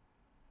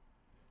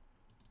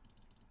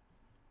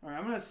 Alright,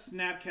 I'm going to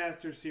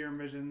Snapcaster Serum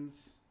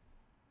Visions.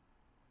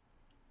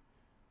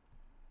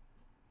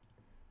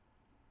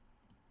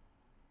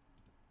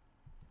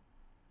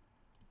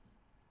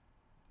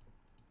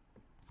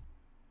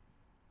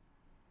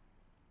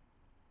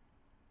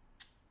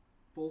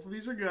 Both of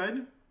these are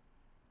good.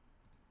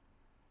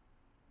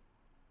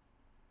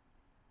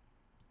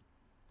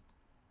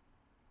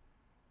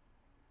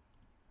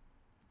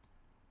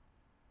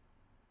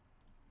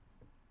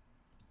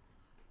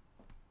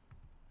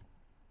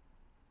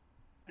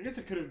 I guess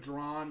I could have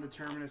drawn the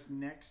Terminus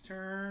next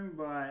turn,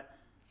 but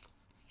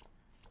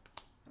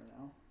I don't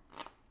know.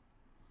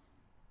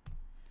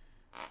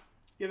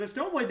 Yeah, the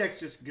Stoneblade deck's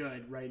just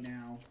good right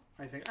now,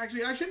 I think.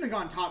 Actually, I shouldn't have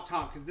gone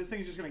top because this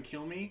thing's just going to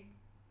kill me.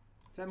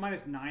 It's at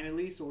 -9 at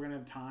least, so we're going to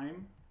have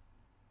time.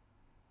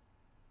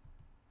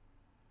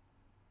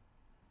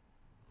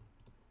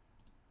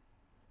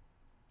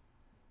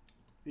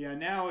 Yeah,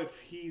 now if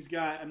he's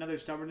got another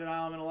Stubborn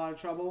Denial, I'm in a lot of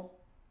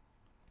trouble.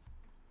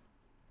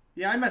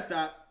 Yeah, I messed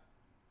up.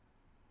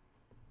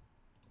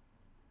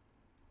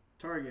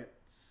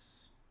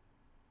 Targets.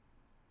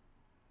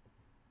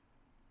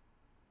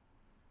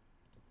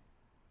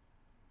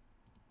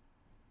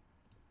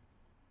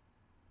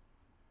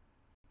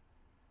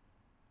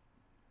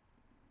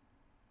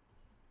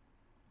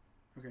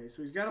 Okay,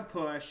 so he's got a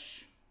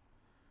push.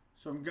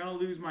 So I'm going to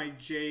lose my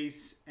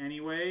Jace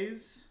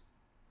anyways.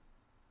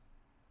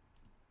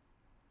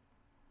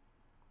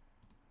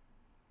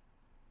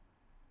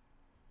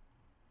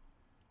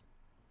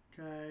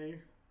 Okay.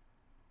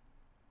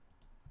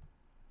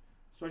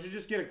 So I should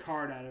just get a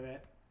card out of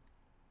it.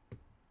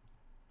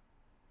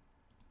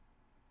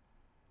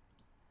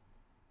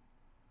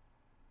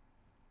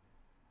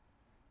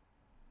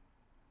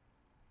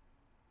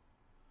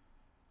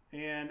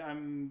 And I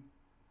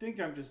think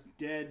I'm just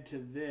dead to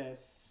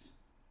this.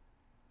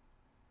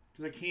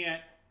 Because I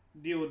can't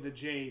deal with the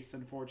Jace,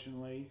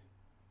 unfortunately.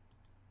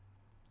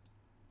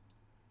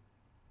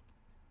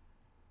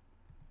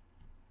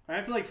 I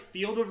have to, like,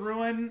 Field of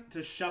Ruin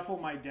to shuffle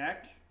my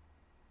deck.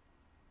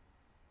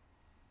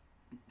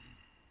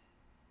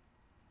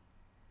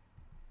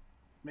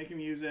 Make him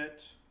use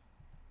it.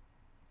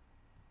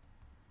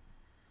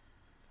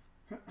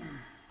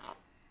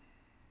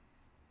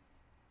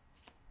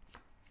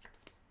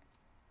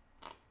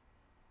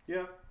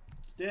 Yep,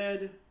 it's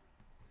dead.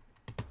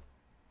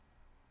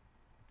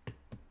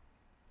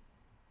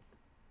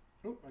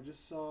 Oh, I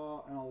just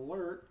saw an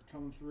alert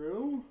come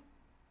through.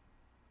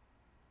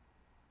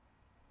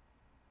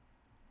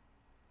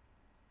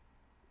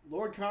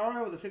 Lord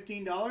Kara with the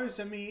 $15.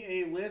 Send me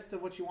a list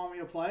of what you want me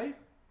to play.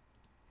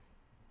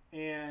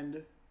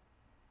 And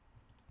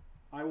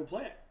I will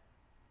play it.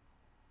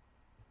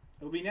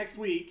 It'll be next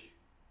week.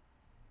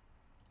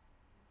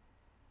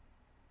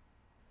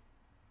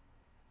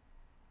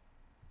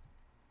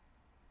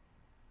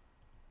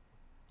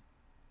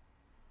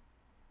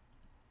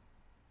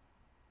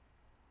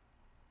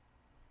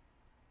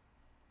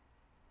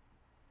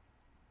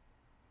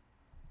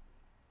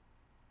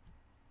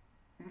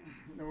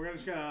 And we're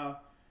just gonna,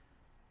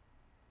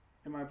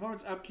 in my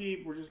opponent's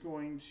upkeep, we're just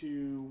going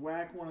to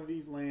whack one of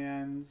these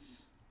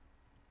lands.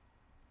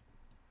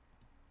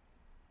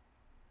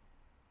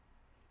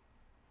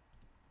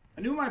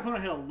 I knew my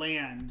opponent had a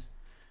land,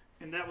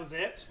 and that was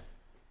it.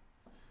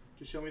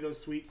 Just show me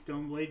those sweet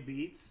Stoneblade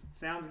beats.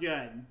 Sounds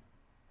good.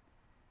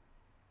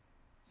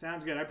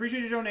 Sounds good. I appreciate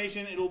your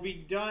donation. It'll be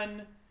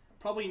done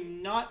probably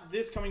not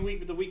this coming week,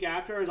 but the week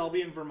after, as I'll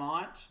be in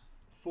Vermont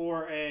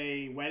for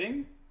a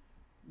wedding.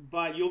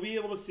 But you'll be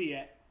able to see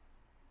it.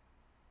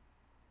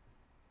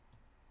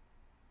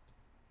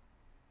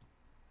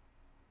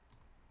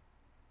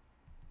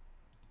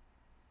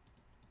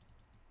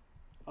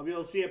 I'll be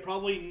able to see it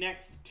probably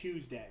next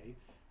Tuesday.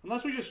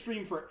 Unless we just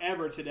stream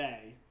forever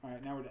today.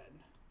 Alright, now we're dead.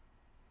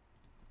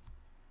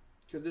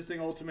 Because this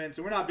thing ultimates,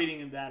 and we're not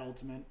beating that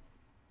ultimate.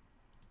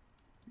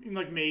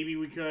 Like, maybe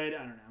we could. I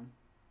don't know.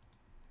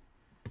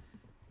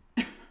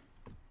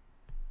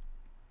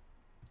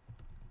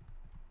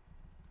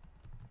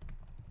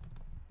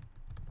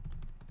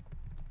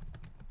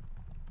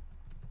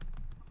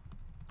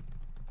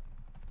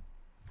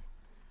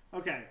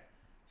 Okay,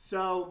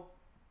 so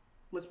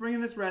let's bring in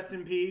this Rest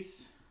in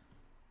Peace.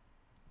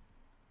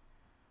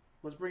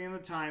 Let's bring in the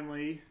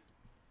Timely.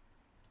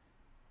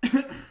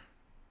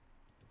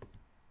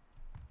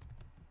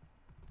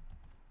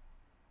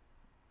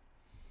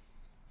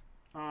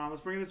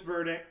 Let's bring in this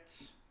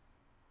Verdict.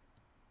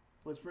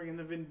 Let's bring in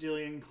the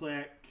Vendilion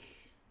Clique.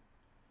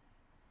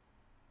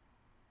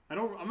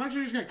 I'm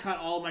actually just going to cut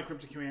all of my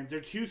Cryptic Commands. They're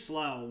too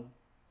slow.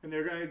 And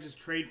they're going to just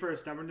trade for a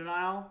Stubborn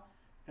Denial.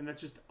 And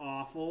that's just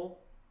awful.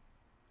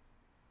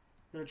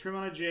 Gonna trim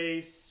on a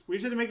Jace. We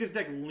just have to make this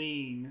deck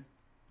lean.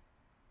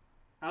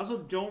 I also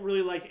don't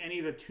really like any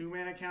of the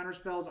 2-mana counter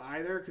spells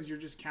either, because you're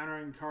just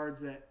countering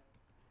cards that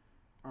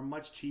are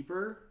much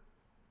cheaper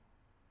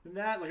than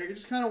that. Like, I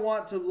just kind of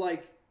want to,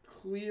 like,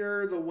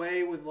 clear the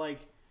way with,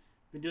 like,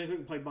 Vendilion Clique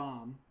and play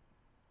Bomb.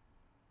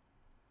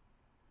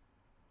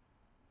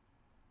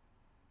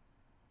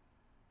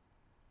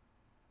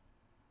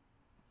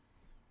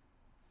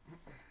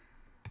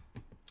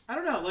 I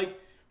don't know, like,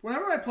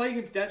 whenever I play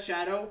against Death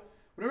Shadow,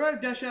 whenever I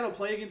have Death Shadow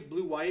play against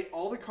blue-white,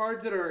 all the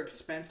cards that are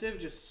expensive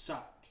just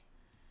suck.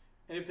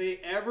 And if they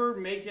ever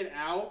make it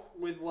out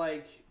with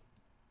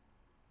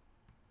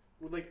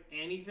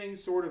anything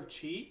sort of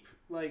cheap,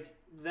 like,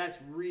 that's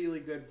really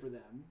good for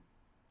them.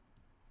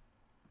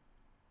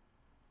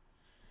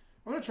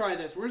 I'm going to try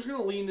this. We're just going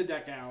to lean the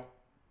deck out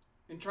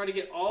and try to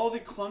get all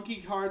the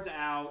clunky cards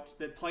out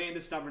that play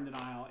into Stubborn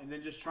Denial, and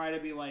then just try to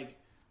be, like,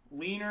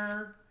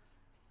 leaner,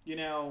 you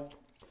know,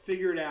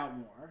 figure it out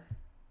more.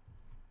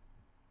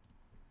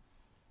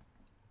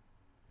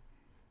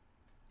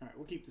 Alright,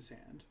 we'll keep this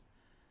hand.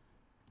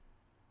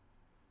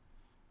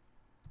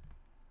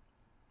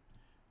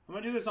 I'm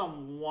going to do this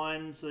on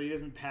 1 so he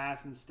doesn't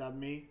pass and stub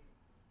me.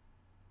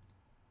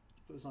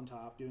 Put this on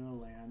top, give him a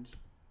land.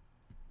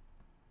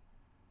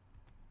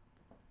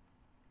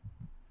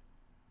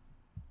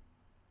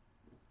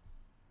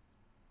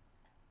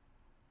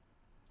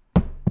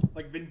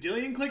 Like,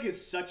 Vendilion Clique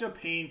is such a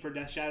pain for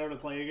Death Shadow to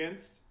play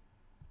against.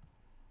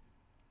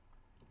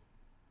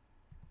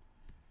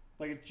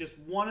 Like, it's just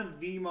one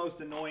of the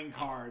most annoying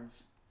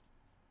cards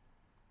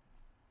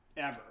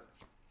ever.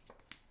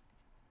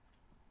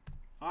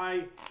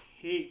 I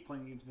hate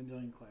playing against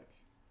Vendilion Clique.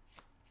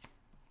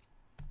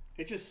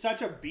 It's just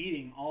such a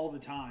beating all the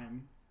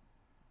time.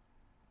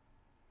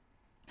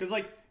 Because,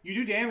 like, you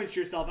do damage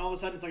to yourself, and all of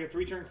a sudden it's like a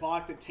 3-turn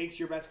clock that takes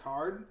your best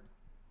card.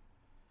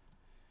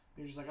 And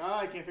you're just like, ah,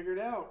 I can't figure it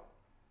out.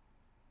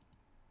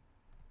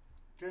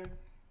 Okay.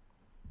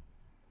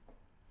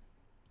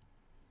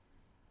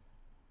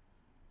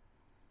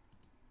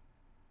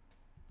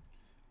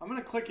 I'm going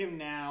to click him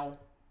now.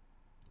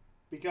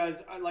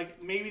 Because,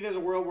 like, maybe there's a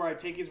world where I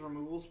take his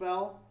removal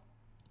spell.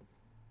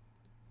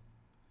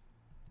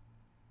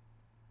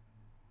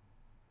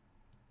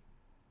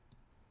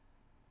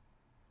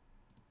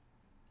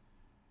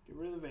 Get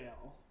rid of the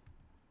Veil.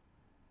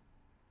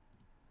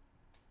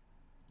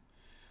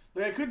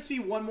 Like, I could see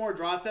one more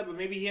draw step, but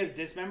maybe he has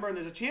Dismember, and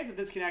there's a chance that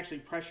this can actually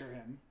pressure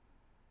him.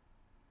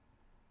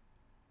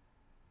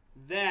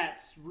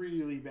 That's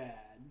really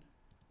bad.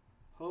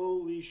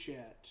 Holy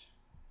shit.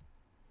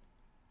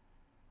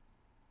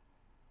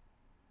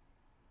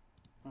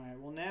 Alright,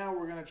 well now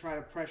we're going to try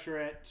to pressure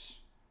it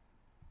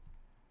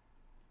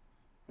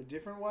a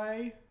different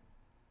way.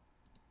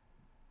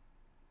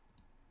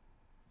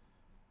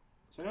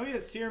 So I know he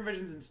has Serum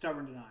Visions and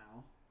Stubborn Denial.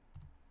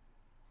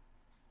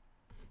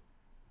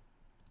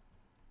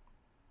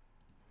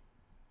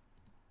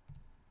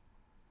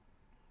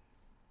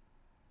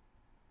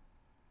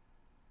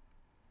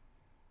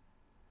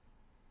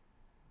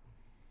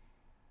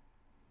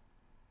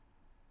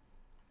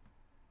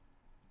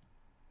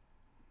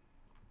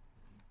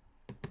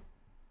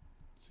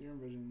 Serum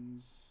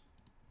Visions.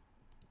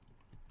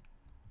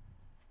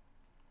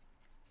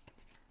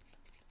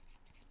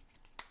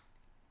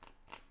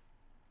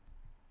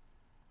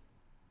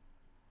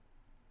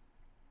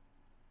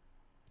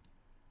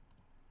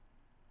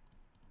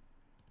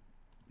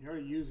 He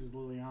already uses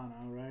Liliana,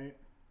 right?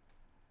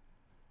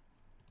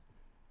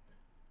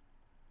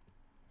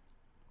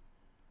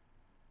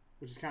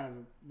 Which is kind of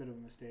a bit of a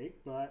mistake,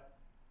 but...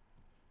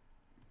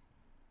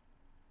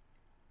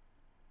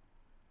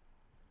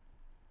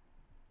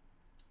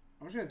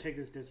 I'm just going to take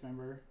this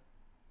Dismember.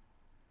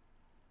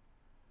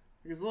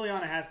 Because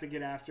Liliana has to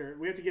get after...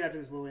 We have to get after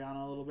this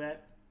Liliana a little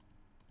bit.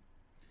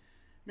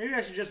 Maybe I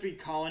should just be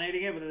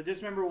Colonnading it, but the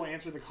Dismember will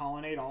answer the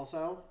Colonnade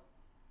also.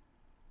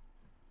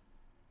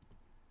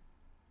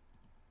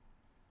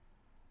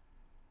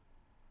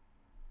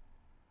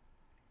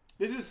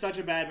 This is such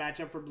a bad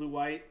matchup for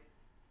blue-white.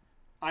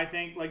 I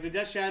think, like, the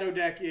Death Shadow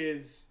deck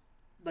is...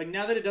 Like,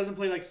 now that it doesn't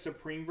play, like,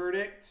 Supreme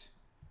Verdict...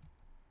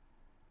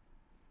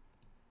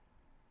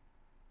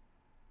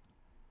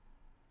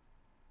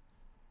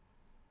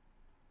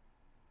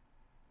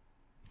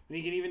 And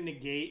he can even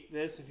negate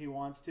this if he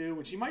wants to,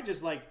 which he might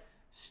just, like,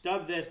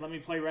 stub this, let me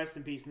play Rest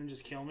in Peace, and then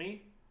just kill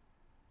me.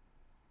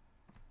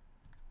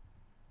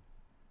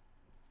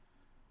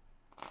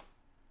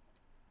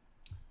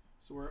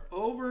 So we're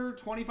over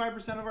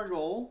 25% of our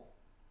goal,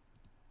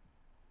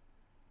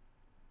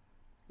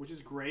 which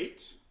is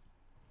great.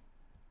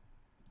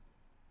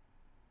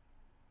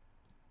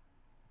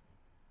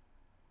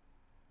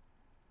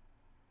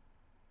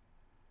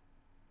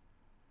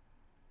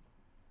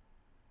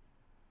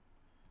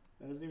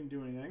 That doesn't even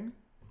do anything.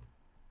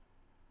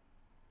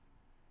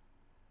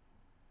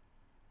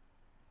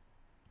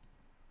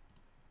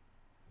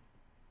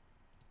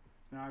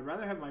 Now, I'd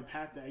rather have my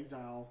Path to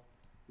Exile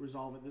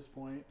resolve at this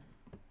point.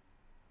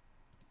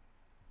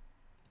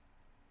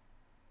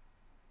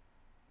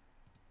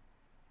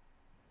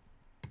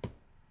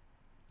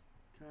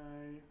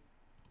 Okay.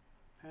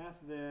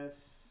 Path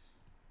this.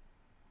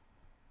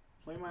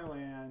 Play my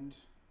land.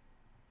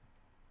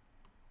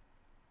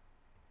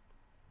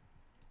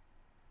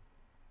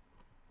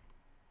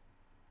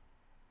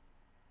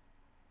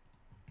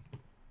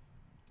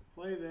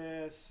 Play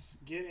this,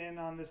 get in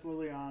on this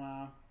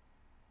Liliana.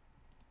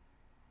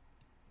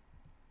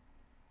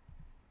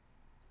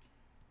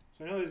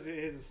 So I know this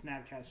is a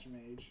Snapcaster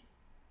Mage.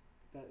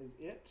 That is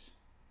it.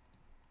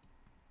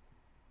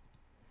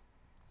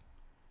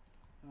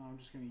 I'm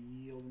just going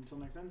to yield until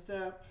next end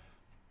step.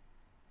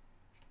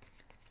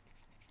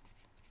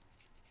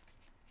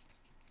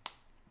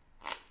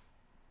 I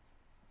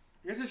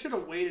guess I should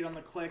have waited on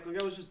the click. Like,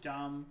 that was just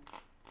dumb.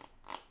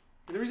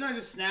 But the reason I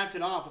just snapped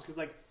it off was because,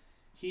 like,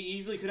 he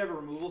easily could have a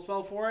removal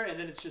spell for it, and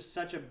then it's just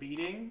such a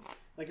beating.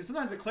 Like,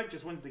 sometimes a click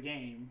just wins the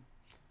game.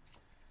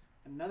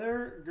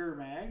 Another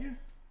Gurmag.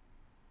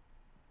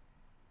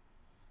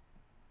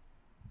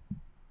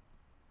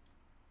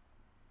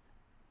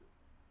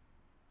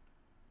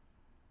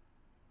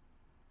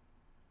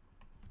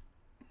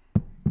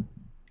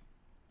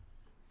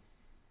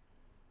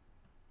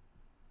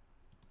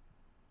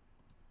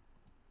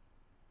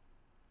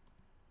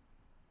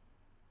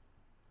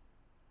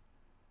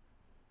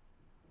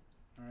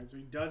 Alright, so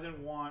he doesn't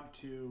want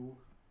to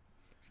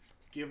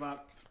give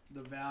up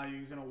the value.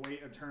 He's going to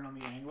wait a turn on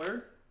the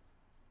Angler.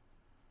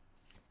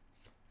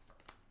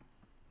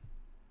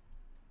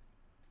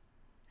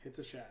 Hits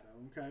a Shadow,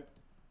 okay.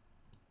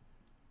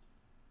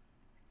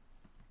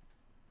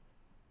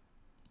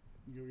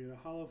 Go get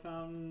a Hallowed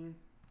Fountain.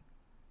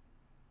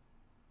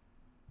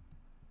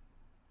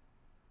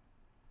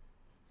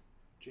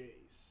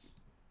 Jace.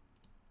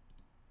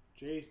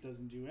 Jace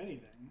doesn't do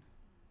anything.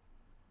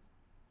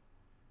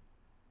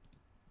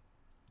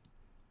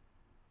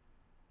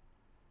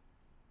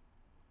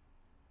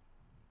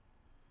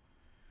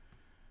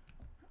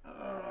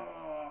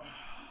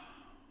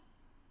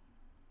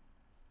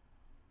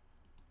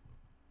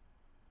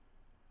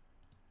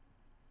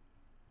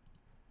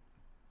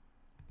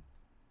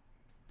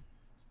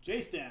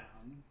 Jace down.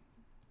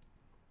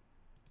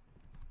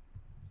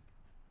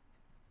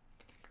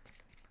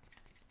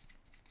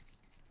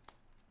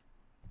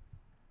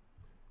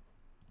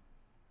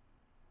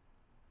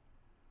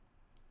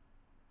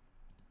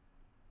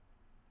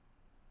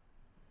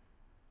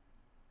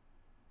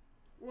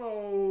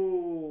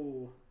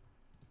 Whoa.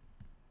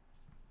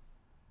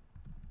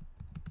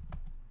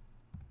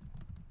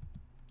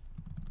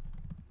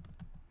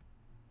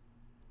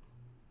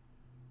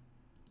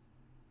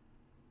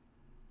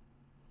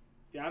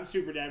 Yeah, I'm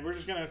super dead. We're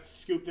just going to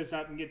scoop this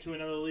up and get to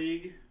another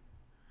league.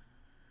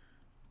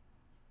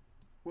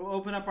 We'll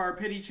open up our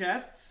pity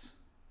chests.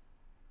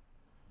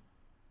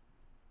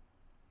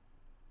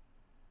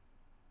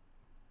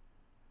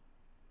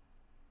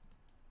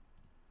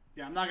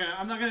 Yeah, I'm not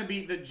gonna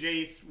beat the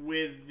Jace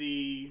with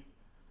the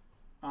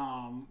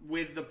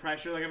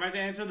pressure. Like if I have to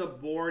answer the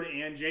board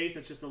and Jace,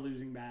 that's just a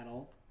losing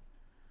battle.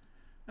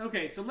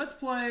 Okay, so let's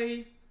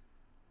play.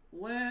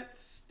 Let's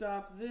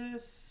stop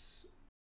this.